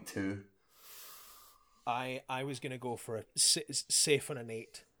 8.2. I was going to go for a safe on an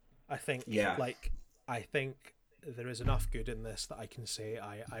 8. I think I think there is enough good in this that I can say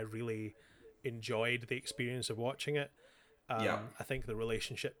I really enjoyed the experience of watching it. I think the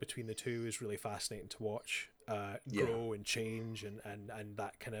relationship between the two is really fascinating to watch grow and change, and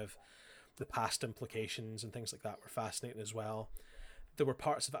that kind of the past implications and things like that were fascinating as well. There were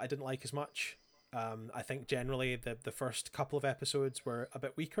parts of it I didn't like as much. I think generally the first couple of episodes were a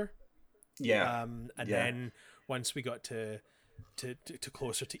bit weaker. Then once we got to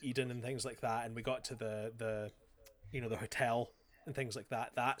closer to Eden and things like that, and we got to the hotel and things like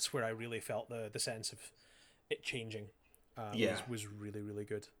that, that's where I really felt the sense of it changing. Was really, really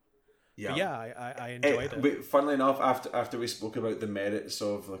good. I enjoyed it. But funnily enough, after we spoke about the merits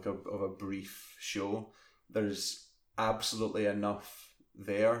of a brief show, there's absolutely enough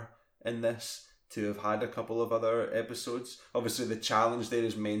there in this to have had a couple of other episodes. Obviously, the challenge there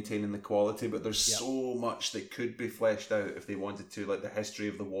is maintaining the quality, but there's so much that could be fleshed out if they wanted to, like the history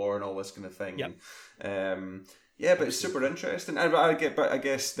of the war and all this kind of thing. Yep. But it's super interesting. But I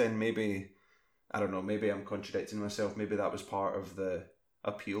guess then maybe, I don't know, maybe I'm contradicting myself. Maybe that was part of the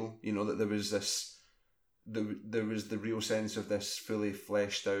appeal, that there was the real sense of this fully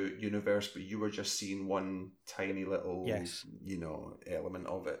fleshed out universe, but you were just seeing one tiny little element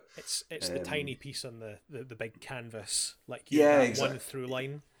of it. It's the tiny piece on the big canvas, like one through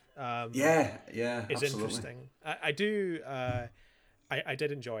line. Is absolutely interesting. I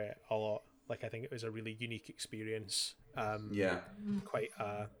did enjoy it a lot. Like, I think it was a really unique experience. Quite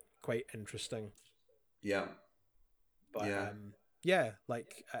interesting. But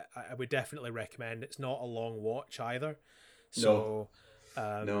I would definitely recommend. It's not a long watch either. So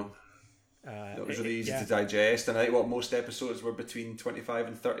no. It was really easy to digest, and I think most episodes were between 25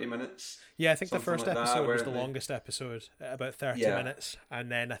 and 30 minutes. Yeah, I think the first episode was the longest episode, at about 30 minutes, and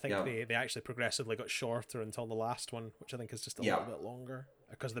then I think they actually progressively got shorter until the last one, which I think is just a little bit longer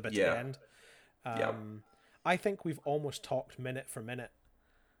because of the bit at the end. I think we've almost talked minute for minute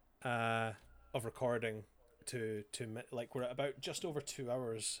of recording to like we're at about just over 2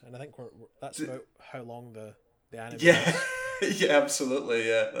 hours, and I think that's about how long the anime is. Absolutely,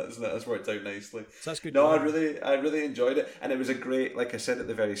 that's worked out nicely. So that's good. I really enjoyed it, and it was a great, like I said at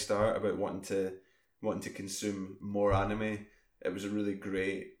the very start about wanting to consume more anime. It was a really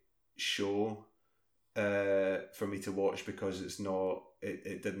great show for me to watch because it's not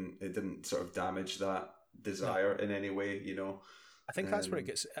it didn't sort of damage that desire in any way, I think that's where it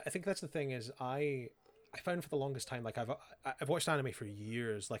gets. I think that's the thing is I found for the longest time, like I've watched anime for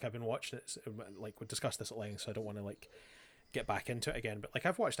years. Like I've been watching it, like we discussed this at length, so I don't want to like get back into it again. But like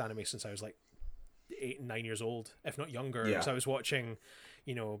I've watched anime since I was like 8 and 9 years old, if not younger. Because I was watching,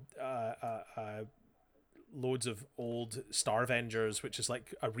 loads of old Starvengers, which is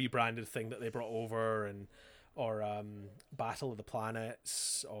like a rebranded thing that they brought over, or Battle of the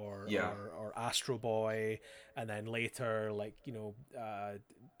Planets, or Astro Boy, and then later like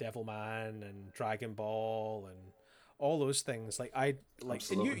Devilman and Dragon Ball and all those things. Like I like,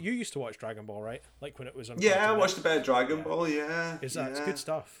 Absolutely. And you used to watch Dragon Ball, right? Like when it was on. I watched a bit of Dragon Ball. It's good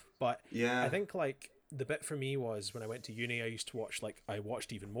stuff. But I think like the bit for me was when I went to uni, I used to watch, like, I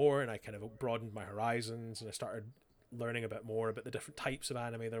watched even more, and I kind of broadened my horizons, and I started learning a bit more about the different types of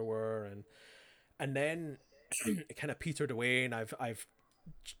anime there were, and then it kind of petered away, and I've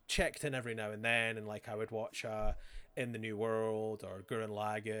checked in every now and then, and like I would watch In the New World or Gurren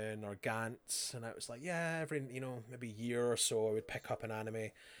Lagann or Gantz, and I was like, yeah, every, you know, maybe year or so I would pick up an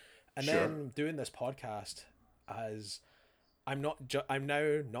anime. And then doing this podcast, as I'm now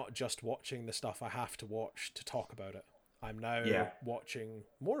not just watching the stuff I have to watch to talk about it. I'm now watching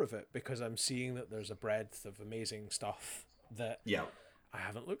more of it because I'm seeing that there's a breadth of amazing stuff that I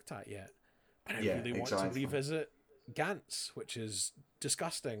haven't looked at yet. And I really want to revisit Gantz, which is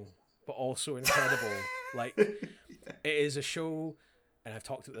disgusting, but also incredible. Like, it is a show, and I've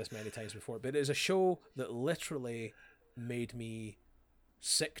talked about this many times before, but it is a show that literally made me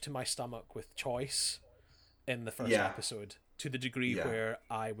sick to my stomach with choice in the first episode, to the degree where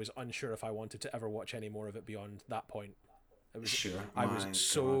I was unsure if I wanted to ever watch any more of it beyond that point. It was, I was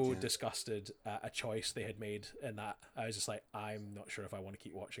so disgusted at a choice they had made in that. I was just like, I'm not sure if I want to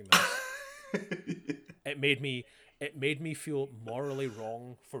keep watching this. It made me feel morally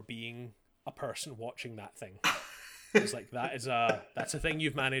wrong for being a person watching that thing. It was like, that's a thing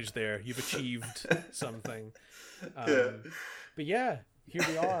you've managed there. You've achieved something. But yeah, here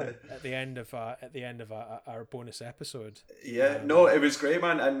we are at the end of our bonus episode. No, it was great,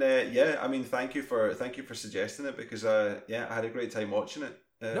 man, and I mean, thank you for suggesting it, because I had a great time watching it.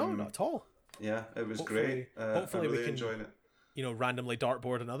 No, not at all. Yeah, it was great. Hopefully, I'm really we can enjoying it. You know, randomly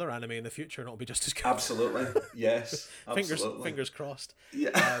dartboard another anime in the future, and it'll be just as good. Absolutely, yes. Fingers crossed.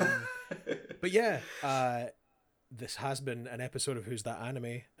 Yeah. But yeah, this has been an episode of Who's That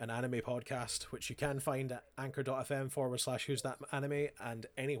Anime, an anime podcast, which you can find at anchor.fm/Who's That Anime, and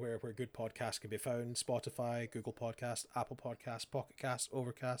anywhere where good podcasts can be found: Spotify, Google Podcast, Apple Podcast, Pocket Cast,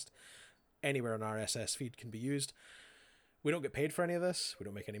 Overcast. Anywhere an RSS feed can be used. We don't get paid for any of this. We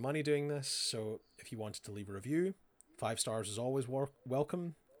don't make any money doing this. So if you wanted to leave a review, 5 stars is always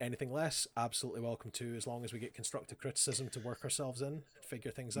welcome. Anything less, absolutely welcome too, as long as we get constructive criticism to work ourselves in and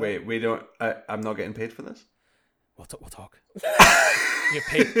figure things out. Wait, we don't. I'm not getting paid for this? We'll talk. You get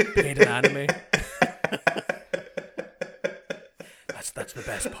paid in anime. That's the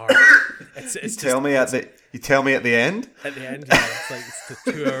best part. You tell me at the end. At the end, yeah, it's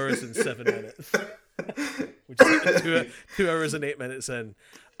the 2 hours and 7 minutes. Which is 2 hours and 8 minutes in.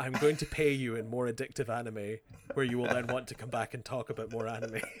 I'm going to pay you in more addictive anime, where you will then want to come back and talk about more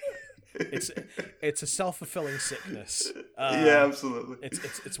anime. It's a self-fulfilling sickness. Yeah, absolutely.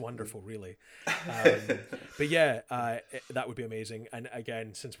 It's wonderful, really. But yeah, that would be amazing. And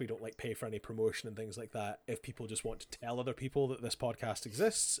again, since we don't like pay for any promotion and things like that, if people just want to tell other people that this podcast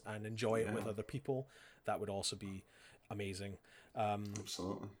exists and enjoy it with other people, that would also be amazing.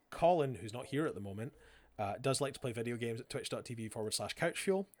 Absolutely. Colin, who's not here at the moment, does like to play video games at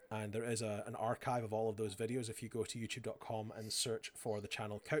twitch.tv/couchfuel, and there is an archive of all of those videos if you go to youtube.com and search for the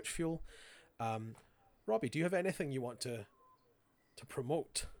channel Couchfuel. Robbie, do you have anything you want to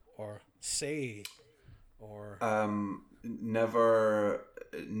promote or say, or never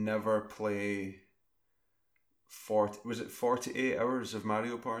play 48 hours of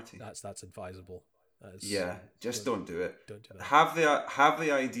Mario Party? That's advisable. Don't do it. Don't do that. Have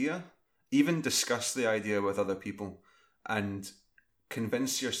the idea. Even discuss the idea with other people and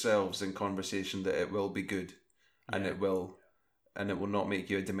convince yourselves in conversation that it will be good and it will not make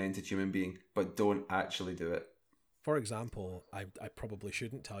you a demented human being, but don't actually do it. For example, I probably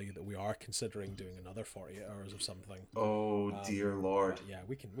shouldn't tell you that we are considering doing another 48 hours of something. Oh, dear Lord. Yeah,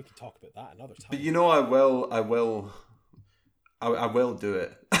 we can talk about that another time. But you know, I will do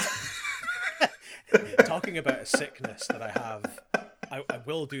it. Talking about a sickness that I have, I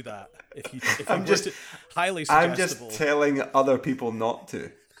will do that if I'm just highly suggestible. I'm just telling other people not to,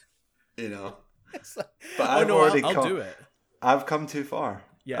 you know. But I'll do it. I've come too far.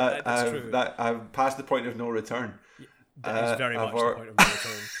 Yeah, that's true. I've passed the point of no return. That is very much the point of no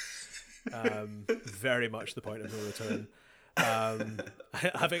return. Very much the point of no return.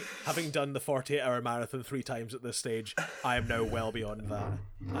 Having done the 48-hour marathon 3 times at this stage, I am now well beyond that.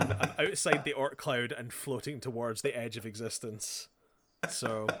 I'm outside the Oort cloud and floating towards the edge of existence.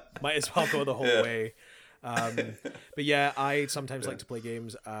 So might as well go the whole way. But yeah, I sometimes like to play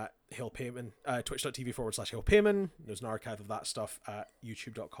games at Hail Payman, twitch.tv/Hail Payman. There's an archive of that stuff at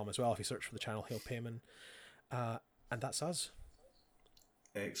youtube.com as well if you search for the channel Hail Payman. And that's us.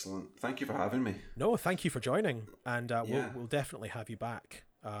 Excellent. Thank you for having me. No, thank you for joining, and we'll definitely have you back.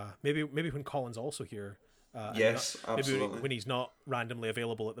 Maybe when Colin's also here. Yes, absolutely. Maybe when he's not randomly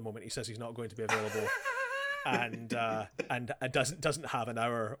available at the moment. He says he's not going to be available. and it doesn't have an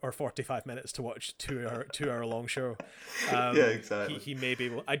hour or 45 minutes to watch two hour long show. Yeah, exactly. He may be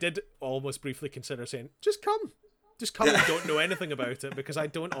able. I did almost briefly consider saying, just come and don't know anything about it, because I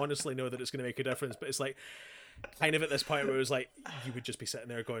don't honestly know that it's going to make a difference. But it's like kind of at this point where it was like you would just be sitting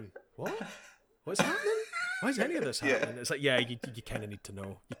there going, what's happening? Why is any of this happening? It's like, yeah, you kind of need to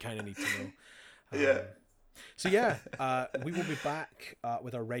know. Yeah. So yeah, we will be back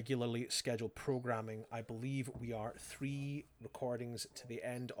with our regularly scheduled programming. I believe we are 3 recordings to the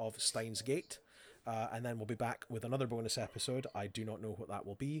end of Steins Gate, and then we'll be back with another bonus episode. I do not know what that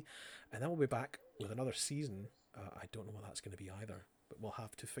will be, and then we'll be back with another season. I don't know what that's going to be either, but we'll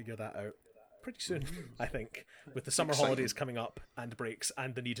have to figure that out pretty soon, I think, with the summer holidays coming up and breaks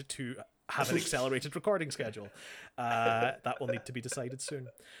and the need to have an accelerated recording schedule. That will need to be decided soon.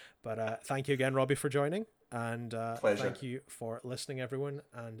 But thank you again, Robbie, for joining, and thank you for listening, everyone,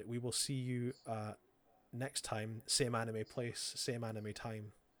 and we will see you next time. Same anime place, same anime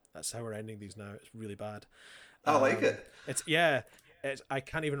time. That's how we're ending these now. It's really bad. I like it. I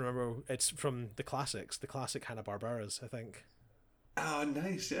can't even remember. It's from the classic Hanna-Barberas, I think. Oh,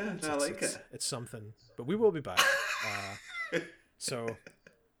 nice. Yeah, I like it. It's something. But we will be back. So,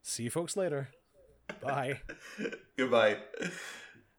 see you folks later. Bye. Goodbye.